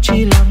dấu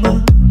chỉ là mơ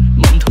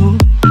mộng thôi.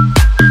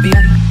 Vì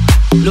anh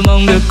luôn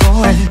mong được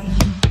có em,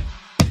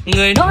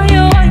 người nói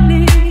yêu anh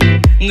đi,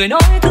 người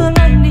nói thương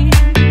anh đi,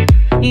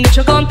 để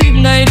cho con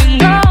tim này đừng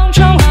ngóng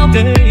trong hao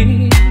gầy.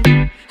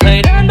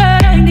 Hãy đến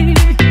bên anh đi,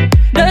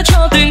 để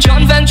cho tình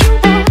trọn vẹn chúng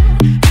ta,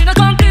 vì là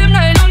con tim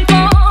này luôn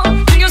có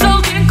tình yêu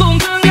dấu kín cùng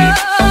thương nhớ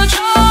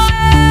cho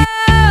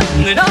em.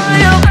 Người nói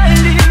yêu anh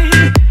đi,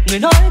 người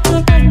nói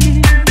thương anh đi,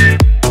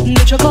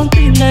 để cho con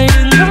tim này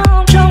đừng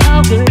ngóng trong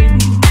hao gầy.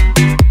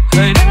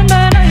 Hãy đến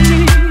bên anh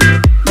đi,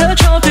 để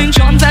cho tình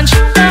trọn vẹn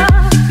chúng ta,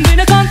 vì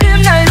là con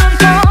tim này luôn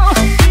có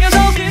tình yêu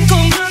dấu kín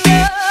cùng thương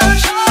nhớ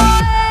cho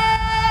em.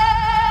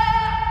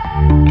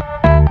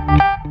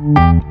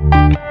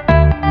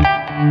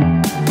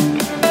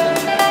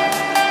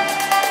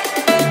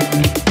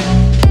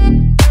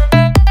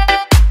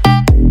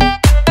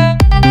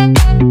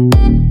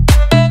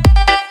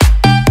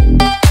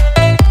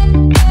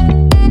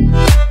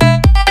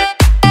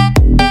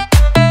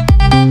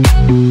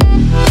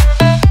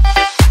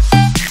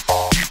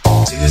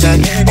 Dịu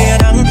dàng nhẹ bia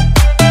nắng,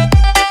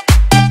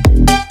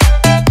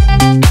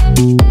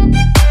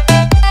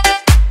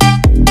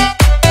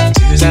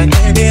 dịu dàng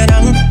nhẹ bia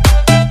nắng,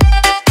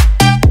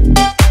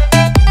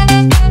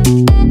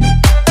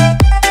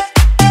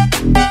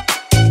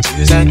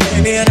 dịu dàng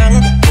nhẹ bia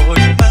nắng, vội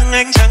mang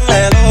ánh trắng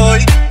lẻ loi,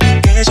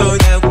 nghe trôi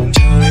theo cùng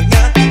trời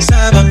ngát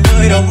xa bằng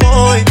nơi đầu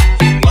môi.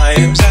 Ngoài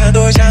em ra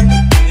tôi chẳng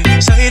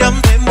say đắm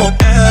thêm một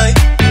ai,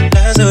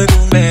 đã rơi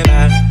buông bè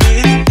bạc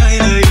biết hay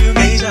lời yêu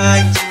ngây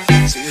dài.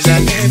 Dịu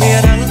dàng nhẹ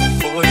bia nắng,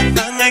 vội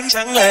mang ánh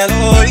trắng lẻ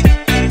loi,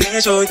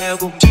 nghe trôi theo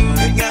cùng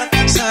trời ngát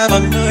xa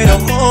bằng nơi đầu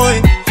môi.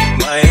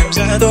 Ngoài em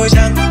ra tôi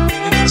chẳng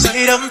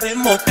say đắm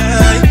thêm một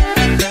ai,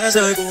 đã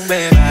rơi buông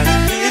bè bạc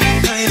biết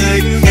hay lời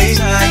yêu ngây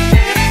dài.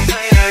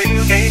 Hay lời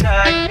yêu ngây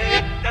dài,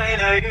 hay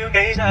lời yêu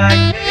ngây dài,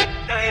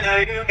 hay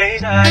lời yêu ngây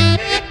dài,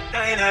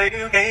 hay lời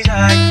yêu ngây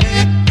dài,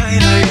 hay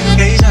lời yêu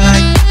ngây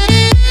dài.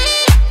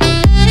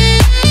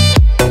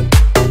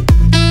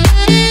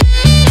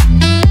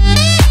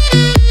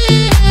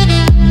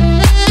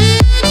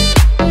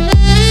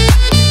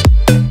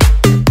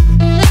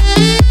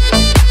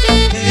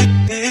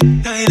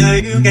 Hay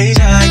lời yêu ngây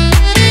dài.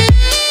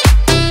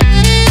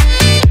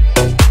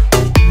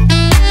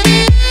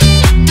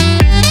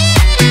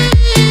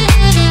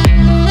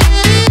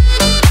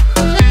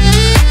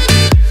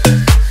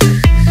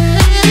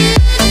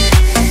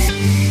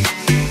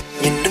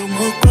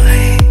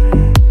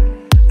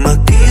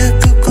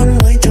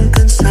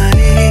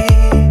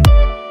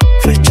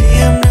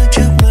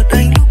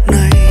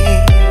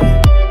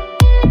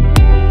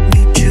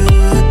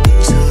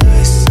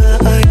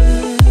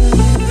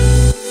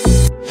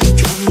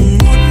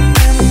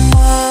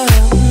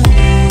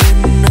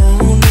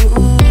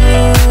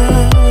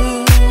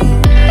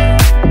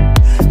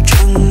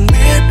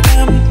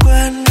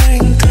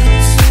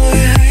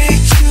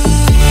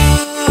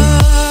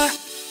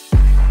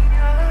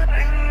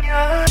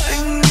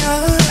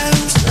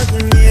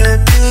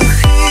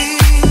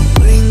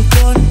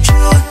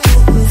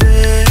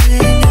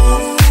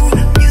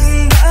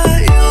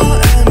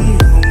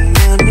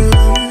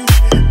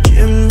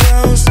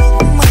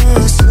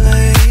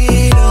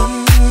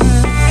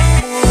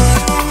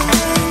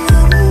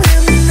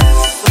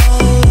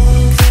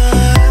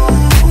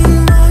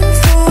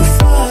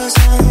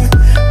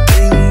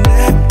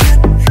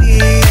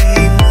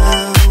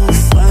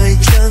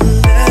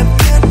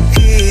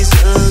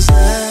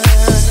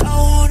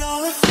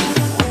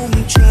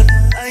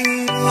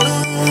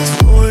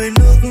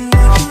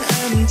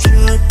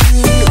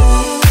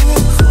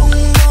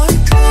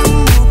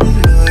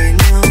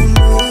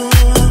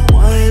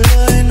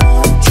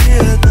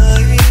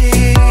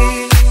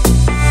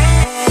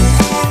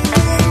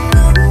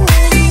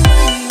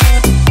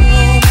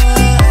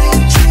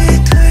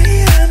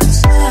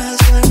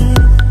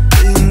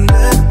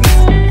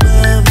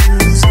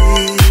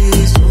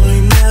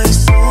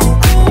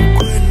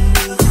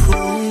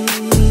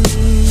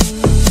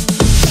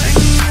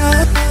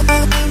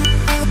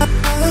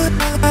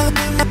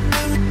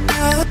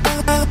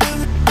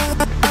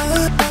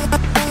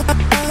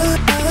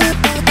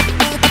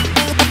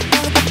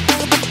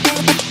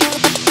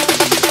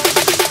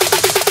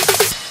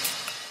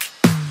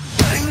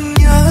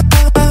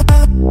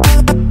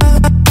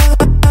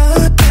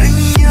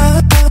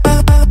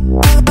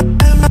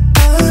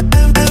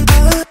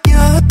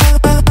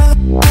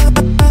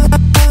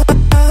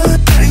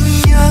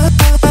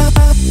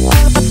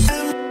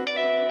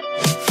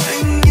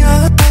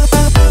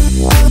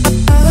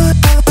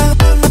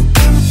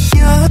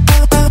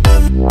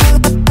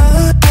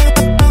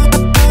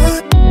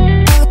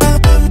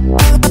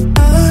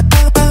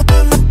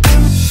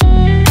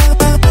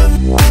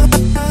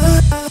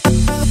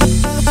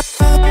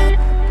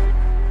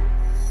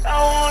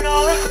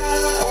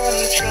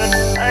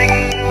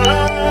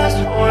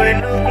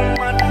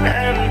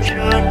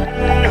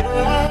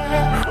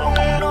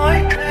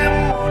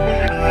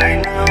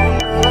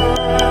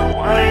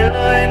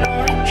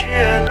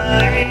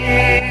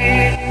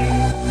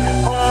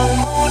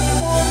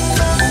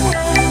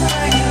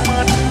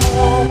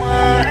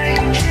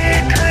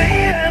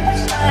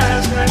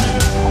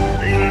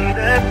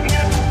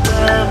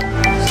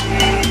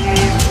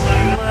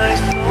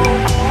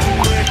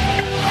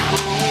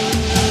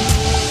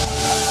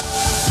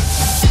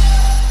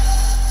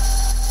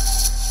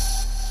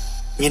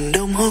 nhìn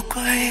đồng hồ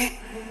quay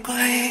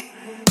quay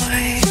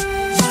quay.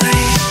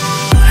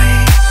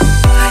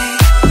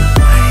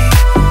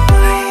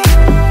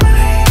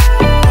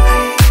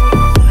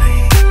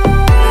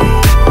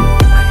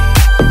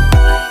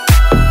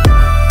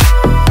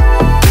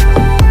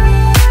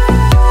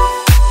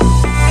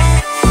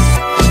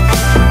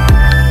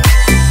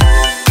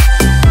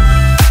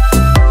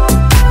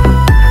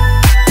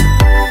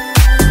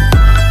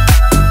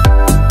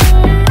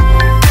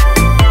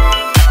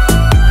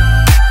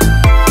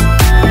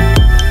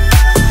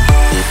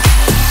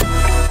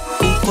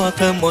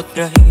 Thêm một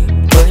ngày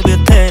mới biết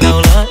thế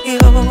nào là yêu.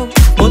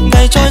 Một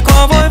ngày trôi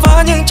qua vội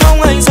vã nhưng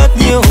trong anh rất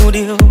nhiều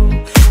điều.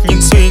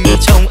 Những suy nghĩ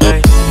trong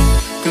anh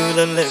cứ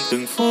lớn lên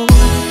từng phút,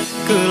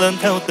 cứ lớn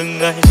theo từng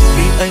ngày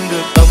vì anh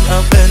được ấm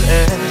áp bên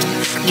em.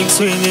 Những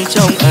suy nghĩ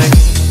trong anh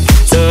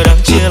giờ đang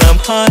chia làm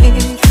hai.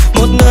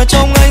 Một nửa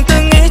trong anh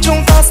từng nghĩ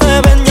chúng ta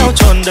sẽ bên nhau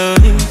trọn đời.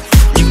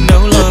 Nhưng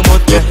nếu lỡ một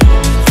ngày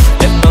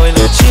em nói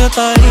lời chia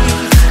tay,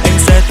 anh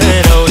sẽ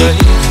thế nào đây?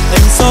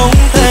 Anh sống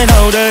thế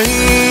nào đây?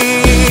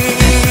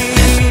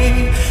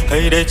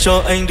 Hãy để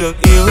cho anh được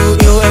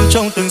yêu em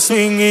trong từng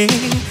suy nghĩ.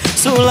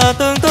 Dù là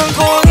tưởng tượng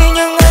thôi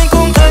nhưng anh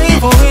cũng thấy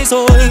vui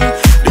rồi.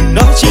 Đừng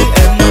nói chi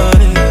em ơi,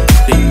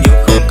 tình yêu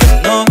không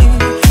cần nói,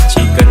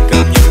 chỉ cần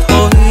cảm nhận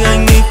thôi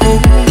anh nghĩ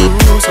cũng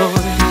đủ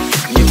rồi.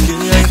 Nhiều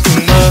khi anh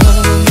từng mơ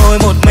ngồi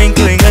một mình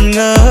cười ngẩn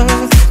ngơ,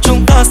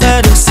 chúng ta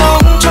sẽ được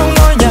sống trong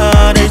ngôi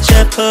nhà đầy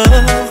trẻ thơ.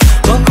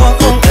 Có khó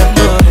không em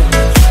ơi,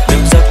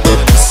 đừng giấc mơ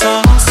được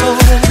xa xôi,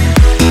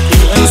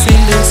 thì anh xin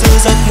đừng giữ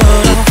giấc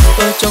mơ đâu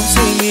ở trong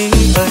suy nghĩ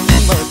anh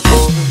mà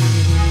thôi.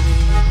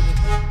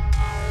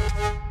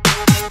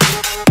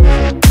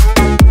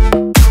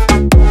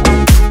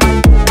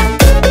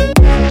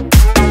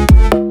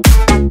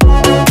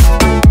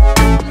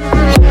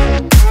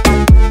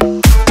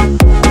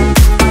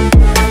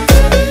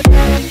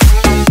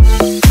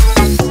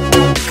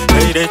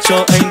 Hãy để cho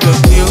anh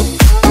được yêu.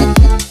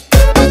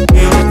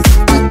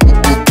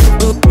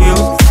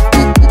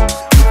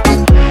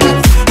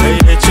 Hãy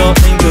để cho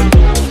anh được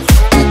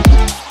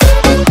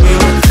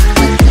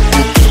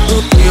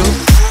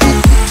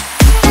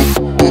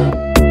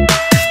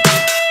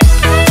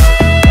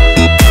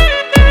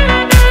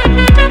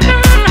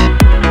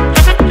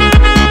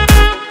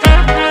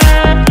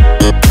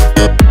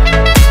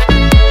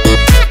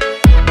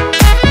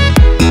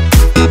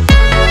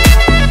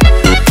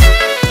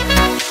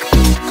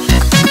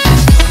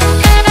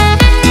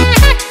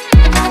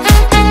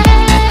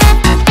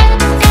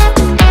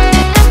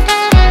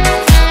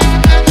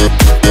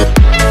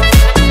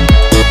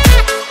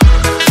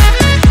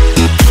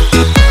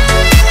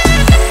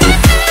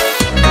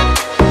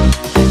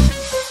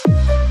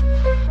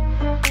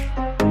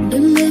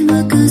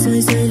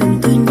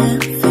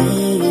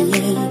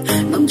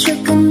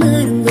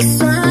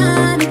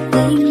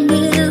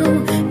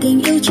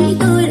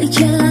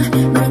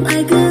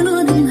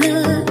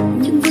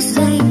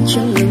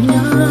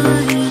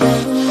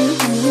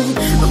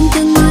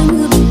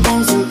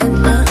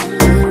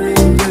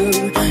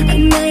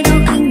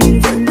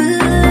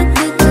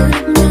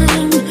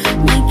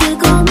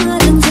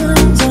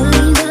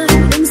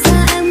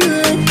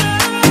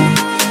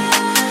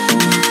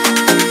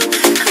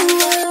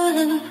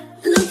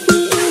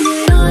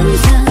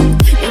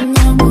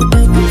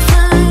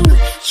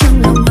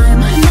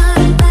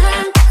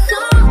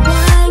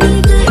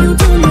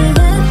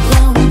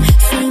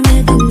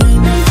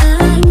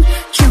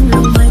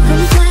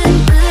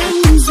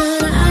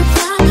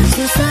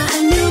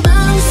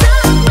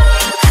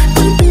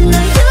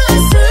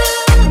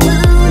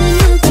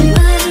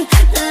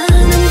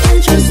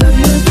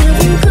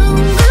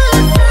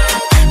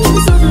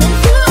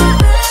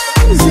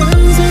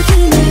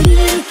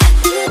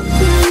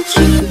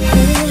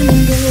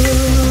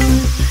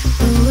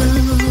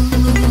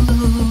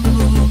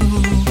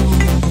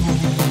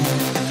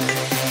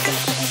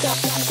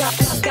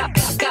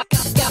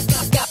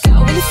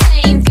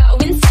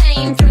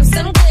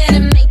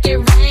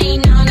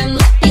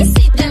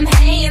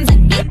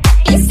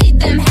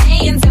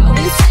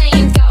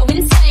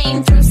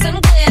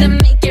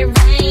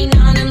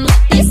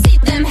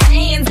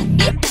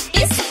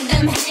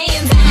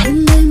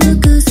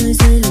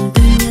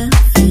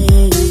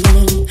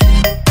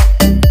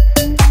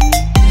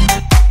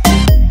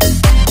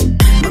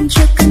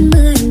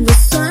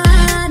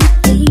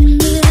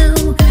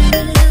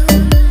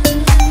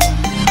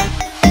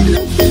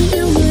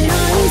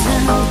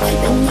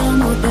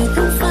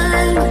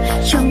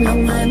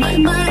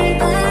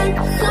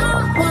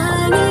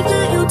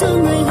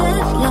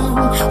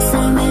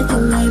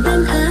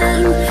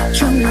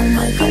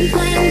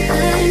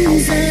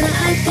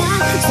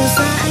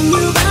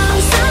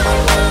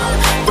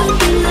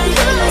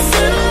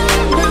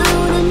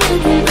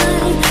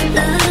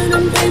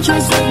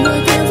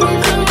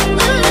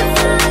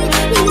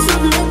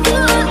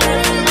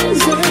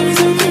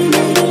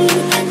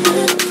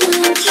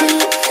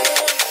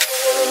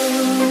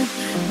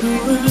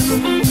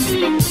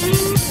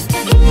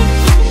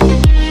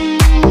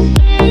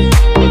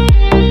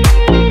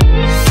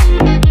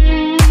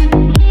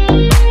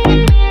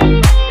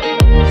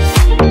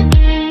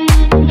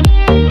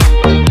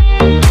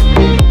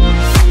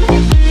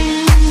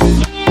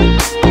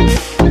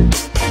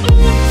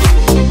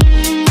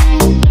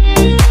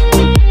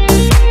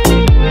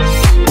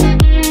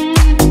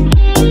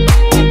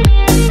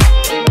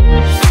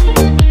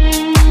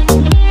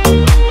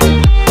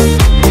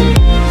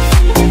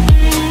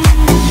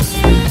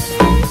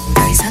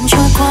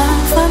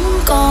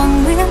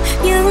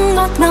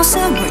nào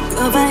xưa ngồi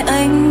cửa vai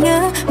anh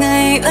nhớ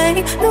ngày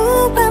ấy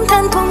lúc em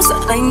than thung sợ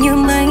anh như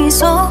mây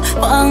gió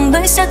khoảng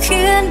đấy sẽ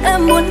khiến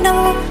em muốn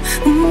đâu.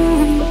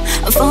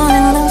 Fall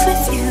in love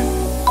with you.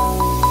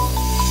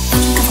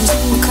 Căn phòng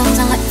riêng mà không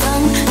gian lại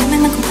vắng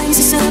em anh cùng anh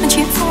xưa bên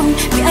chiếc phone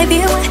vì ai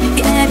biết why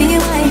vì ai biết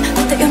why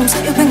không thể yêu nồng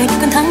say yêu quên ngày đi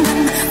cơn thắng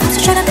thăng không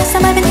sao cho đã ta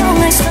sao mai bên nhau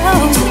ngày sau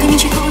rồi tự nhiên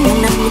chỉ có một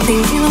nằm một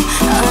tình yêu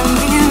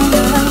I'm in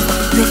love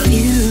with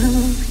you.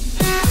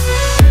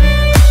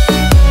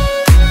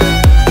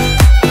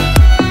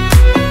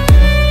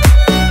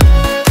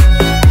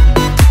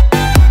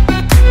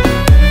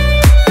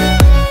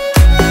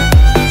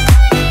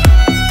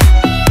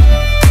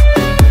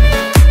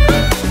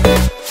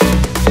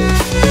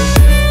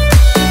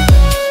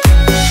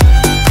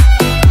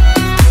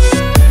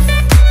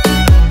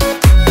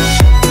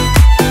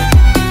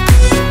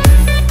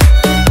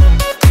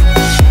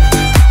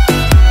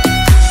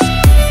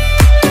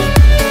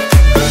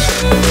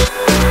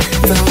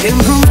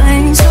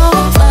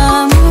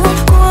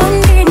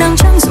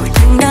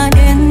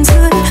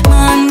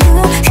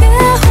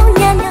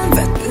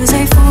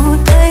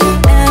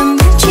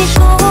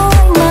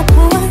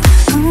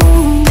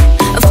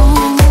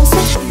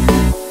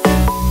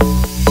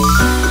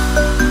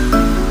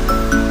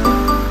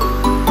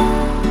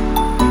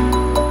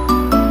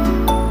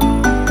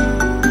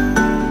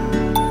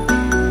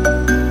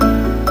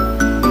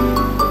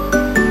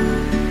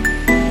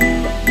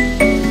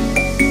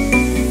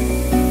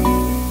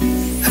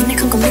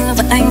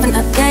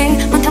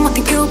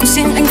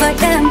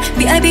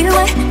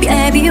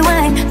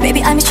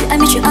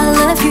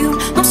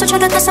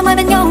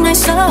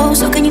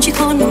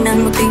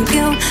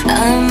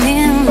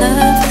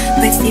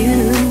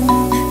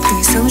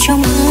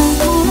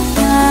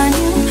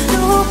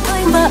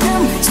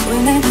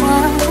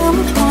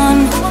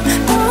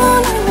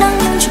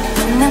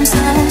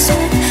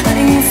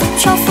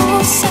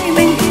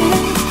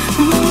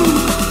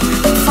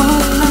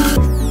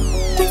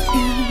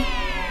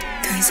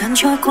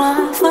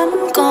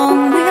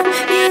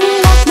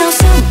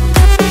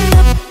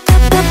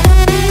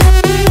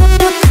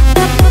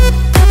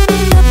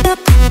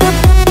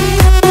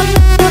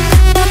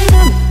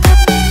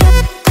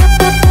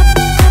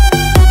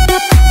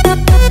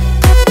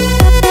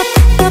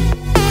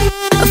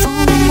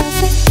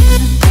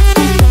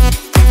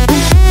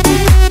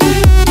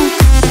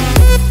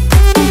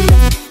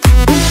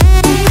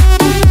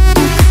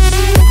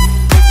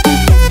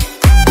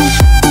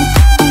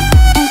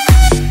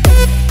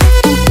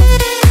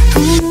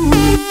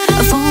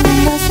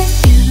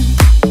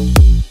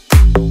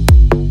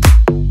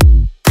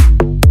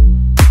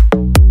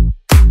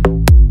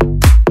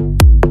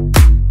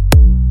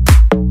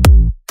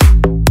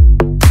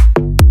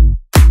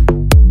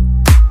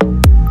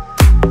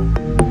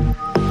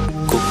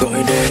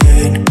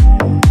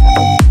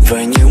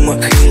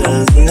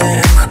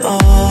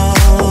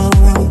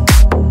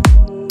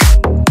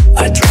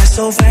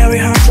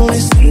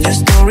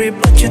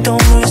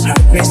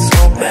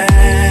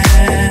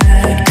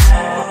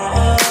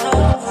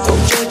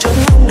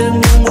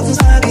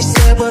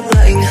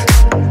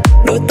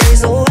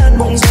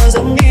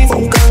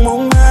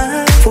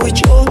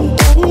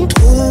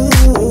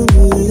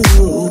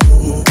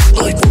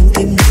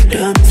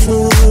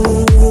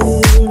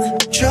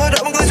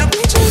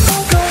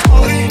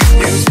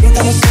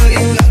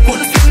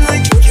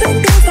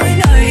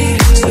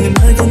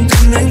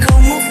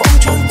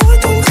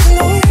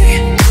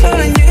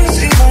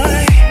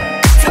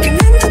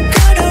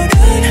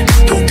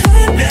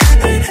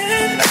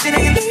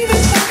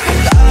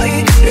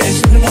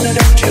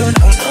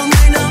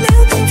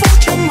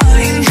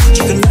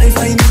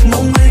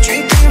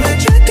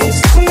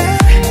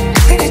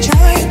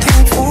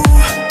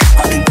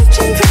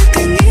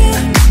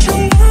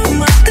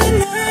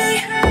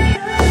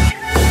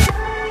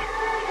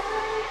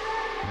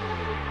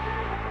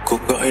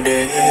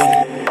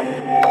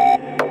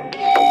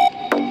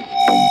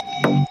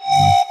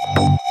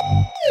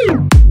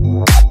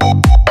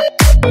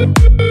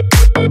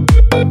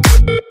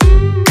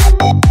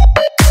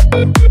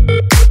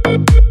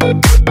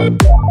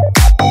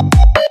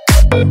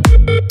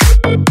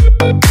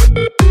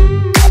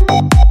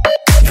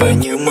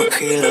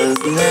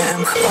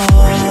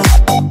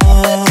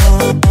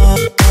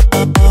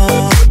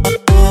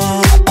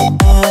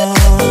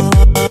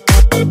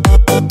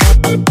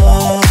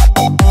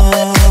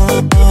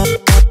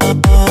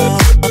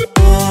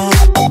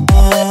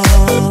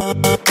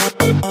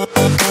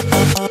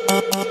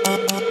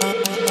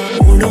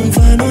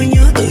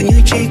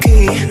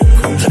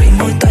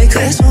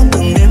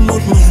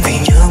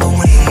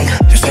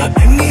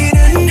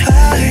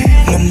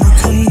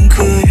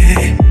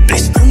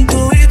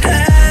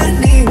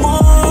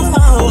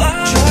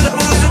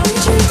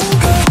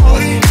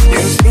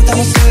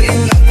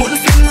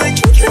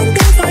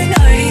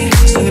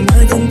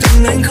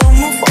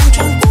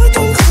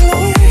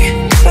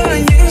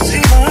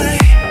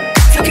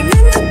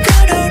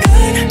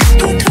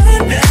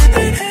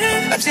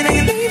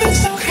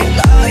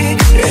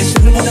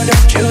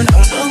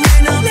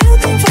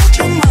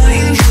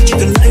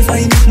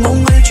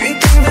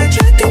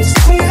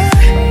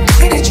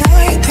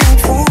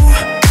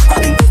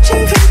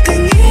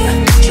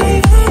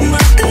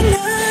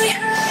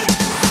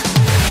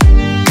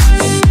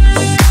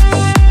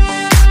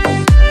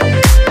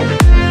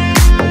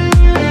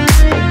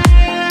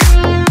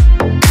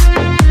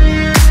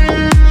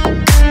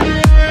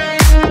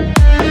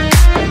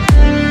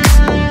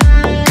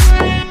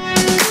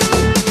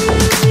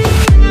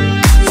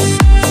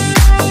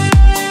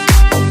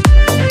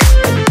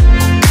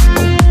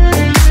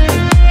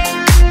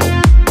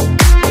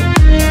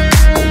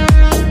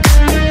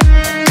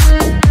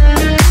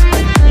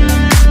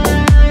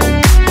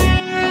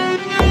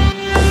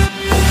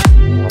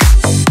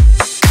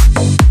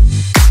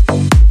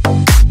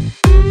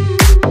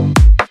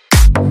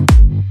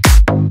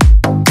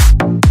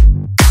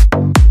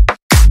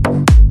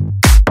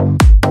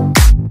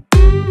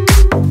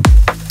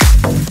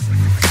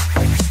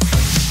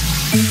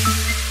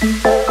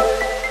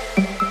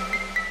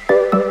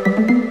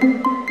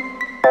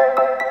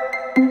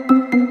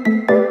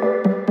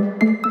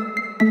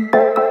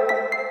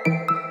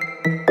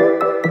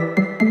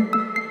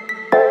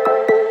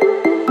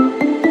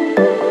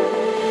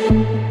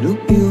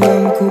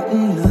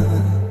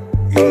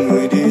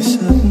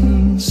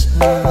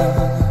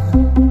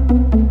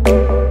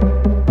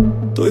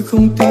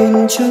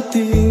 trái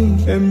tim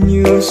em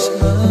như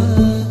xa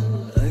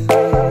anh.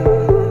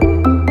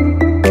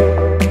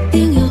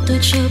 Tiếng yêu tôi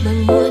cho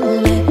bằng muôn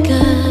lời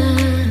ca,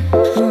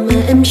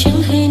 mà em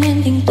chẳng hay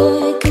nên tình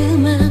tôi cứ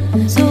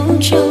mang dấu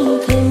trong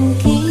thầm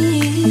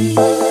kín.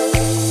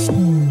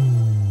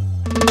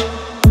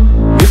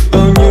 Biết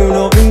bao nhiêu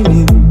nỗi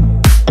niềm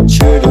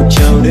chưa được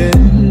trao đến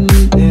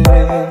em,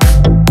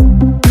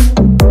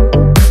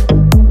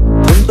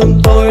 thâm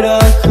tâm tôi đã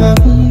khắc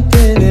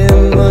tên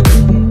em mất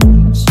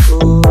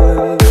rồi.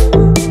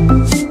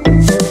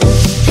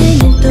 Thế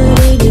nên tôi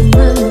đây đừng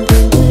mang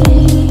về đây,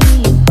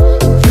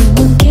 vì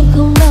muôn kiếp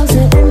không bao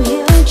giờ em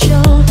hiểu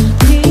cho,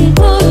 vì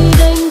tôi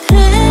đành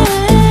thế.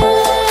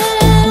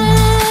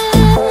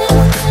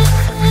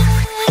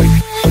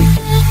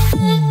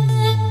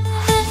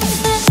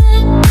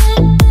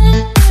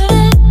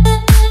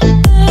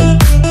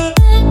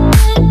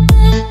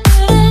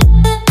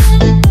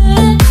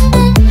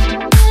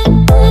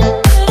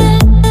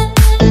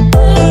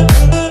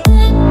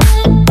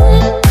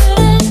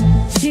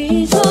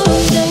 Vì tôi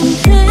đành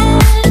thế.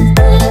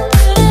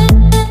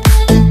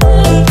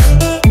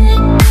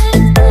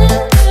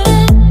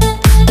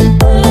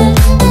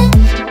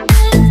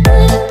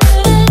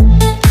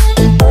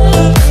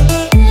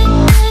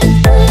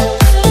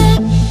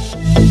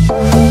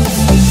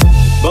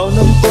 Bao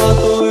năm qua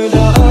tôi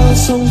đã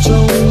sống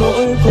trong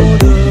nỗi cô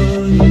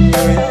đơn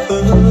người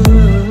ơi.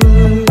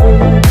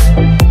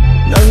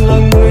 Nàng là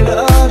người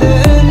đã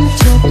đến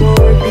cho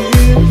tôi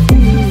biết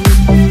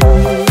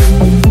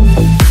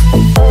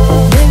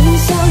Đằng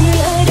sau người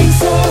ơi, đằng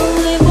sau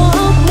người bỏ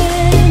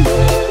quên,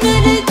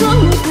 nơi đây có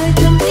một người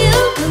thầm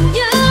yêu thầm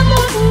nhớ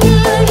một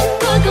người.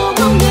 Tôi cầu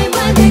mong ngày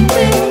mai thành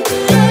bình từ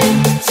đây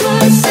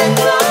rồi sẽ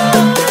có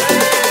em.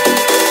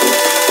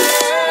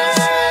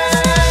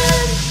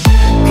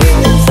 Khi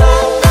nhân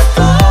gian đã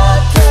có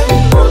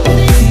thêm một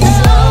vì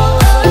sao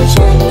ở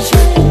trên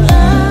trời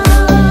cao,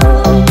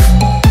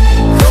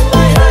 không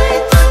ai hay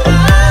tôi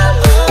đã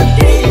mất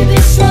đi vì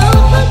sao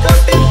mà con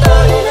tim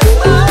tôi đang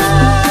mang.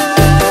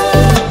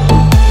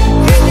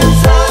 Khi nhân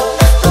gian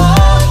đã có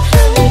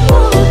thêm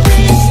một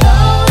vì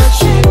sao ở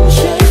trên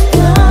trời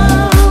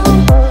cao,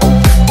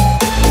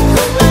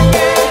 không ai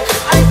nghe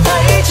ai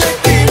thấy trái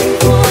tim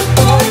của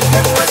tôi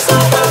thêm một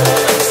sao bao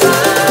lần xa.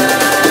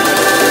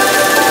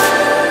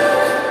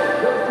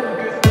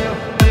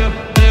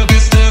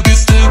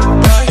 Step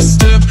by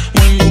step,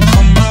 when you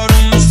come out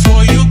on the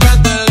floor, you got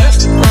that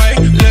left, right,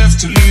 left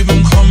to leave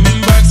them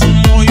coming back for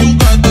more. You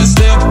got that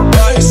step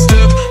by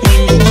step, when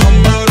you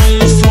come out on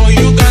the floor,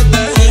 you got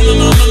that no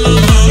no no no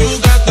no, you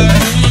got that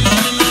no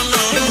no no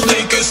no. You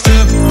take it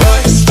step by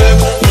step,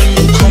 when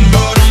you come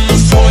out on the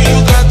floor, you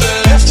got that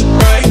left,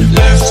 right,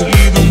 left to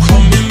leave them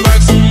coming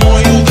back for more.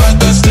 You got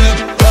that step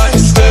by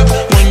step,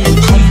 when you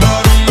come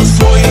out on the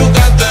floor, you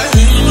got that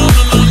no no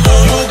no no no,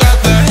 you got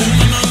that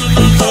no no no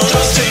no no.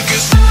 Just take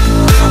it.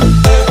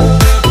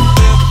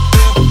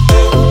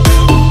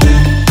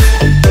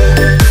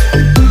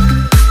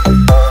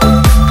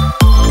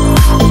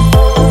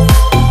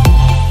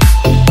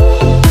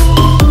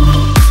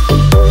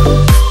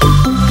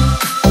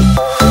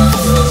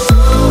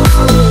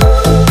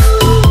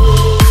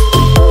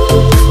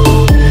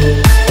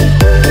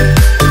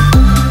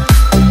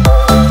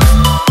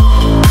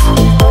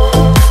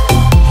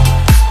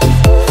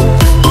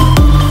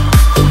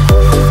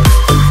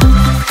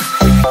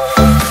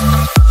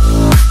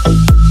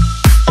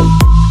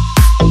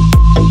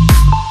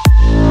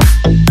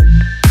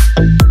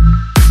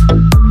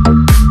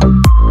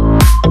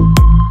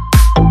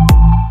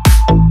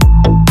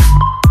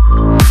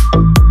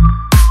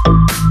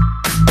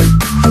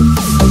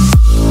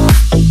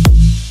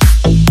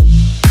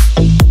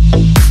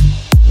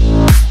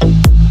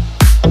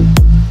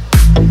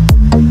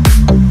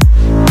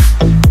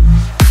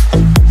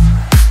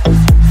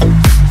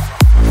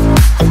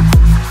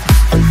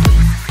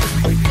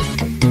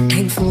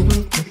 Hạnh phúc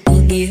thật ý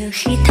nghĩa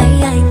khi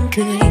thấy anh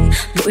cười,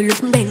 mỗi lúc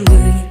bên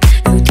người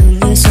yêu thương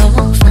như gió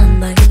và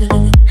mây.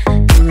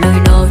 Từng lời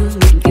nói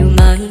nguyện yêu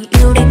mãi,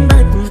 yêu đến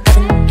bất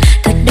tận,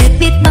 thật đẹp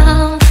biết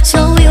bao,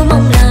 dấu yêu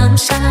mong làm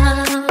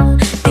sao.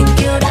 Tình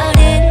yêu đã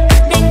đến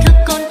đánh thức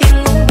con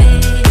tim ngủ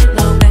mê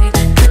vào ngày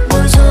thật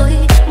bối rối,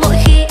 mỗi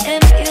khi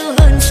em yêu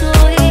hơn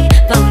rồi.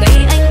 Vào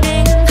ngày anh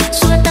đến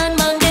xua tan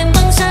màn đêm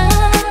băng giá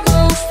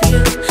ưu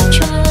phiền,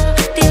 cho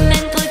tim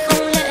em thôi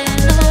không lẽ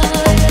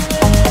loi.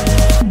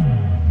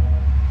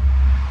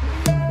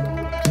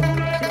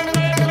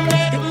 Từng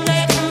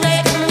ngày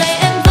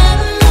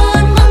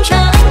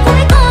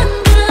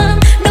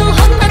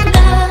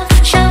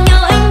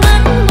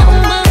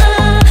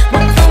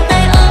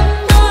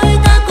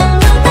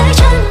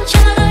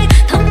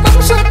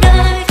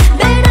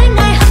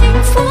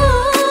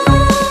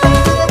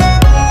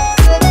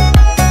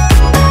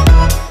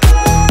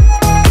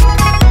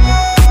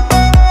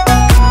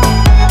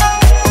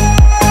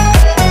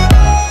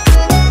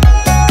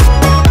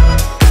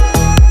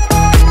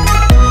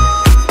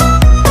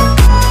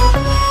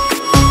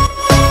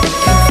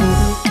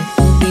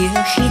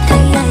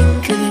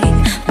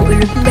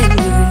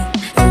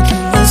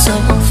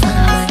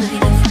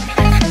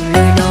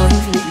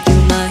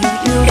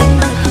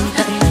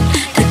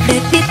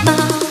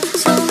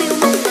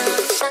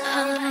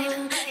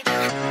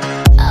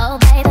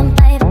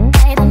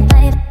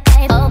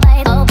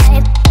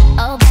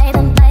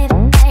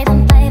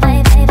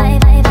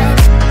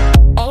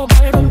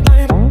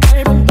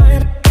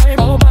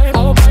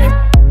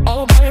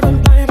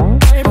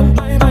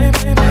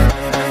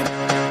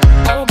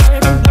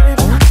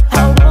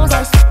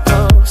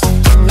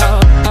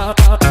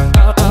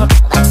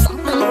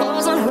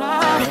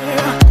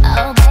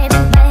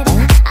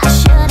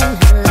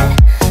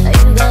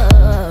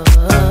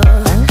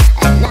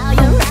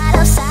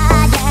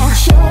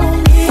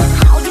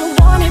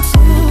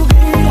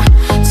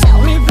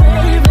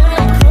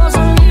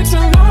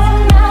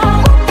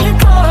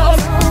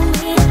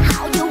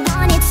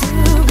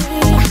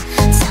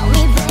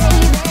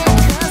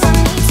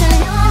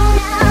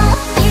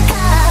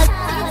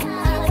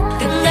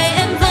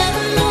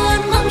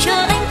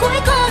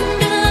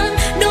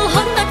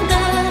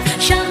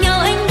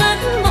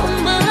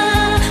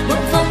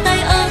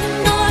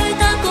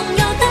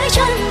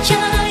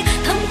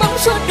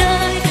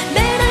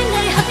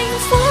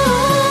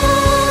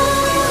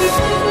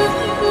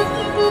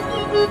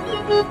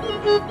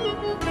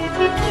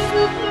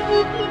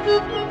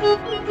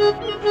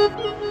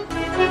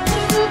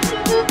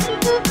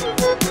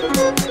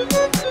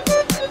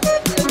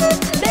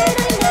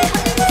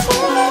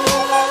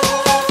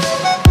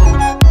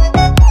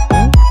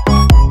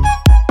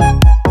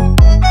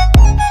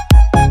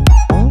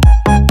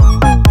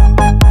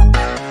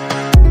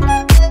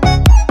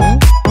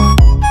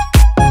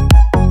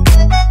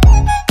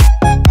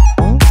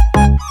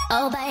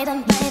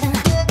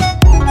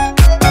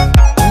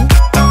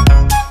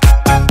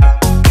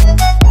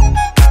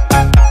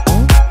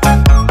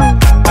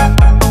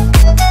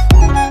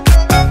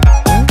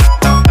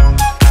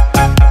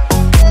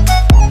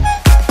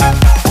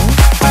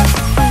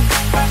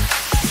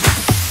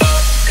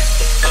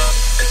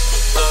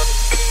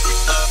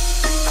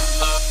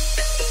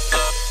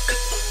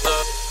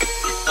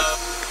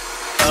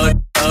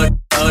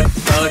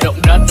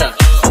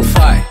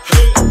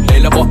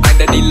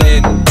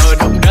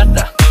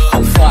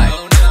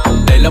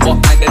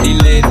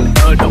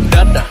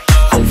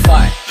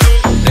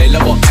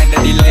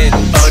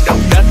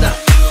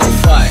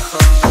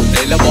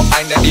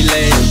đi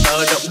lên.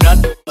 Động đất,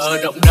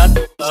 động đất,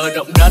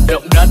 động đất,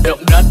 động đất, động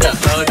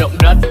đất, động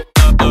đất.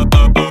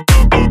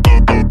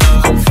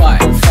 Không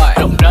phải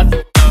động đất.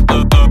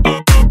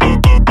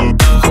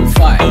 Không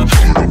phải.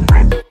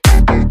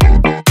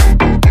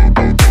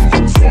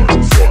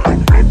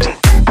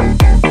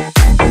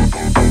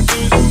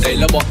 Đây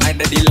là bọn anh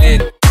đã đi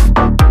lên.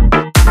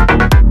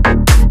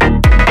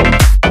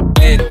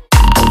 Lên.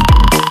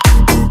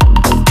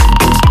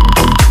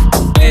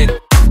 Lên.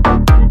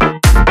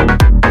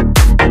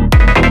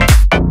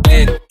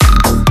 Lên.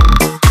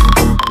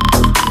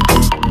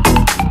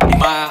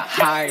 3,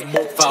 2,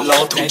 1 vào. Lo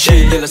thủ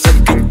chi như là dân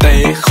kinh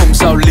tế, không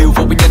giao lưu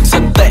với nhân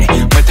dân tệ.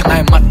 Mấy thằng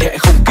ai mặt thì lại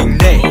không kính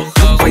nể,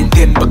 vay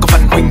tiền và có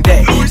văn huynh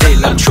đệ để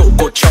làm trụ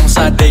cột trong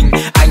gia đình.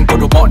 Anh cùng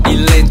đồng bọn đi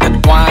lên thật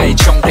oai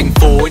trong thành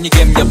phố như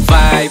game nhập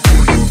vai.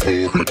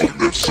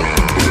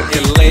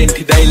 Lên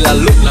thì đây là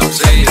lúc làm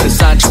gì? Thời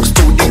gian trong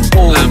studio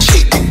chỉ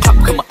kinh thắp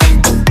khi mà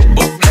anh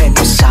bốc đèn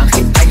nó sáng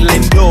khi anh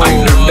lên đồ.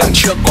 Anh đứng đằng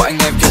trước của anh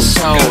em phía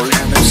sau,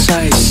 làm em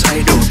say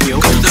đầu điếu.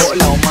 Mỗi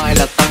lâu mai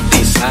là tăng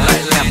tỷ giá,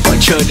 làm mọi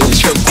chơi đến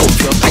trường cổ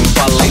phiếu thanh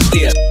toán lấy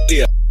tiền.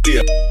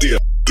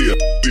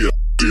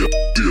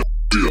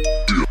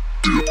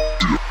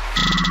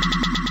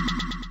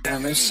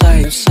 Làm em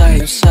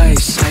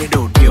say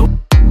đầu điếu.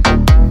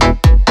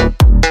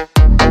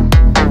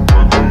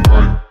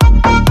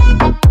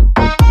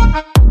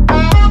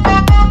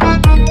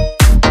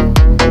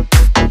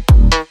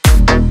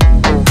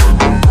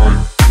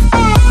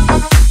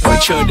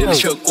 Chơi đến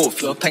chơi cổ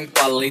phiếu thanh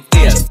toán lấy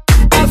tiền.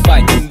 Đây là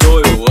phải nhân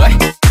đôi rồi ấy,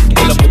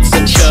 đây là một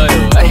sân chơi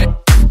rồi ấy.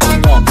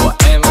 Ngỏ của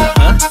em là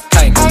hả?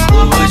 Thành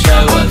vui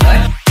chơi rồi đấy.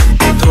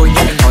 Thôi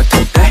nhá anh nói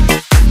thật đấy,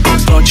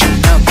 lo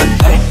chừng nào gần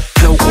đấy.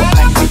 Lâu của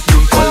anh bị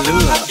đun qua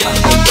lửa.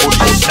 1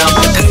 năm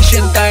thấy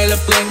trên tay là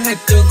bling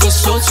 24 có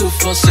số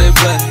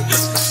 247.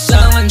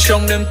 Sáng lên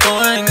trong đêm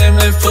tối anh em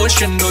lên phố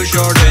trên đôi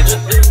Jordan.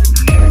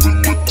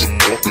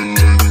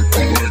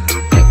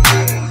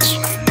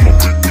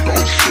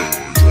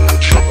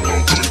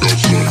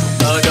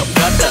 Động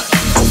đất à?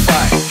 Không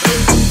phải.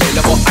 Đây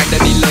là bọn anh đã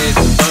đi lên.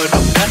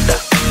 Động đất à?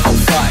 Không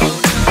phải.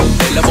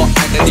 Đây là bọn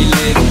anh đã đi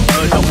lên.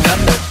 Động đất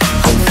à?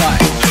 Không phải.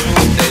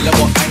 Đây là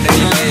bọn anh đã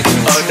đi lên.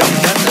 Động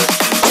đất à?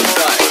 Không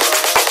phải.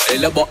 Đây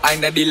là bọn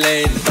anh đã đi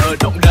lên.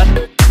 Động đất.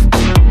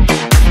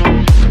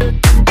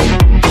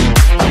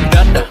 Động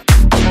đất à?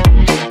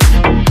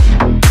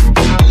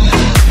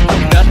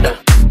 Động đất à?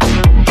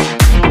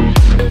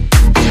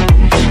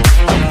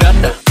 Động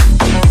đất à?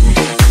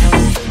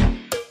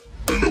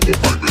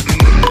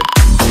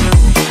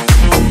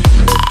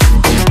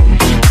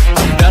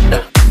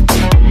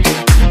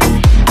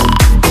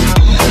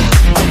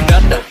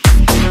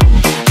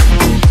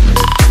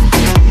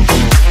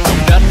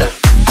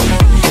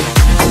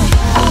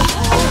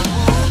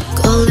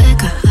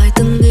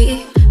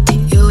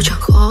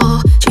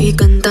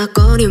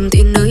 Niềm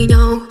tin nơi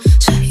nhau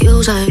sẽ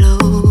yêu dài lâu.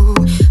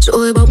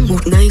 Rồi bỗng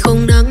một ngày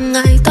không nắng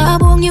ngày ta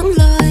buông những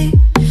lời,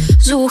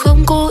 dù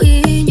không cố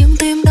ý nhưng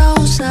tim đau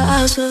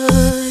xa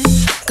rời.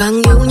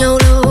 Càng yêu nhau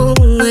lâu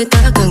người ta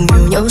càng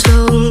hiểu nhau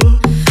sâu,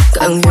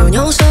 càng hiểu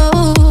nhau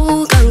sâu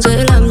càng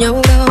dễ làm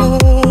nhau đau.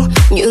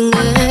 Nhưng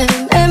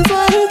em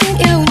vẫn tin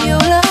yêu nhiều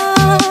lắm.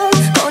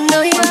 Còn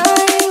nơi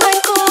anh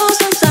có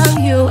sẵn sàng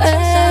hiểu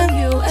em.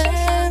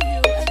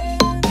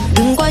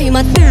 Đừng quay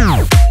mặt nào.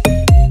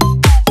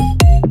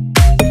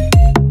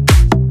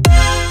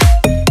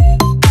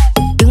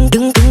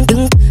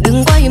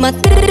 Đừng quay mặt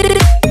đi.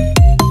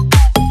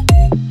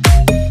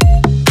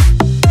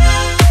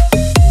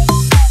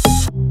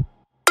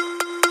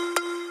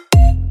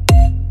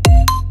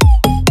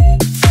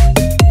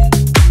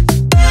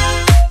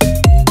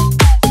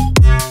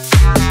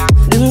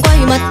 Đừng quay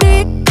mặt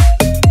đi.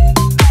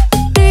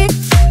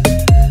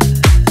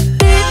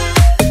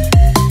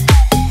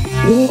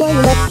 Đừng quay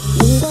mặt.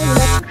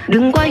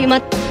 Đừng quay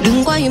mặt.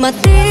 Đừng quay mặt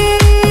đi.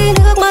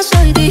 Nước mắt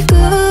rơi thì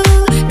cứ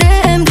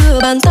để em đưa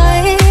bàn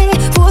tay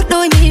vuốt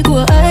đôi mi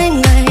của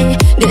anh này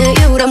để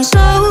yêu đậm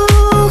sâu.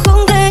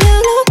 Không thể như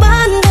lúc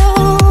ban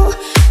đầu,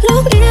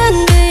 lúc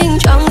yên bình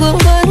trong vương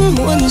vấn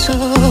muôn sầu.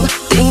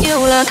 Tình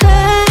yêu là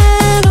thế,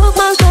 lúc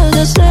bao giờ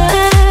rất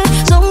dễ,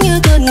 giống như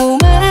cơn ngủ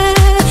mê,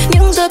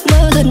 những giấc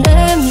mơ thật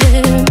êm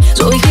đềm.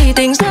 Rồi khi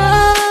tỉnh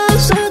giấc,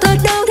 sự thật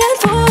đau đến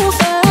vô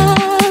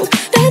vàng,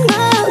 đến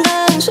ngỡ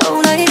ngàng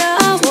sau này đã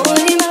vội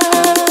mang.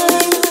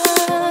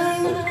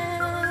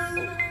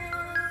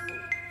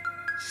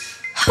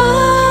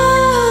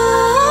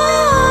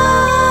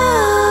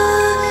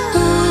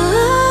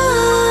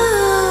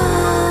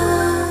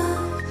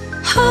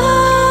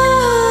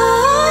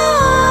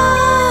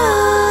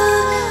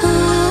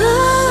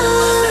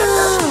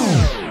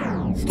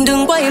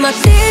 Đừng quay mặt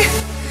đi,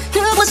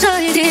 nước mắt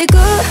rơi thì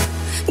cứ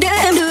để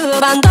em đưa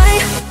bàn tay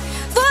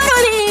với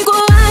đôi mi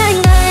của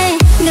anh này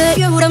để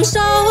yêu đậm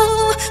sâu.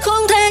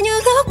 Không thể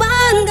như lúc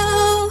ban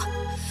đầu,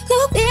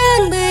 lúc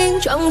yên bình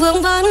trong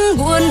vương vấn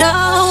buồn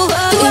đau.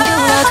 Tình yêu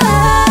là thế,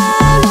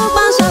 lúc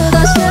bao giờ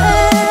ta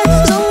sẽ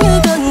giống như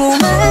cơn ngủ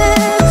mê,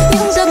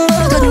 những giấc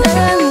mơ thật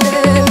êm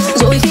đềm.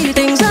 Rồi khi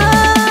tỉnh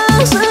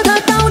giấc, sự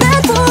thật đau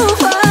đến vô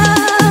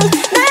vàng,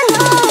 đến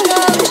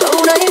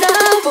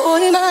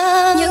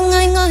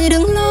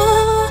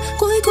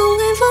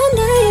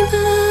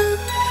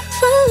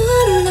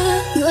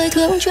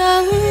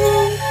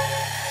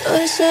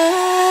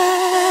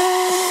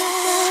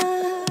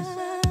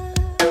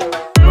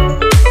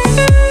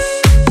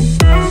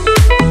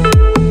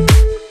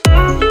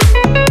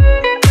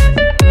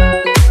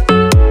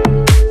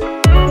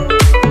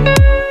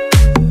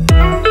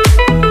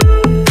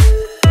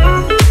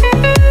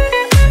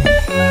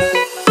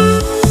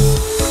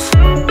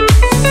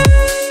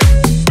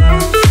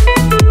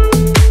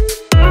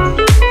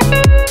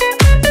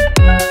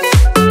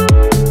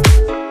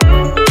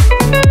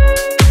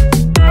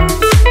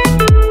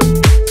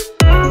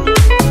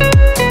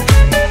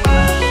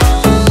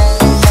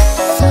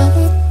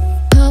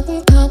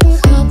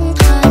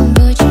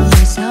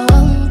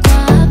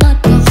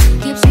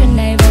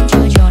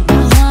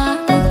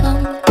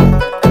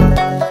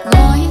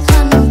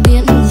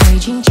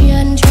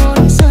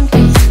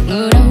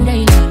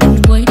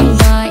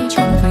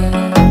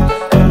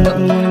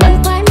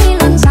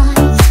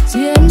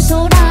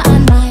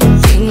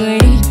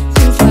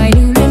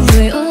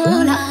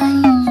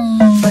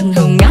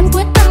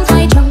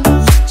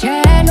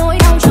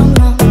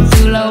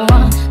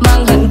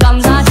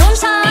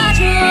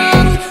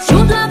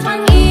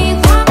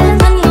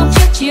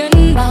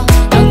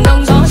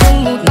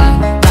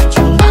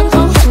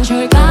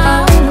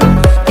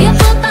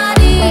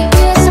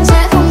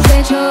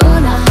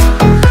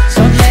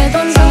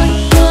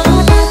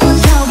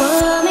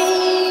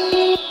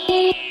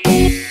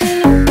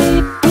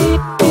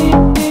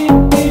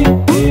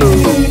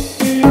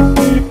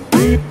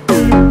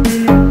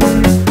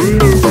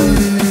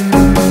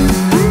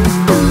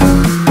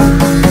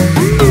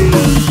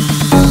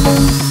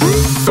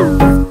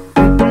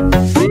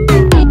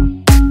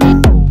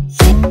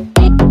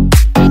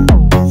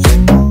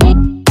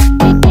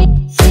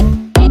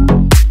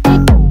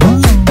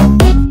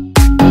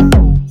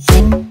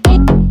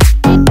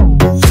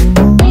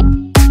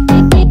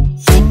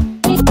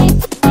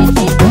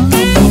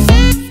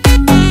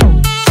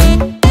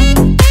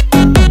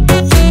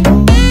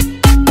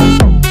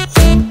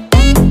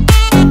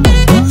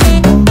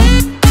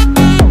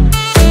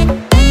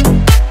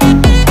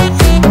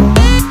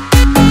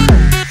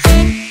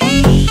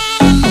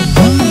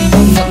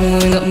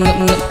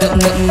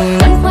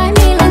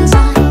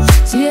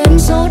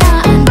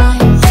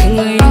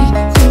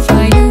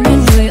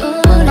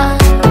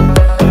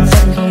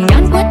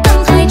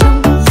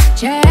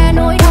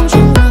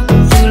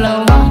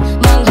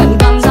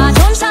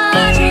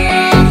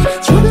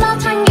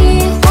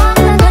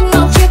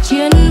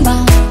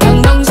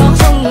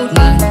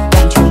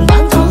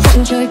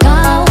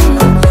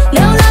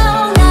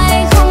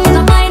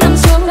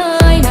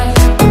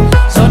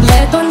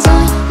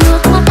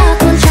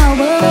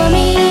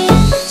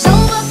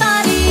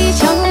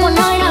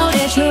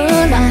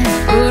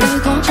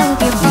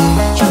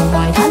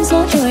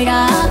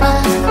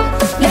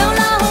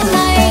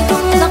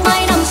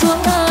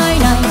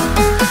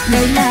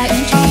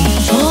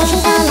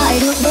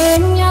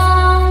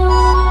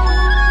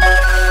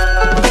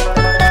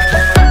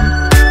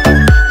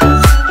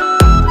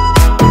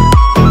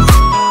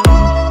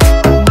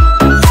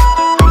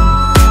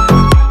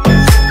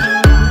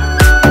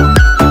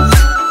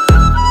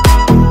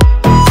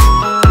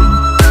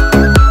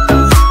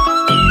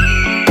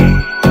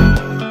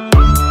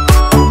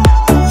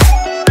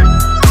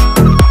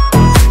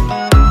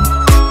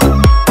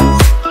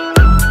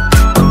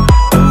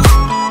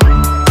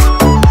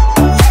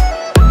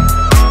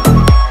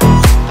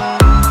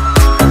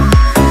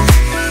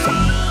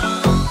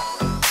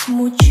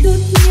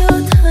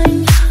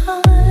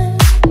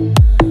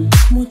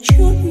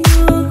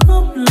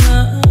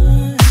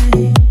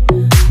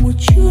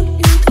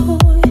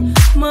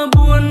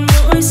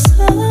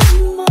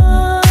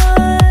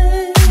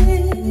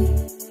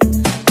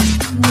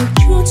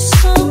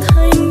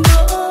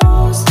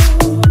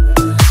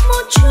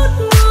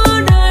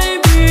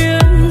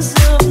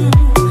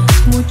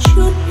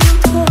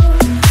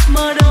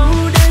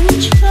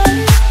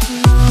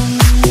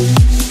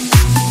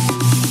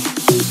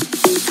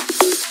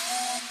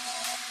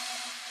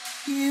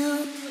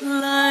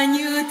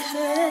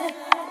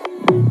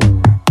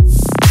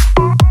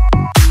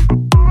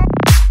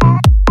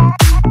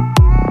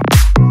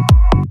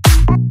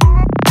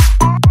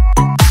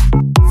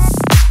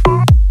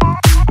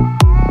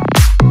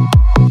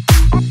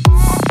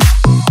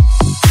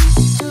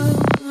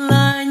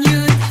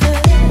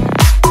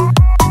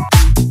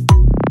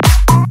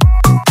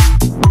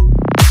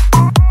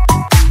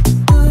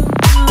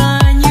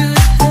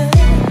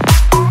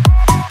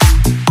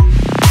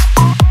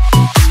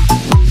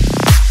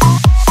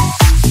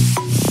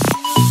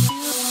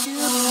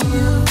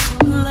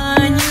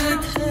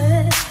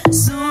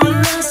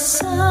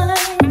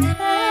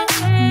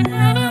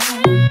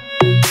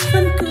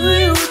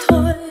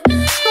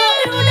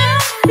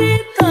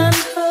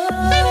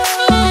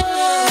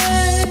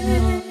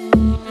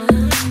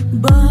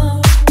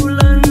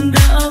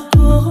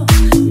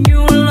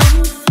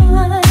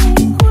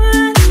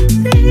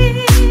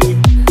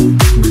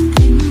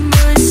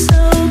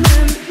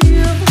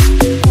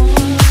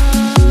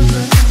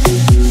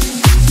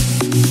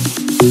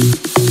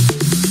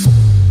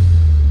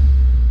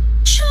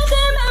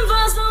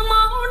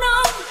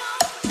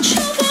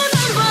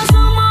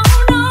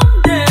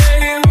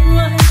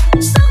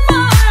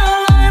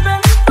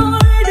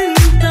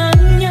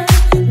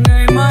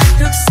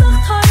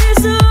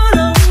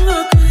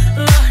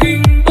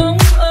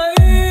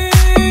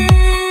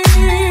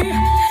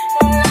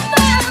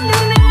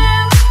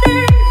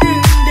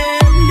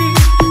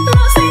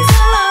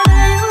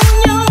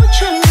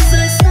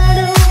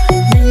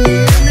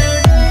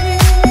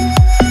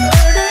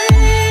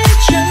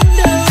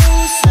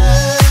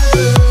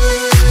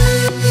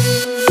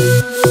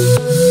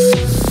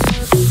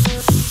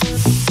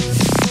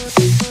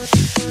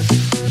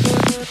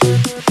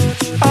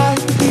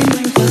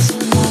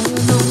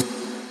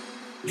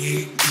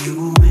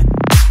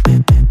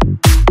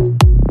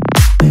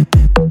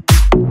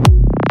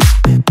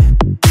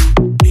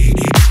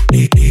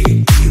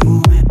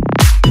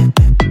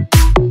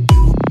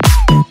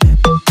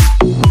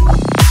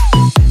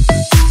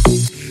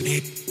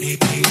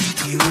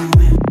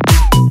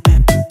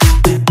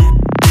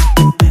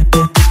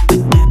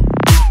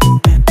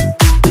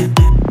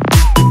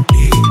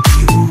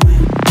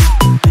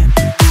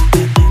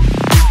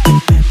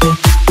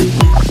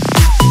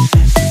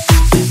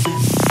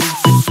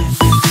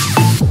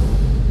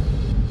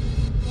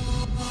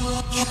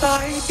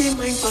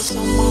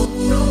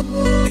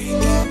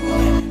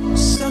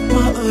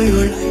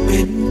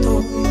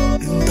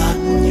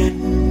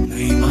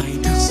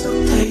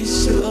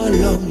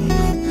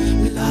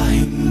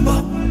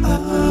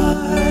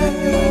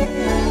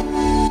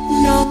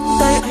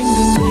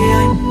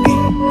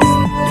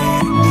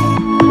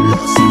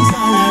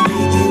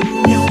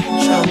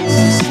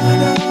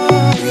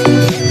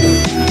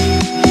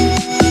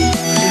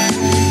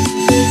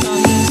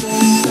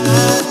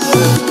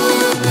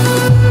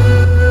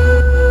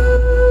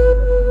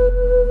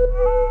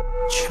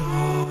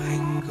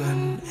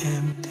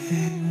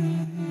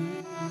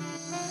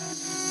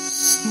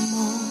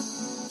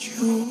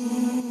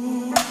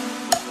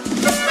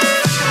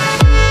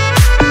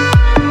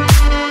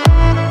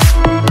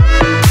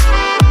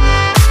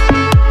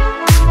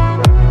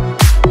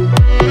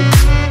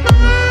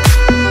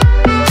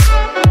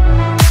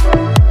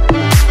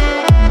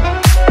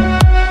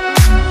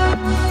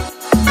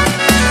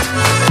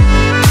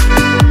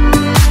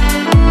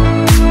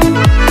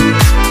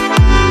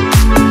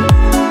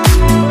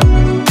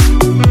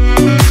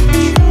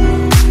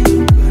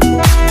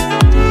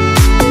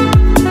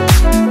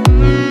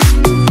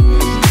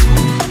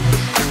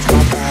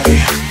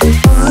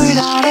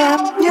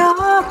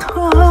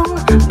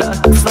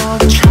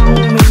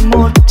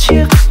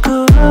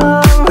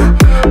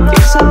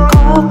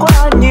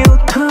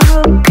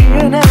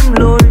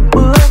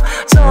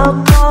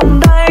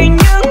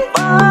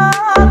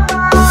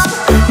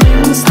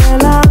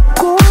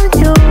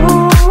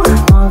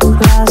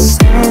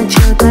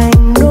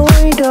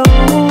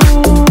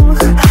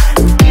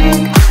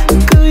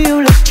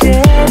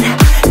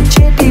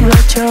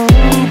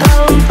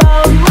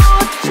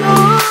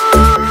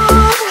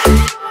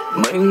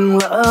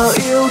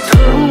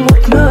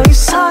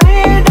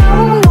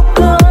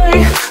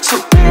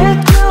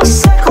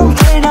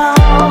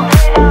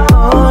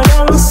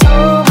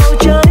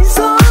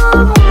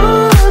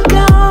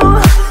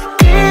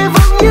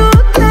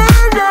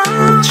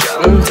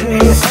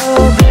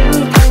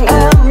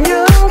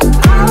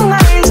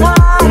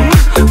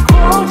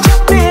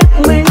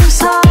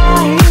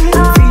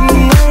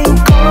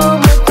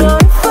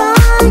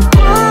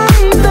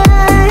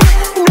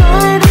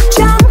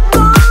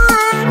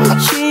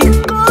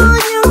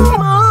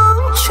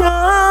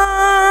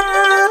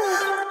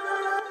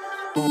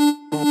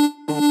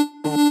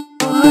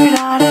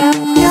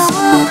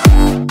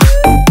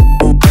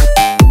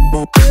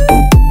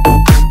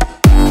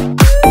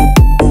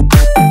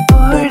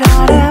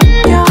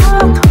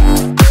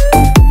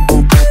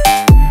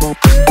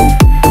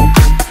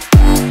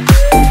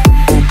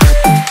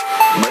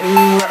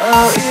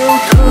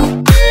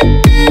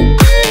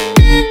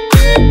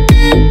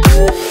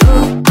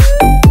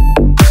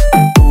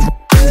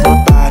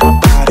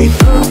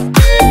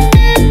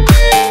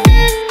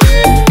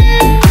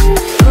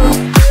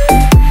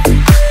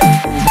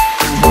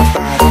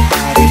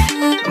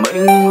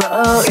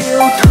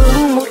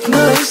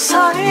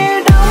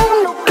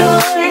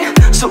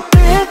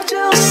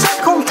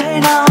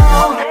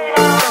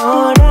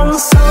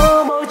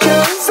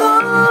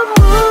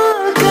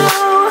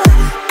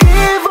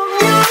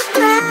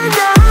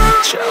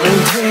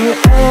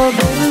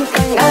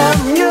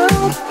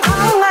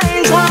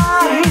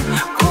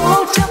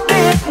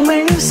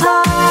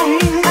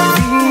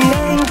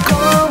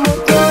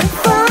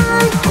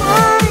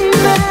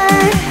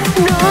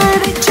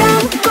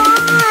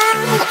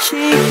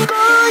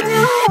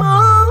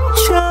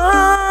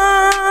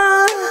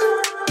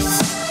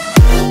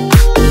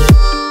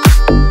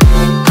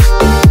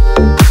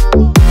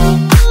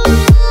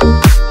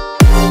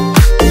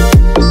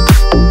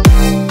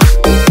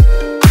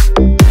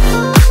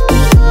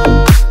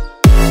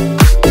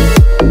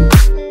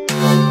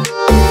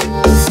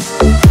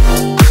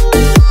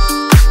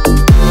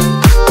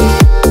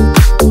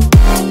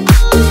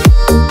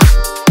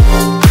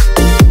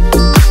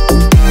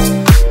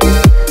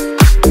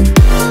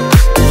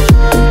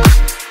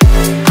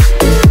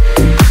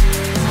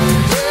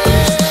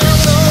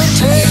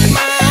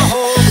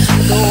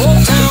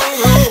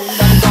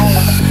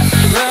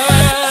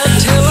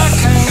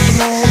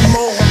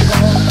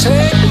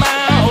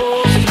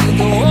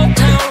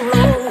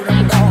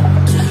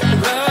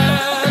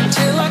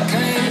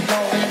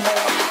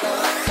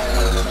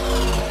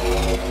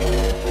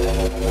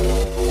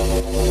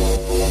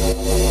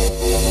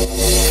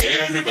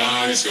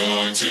Everybody's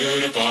going to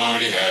the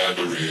party, have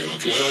a real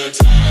good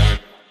time.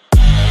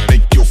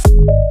 Make you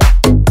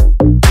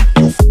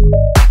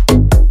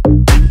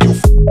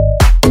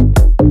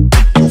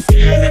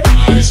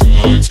everybody's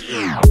going to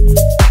party,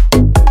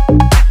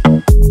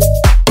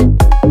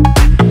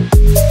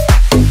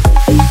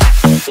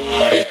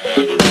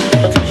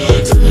 have a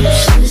real good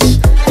time.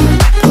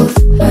 Both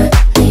my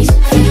knees,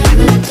 and you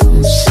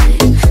don't say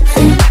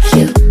thank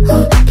you.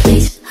 Oh,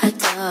 please, I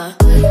don't.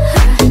 When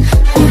I'm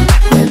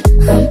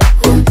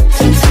wanting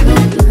to,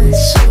 my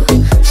soul,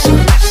 so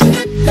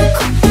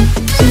sad.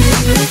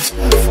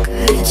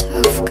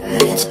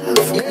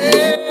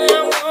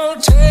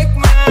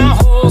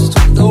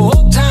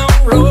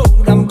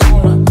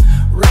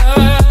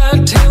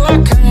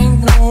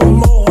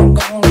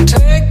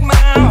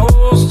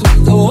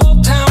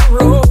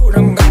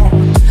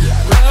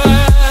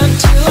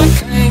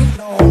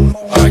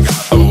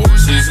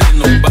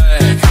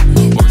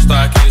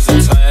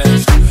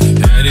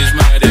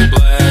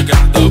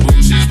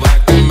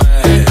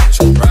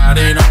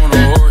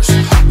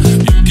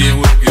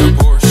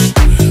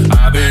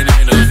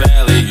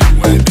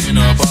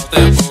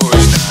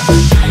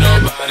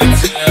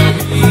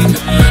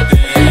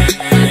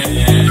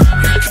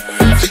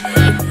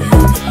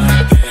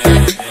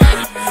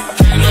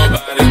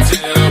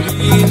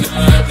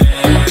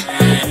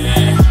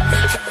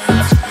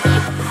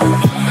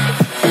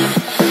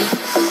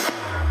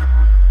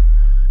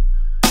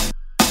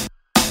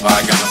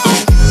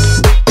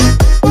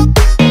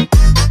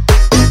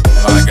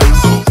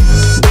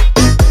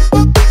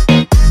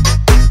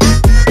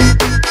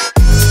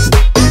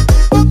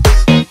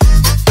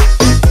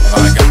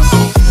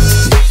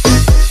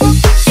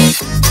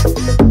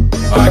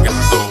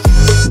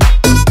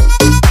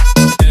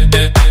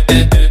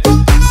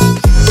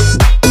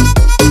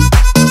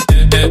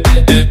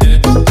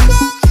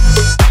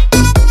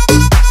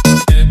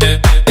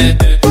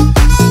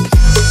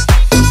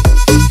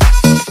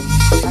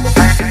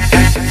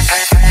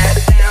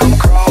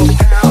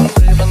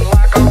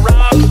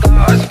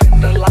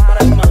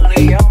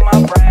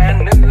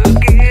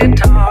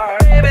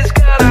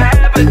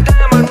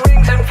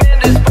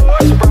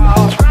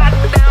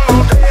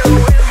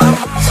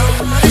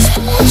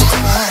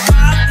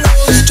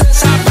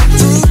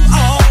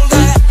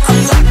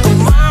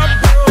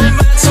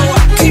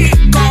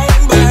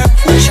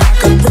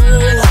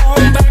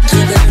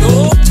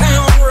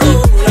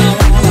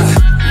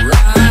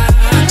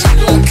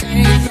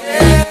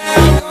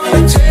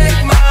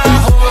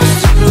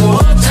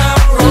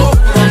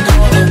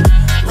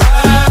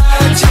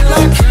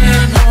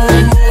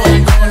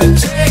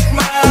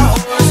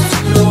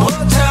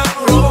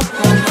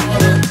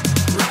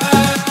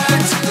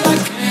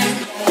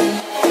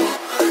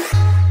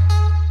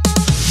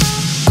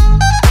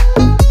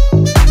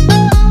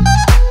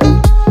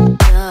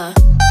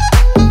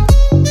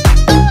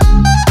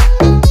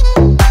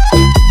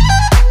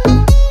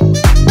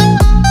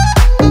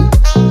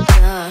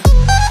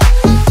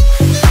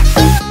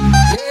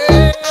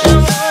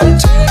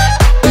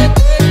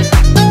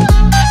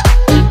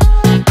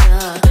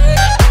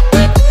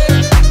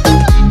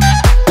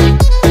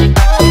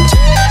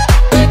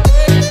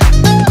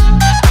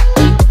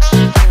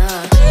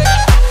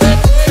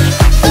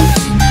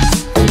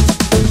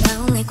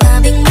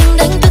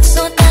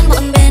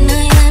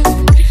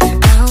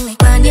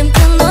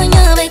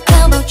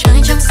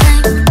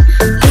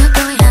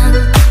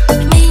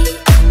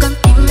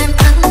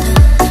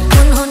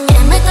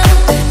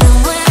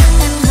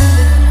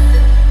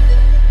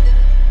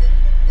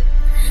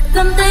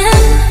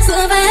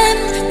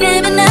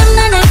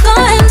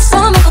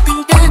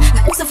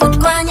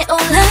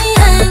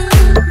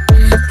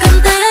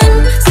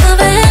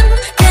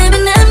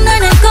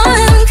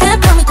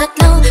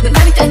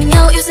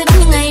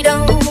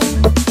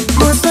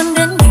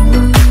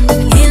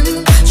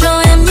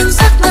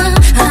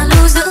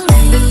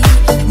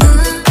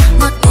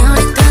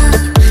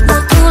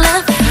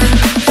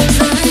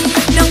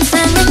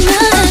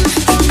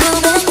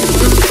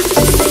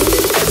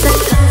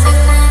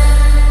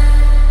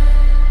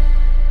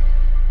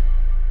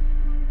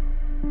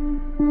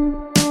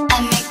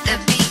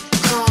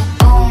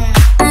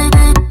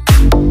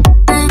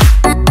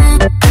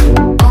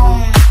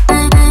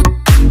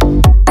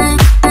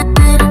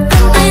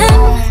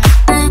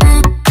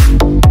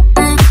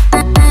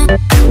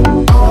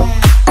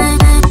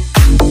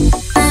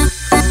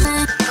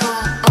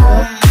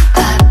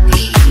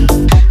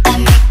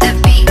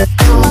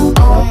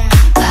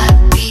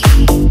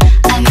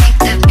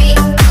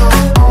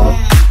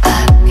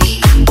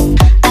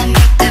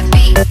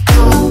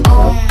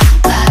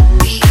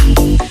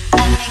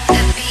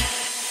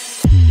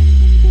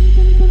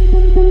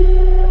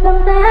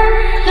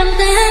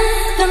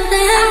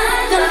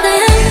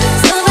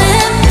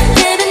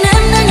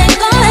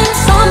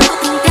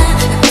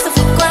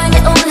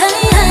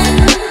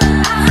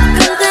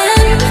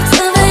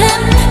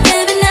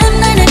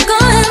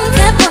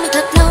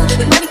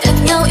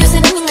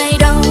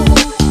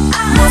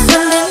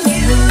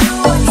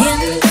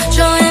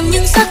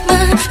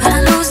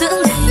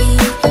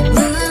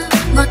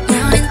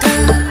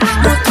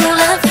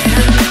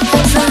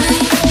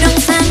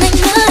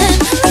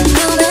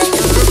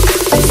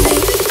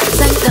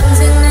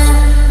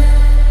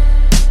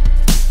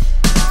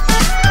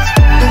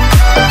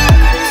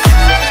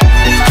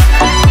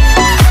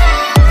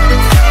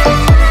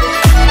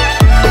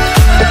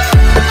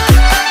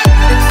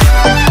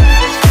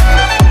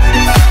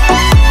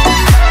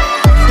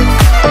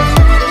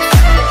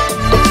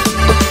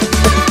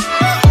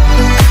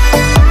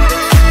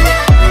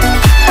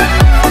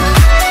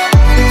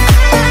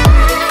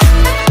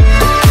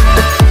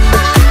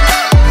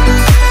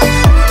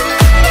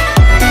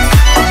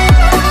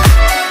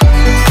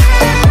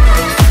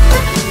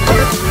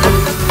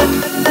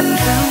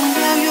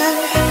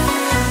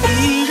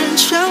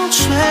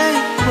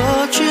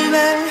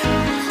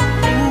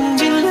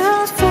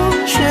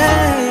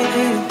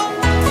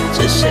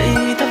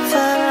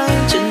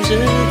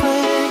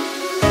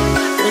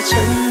 尘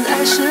埃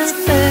是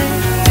非，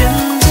偏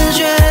自觉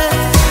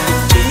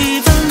几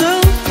分都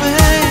对，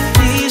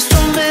你所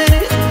美，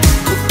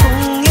可同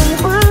样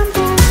换不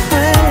回。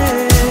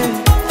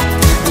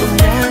纵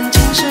然今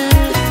世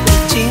已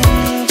经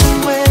成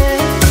为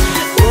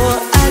我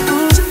爱不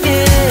自灭，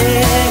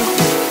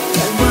繁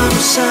华路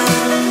上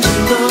惊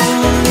动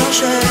流水，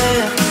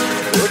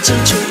我只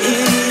求一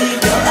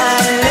表爱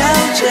了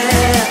解。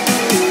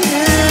点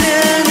点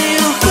你如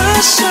花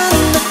上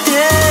的蝶，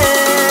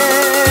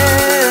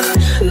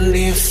你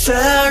发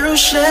如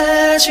雪，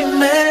凄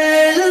美。